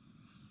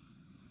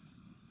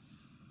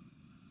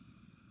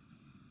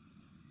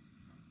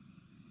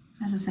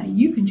 As I say,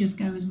 you can just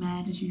go as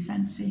mad as you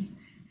fancy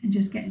and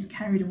just get as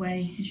carried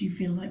away as you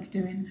feel like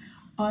doing.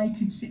 I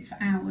could sit for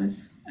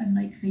hours and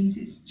make these.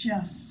 It's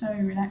just so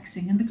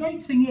relaxing. And the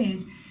great thing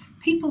is,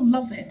 people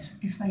love it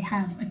if they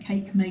have a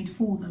cake made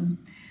for them.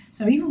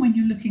 So even when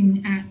you're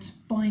looking at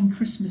buying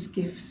Christmas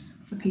gifts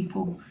for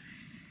people,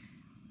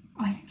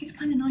 I think it's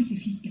kind of nice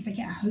if they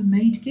get a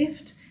homemade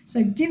gift.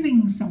 So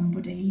giving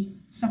somebody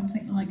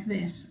something like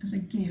this as a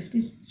gift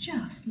is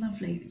just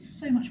lovely. It's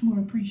so much more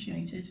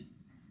appreciated.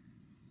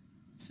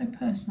 It's so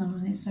personal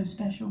and it's so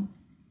special.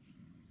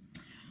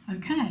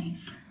 Okay,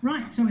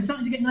 right, so we're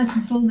starting to get nice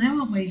and full now,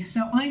 aren't we?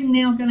 So I'm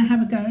now going to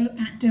have a go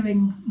at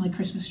doing my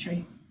Christmas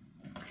tree.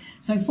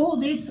 So for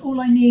this, all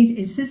I need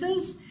is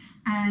scissors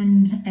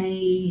and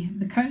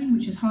the cone,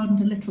 which is hardened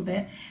a little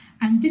bit.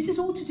 And this is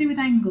all to do with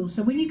angles.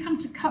 So when you come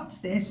to cut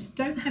this,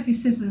 don't have your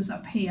scissors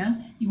up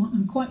here. You want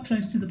them quite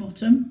close to the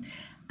bottom.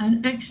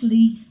 And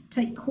actually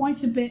take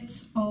quite a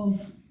bit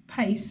of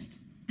paste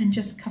and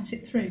just cut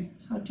it through.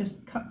 So I've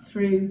just cut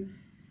through,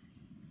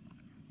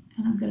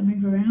 and I'm going to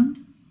move around.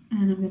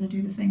 And I'm going to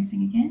do the same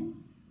thing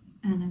again,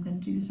 and I'm going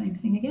to do the same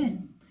thing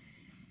again,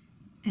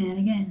 and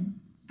again.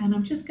 And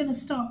I'm just going to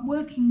start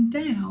working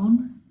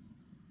down,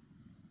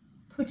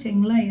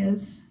 putting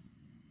layers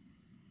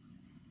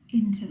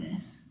into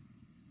this.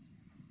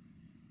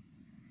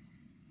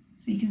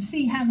 So you can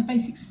see how the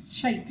basic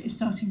shape is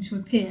starting to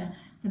appear.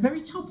 The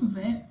very top of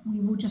it, we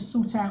will just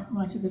sort out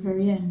right at the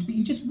very end, but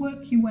you just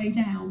work your way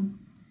down.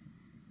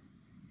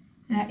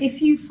 Now,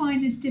 if you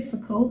find this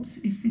difficult,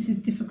 if this is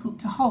difficult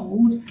to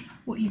hold,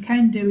 what you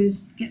can do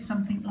is get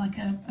something like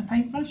a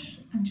paintbrush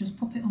and just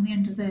pop it on the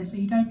end of there, so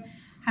you don't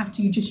have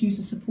to, you just use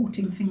a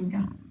supporting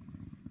finger.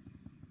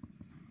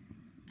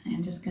 And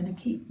I'm just going to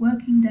keep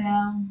working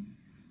down,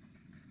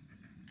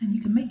 and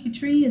you can make your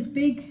tree as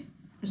big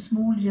or as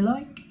small as you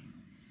like.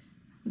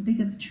 The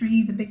bigger the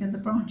tree, the bigger the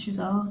branches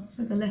are,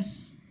 so the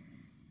less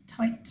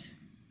tight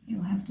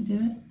you'll have to do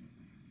it.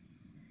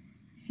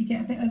 If you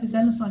get a bit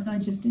overzealous like I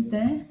just did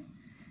there,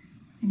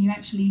 and you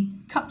actually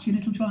cut your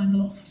little triangle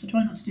off, so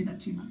try not to do that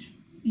too much.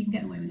 You can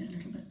get away with it a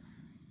little bit.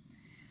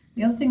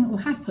 The other thing that will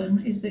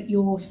happen is that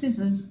your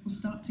scissors will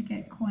start to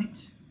get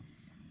quite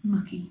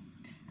mucky,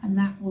 and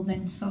that will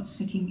then start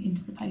sticking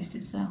into the paste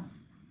itself.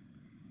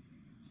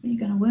 So you're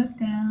going to work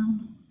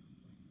down,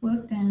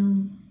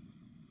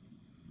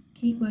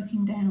 keep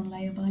working down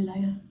layer by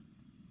layer.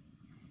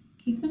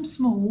 Keep them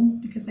small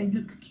because they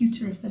look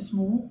cuter if they're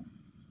small.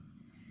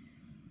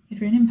 If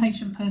you're an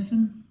impatient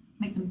person,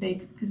 make them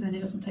big, because then it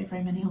doesn't take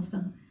very many of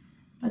them.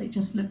 But it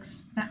just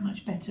looks that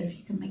much better if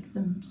you can make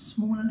them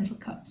smaller little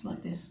cuts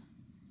like this.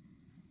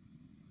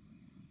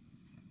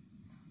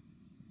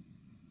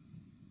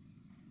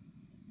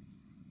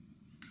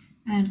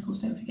 And of course,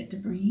 don't forget to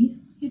breathe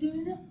when you're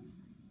doing it,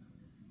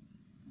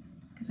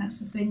 because that's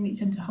the thing that you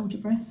tend to hold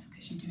your breath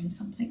because you're doing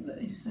something that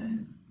is so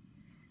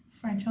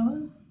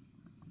fragile.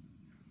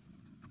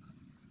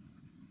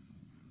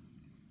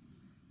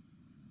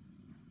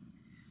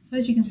 So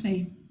as you can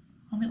see,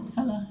 our little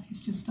fella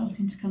is just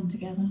starting to come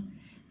together,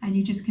 and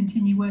you just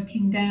continue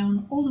working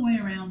down all the way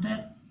around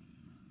it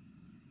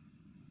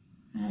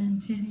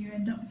until you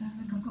end up with, I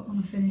think I've got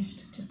one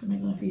finished just to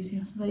make life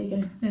easier. So there you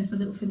go, there's the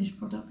little finished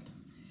product.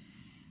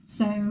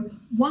 So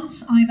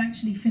once I've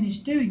actually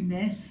finished doing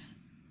this,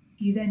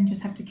 you then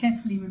just have to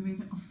carefully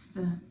remove it off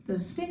the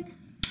stick,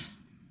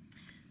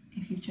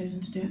 if you've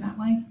chosen to do it that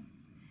way,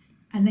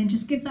 and then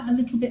just give that a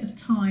little bit of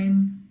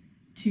time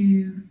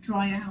to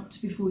dry out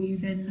before you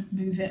then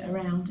move it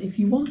around. If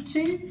you want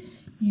to,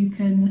 you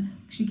can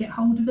actually get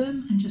hold of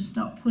them and just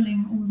start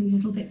pulling all these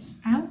little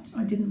bits out.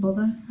 I didn't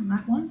bother on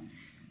that one,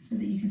 so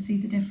that you can see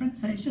the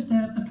difference. So it's just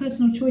a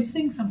personal choice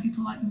thing. Some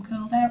people like them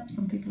curled out,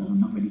 some people are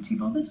not really too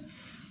bothered.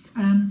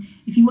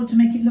 If you want to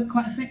make it look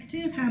quite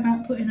effective, how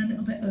about putting a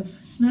little bit of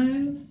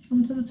snow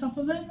onto the top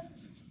of it?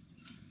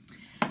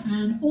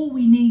 And all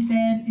we need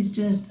then is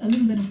just a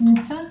little bit of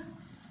water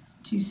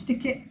to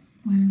stick it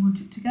where we want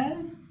it to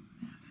go.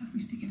 If we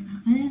stick it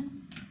about there,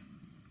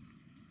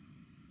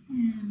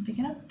 and pick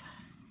it up,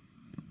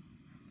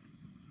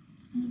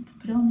 and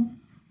pop it on.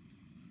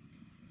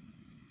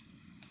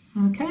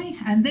 Okay,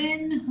 and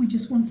then we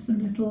just want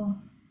some little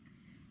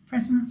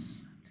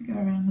presents to go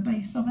around the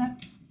base of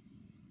it.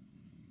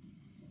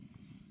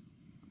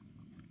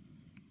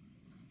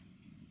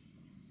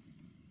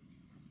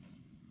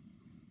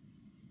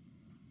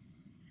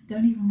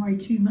 Don't even worry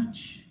too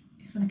much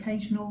if an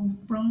occasional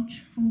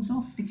branch falls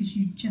off, because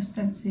you just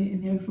don't see it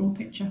in the overall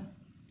picture,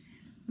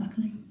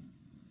 luckily.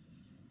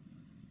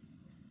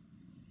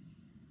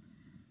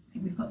 I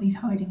think we've got these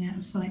hiding out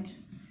of sight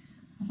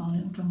of our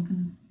little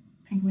drunken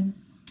penguin.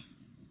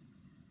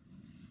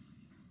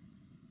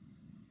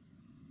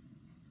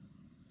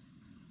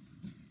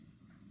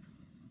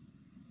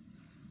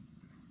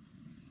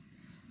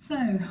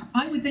 So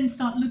I would then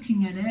start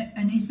looking at it,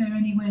 and is there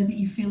anywhere that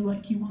you feel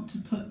like you want to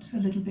put a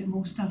little bit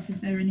more stuff?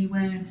 Is there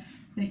anywhere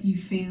that you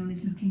feel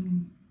is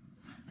looking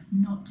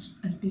not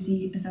as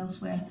busy as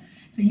elsewhere?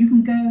 So you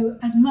can go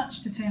as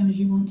much to town as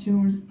you want to,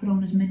 or put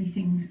on as many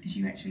things as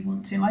you actually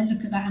want to. I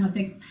look at that and I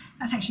think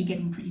that's actually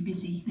getting pretty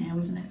busy now,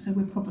 isn't it? So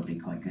we're probably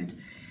quite good.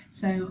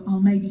 So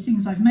I'll maybe, seeing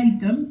as I've made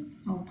them,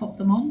 I'll pop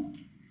them on.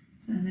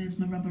 So there's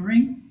my rubber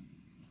ring.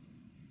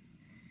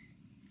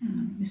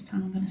 And this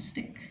time I'm going to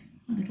stick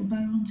a little bow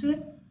onto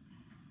it.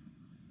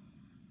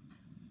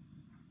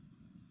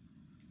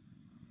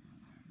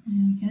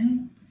 There we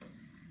go.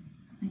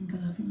 And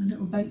because I think the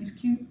little boat is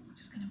cute, I'm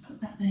just going to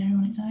put that there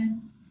on its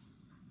own.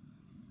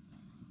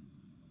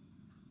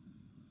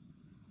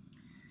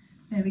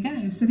 There we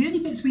go. So the only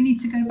bits we need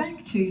to go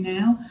back to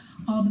now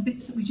are the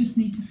bits that we just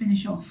need to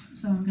finish off.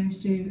 So I'm going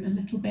to do a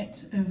little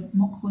bit of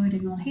mock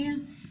wording on here,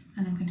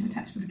 and I'm going to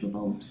attach the little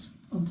bulbs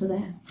onto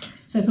there.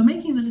 So for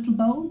making the little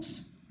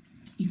bulbs,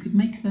 you could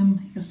make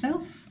them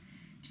yourself,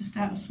 just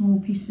out of small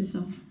pieces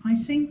of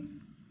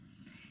icing.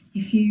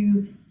 If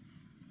you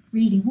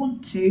really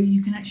want to,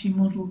 you can actually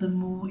model them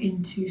more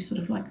into sort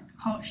of like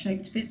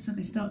heart-shaped bits, so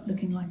they start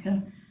looking like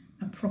a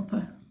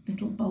proper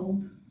little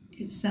bulb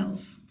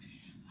itself.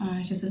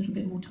 It's just a little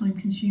bit more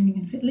time-consuming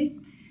and fiddly.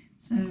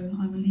 So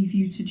I will leave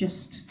you to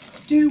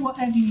just do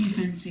whatever you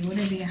fancy,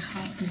 whatever your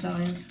heart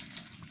desires.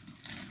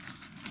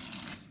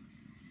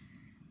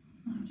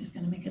 So I'm just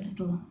going to make a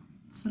little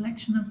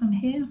selection of them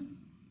here.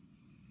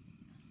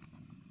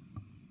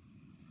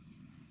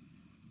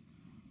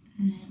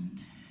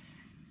 And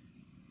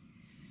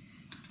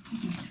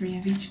maybe 3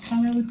 of each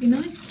colour would be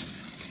nice.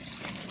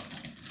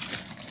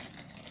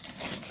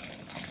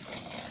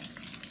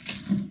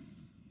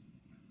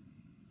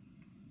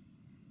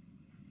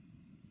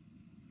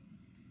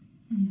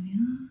 There we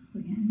are,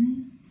 we're getting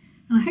there.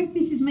 And I hope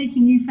this is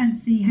making you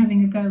fancy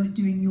having a go at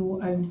doing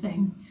your own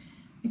thing,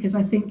 because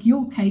I think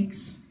your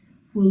cakes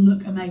will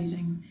look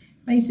amazing.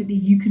 Basically,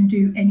 you can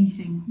do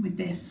anything with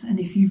this, and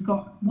if you've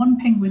got one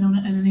penguin on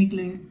it and an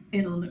igloo,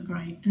 it'll look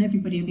great, and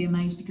everybody will be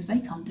amazed because they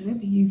can't do it,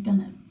 but you've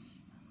done it.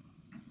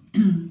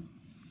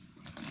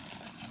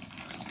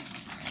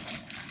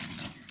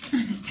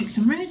 Let's take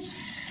some red.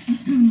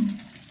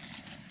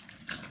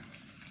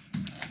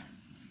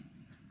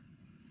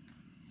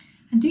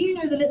 And do you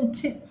know the little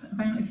tip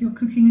about if you're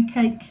cooking a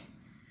cake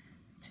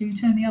to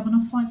turn the oven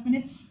off 5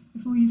 minutes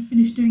before you've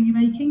finished doing your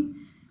baking?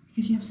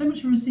 Because you have so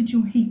much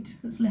residual heat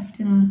that's left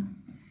in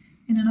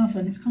an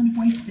oven, it's kind of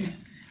wasted.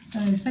 So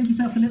save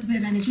yourself a little bit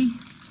of energy.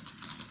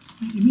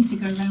 You need to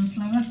go around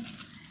slower,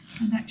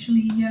 and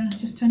actually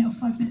just turn it off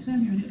 5 minutes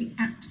earlier and it'll be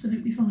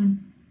absolutely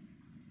fine.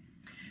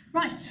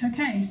 Right,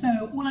 okay,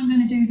 so all I'm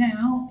going to do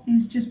now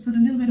is just put a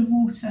little bit of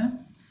water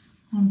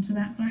onto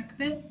that black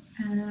bit,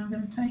 and then I'm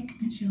going to take,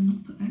 actually I'll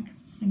not put that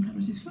because it's the same colour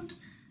as his foot.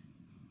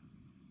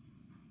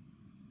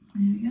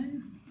 There we go,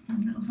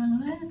 one little fella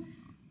there.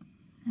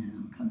 And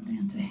I'll come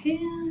down to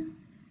here,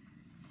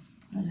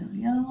 put a little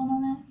yellow one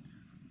on it,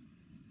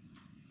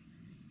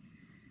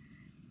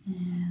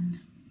 and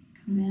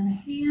come down to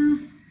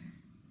here.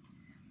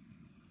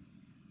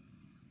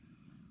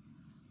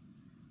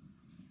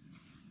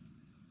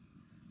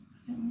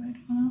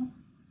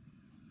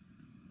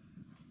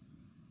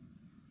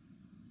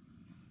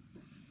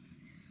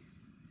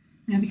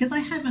 And because I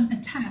haven't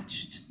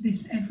attached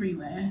this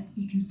everywhere,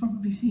 you can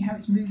probably see how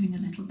it's moving a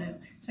little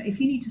bit. So if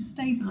you need to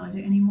stabilise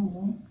it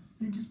anymore,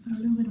 then just put a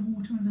little bit of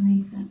water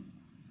underneath it.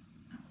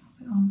 Pop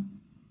it on.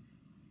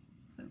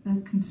 But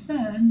the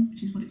concern,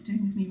 which is what it's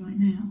doing with me right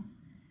now,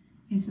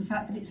 is the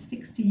fact that it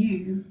sticks to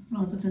you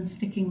rather than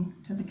sticking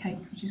to the cake,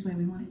 which is where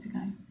we want it to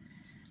go.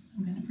 So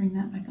I'm going to bring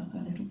that back up a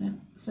little bit.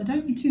 So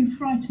don't be too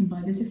frightened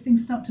by this. If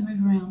things start to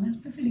move around, that's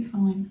perfectly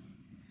fine.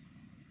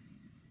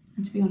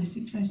 And to be honest,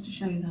 it goes to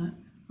show that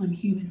I'm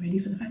human really,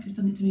 for the fact it's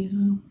done it to me as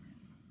well.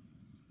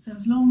 So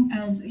as long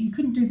as, you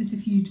couldn't do this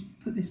if you'd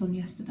put this on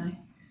yesterday,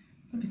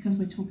 but because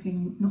we're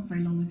talking not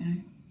very long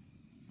ago,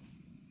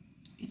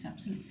 it's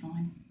absolutely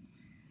fine.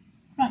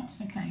 Right,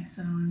 okay,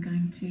 so I'm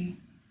going to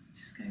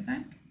just go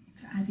back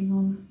to adding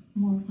on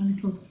more of my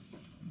little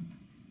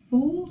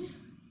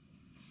balls.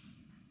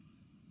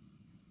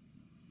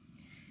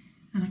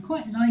 And I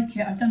quite like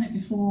it. I've done it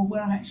before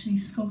where I actually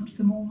sculpt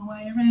them all the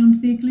way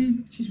around the igloo,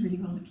 which is really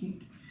rather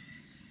cute.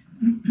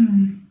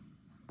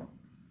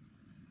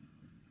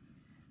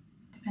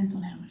 Depends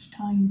on how much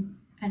time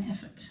and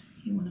effort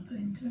you want to put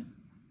into it.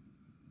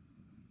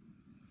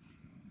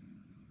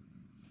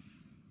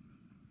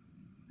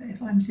 But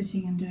if I'm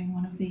sitting and doing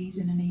one of these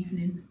in an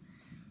evening,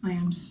 I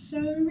am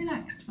so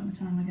relaxed by the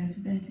time I go to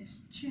bed.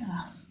 It's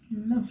just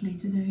lovely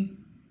to do.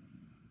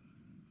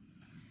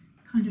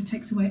 Kind of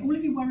takes away all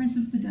of your worries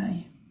of the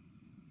day.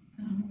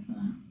 Then I'm all for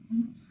that.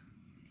 Oops.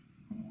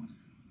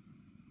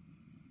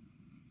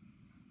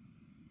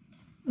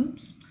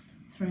 Oops.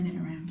 Throwing it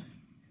around.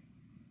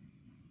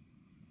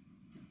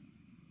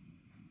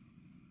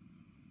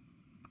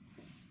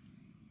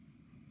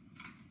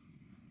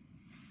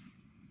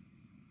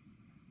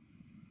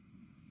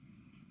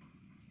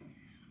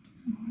 Put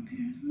some more up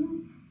here as well.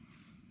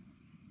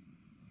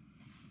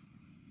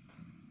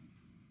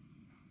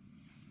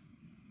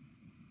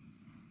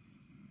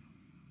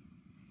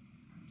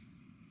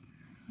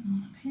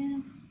 One up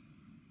here.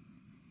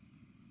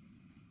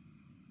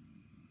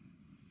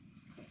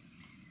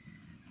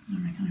 I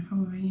reckon I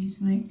probably need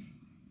to make,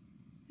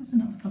 there's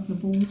another couple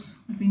of balls,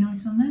 would be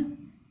nice on there.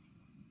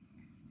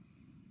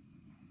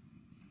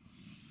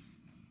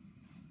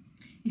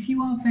 If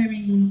you are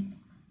very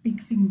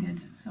big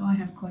fingered, so I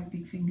have quite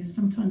big fingers,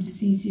 sometimes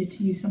it's easier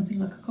to use something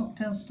like a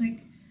cocktail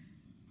stick,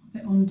 pop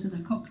it onto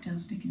the cocktail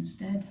stick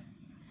instead,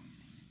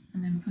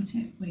 and then put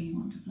it where you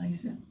want to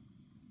place it.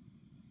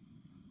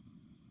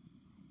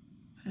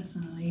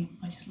 Personally,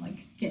 I just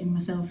like getting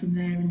myself in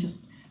there and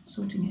just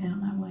sorting it out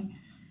that way.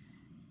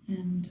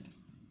 And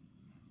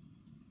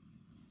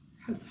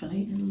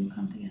hopefully it'll all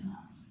come together.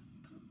 So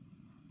put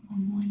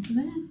one more into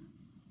there.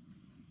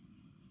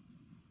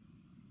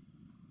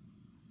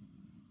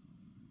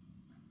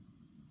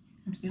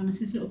 And to be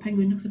honest, this little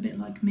penguin looks a bit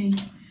like me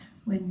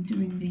when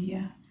doing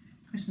the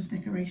Christmas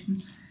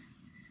decorations.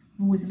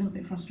 I'm always a little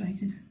bit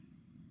frustrated.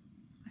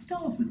 I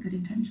start off with good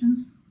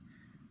intentions,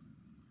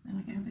 then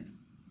I get a bit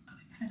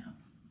fed up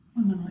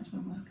when my lights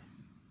won't work.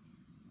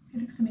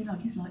 It looks to me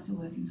like his lights are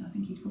working, so I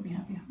think he's probably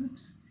happier.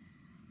 Oops.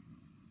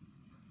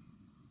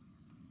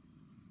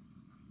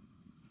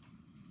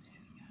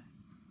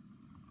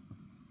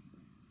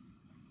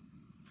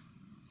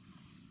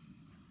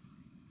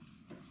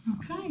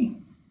 Okay,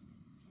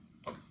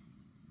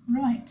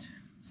 right,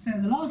 so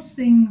the last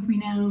thing we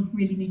now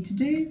really need to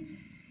do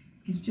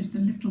is just a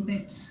little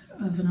bit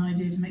of an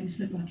idea to make this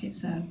look like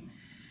it's a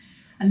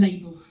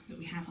label that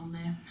we have on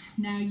there.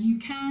 Now you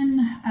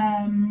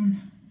can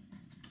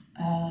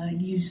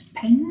use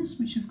pens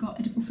which have got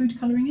edible food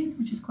colouring in,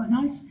 which is quite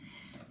nice,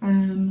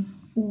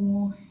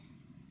 or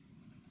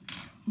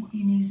what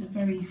you need is a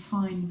very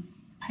fine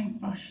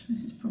paintbrush.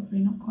 This is probably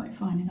not quite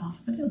fine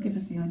enough, but it'll give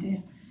us the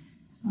idea.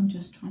 I'm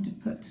just trying to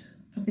put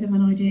a bit of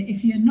an idea.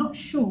 If you're not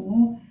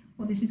sure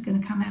what this is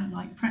going to come out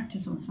like,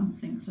 practice on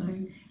something.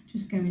 So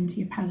just go into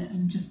your palette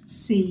and just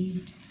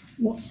see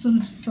what sort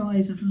of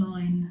size of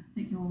line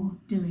that you're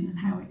doing and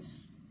how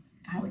it's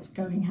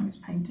going, how it's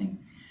painting.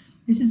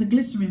 This is a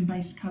glycerin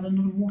based colour,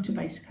 not a water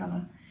based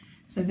colour,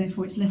 so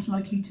therefore it's less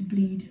likely to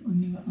bleed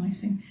on your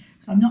icing.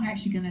 So I'm not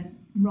actually going to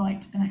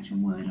write an actual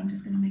word, I'm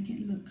just going to make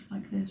it look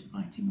like there's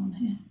writing on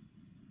here.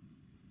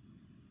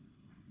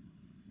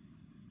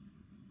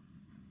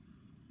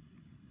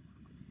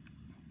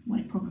 What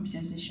it probably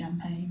says is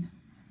champagne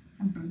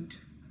and brut,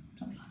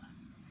 something like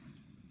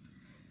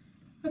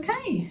that.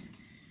 Okay,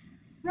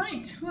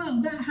 right,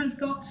 well that has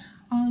got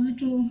our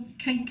little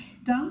cake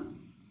done.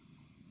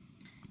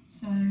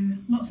 So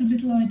lots of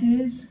little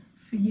ideas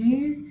for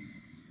you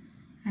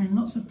and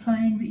lots of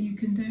playing that you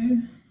can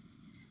do.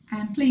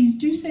 And please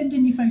do send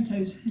in your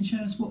photos and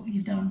show us what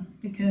you've done,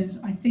 because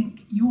I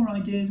think your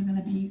ideas are going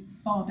to be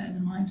far better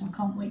than mine, so I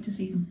can't wait to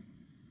see them.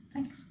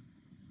 Thanks.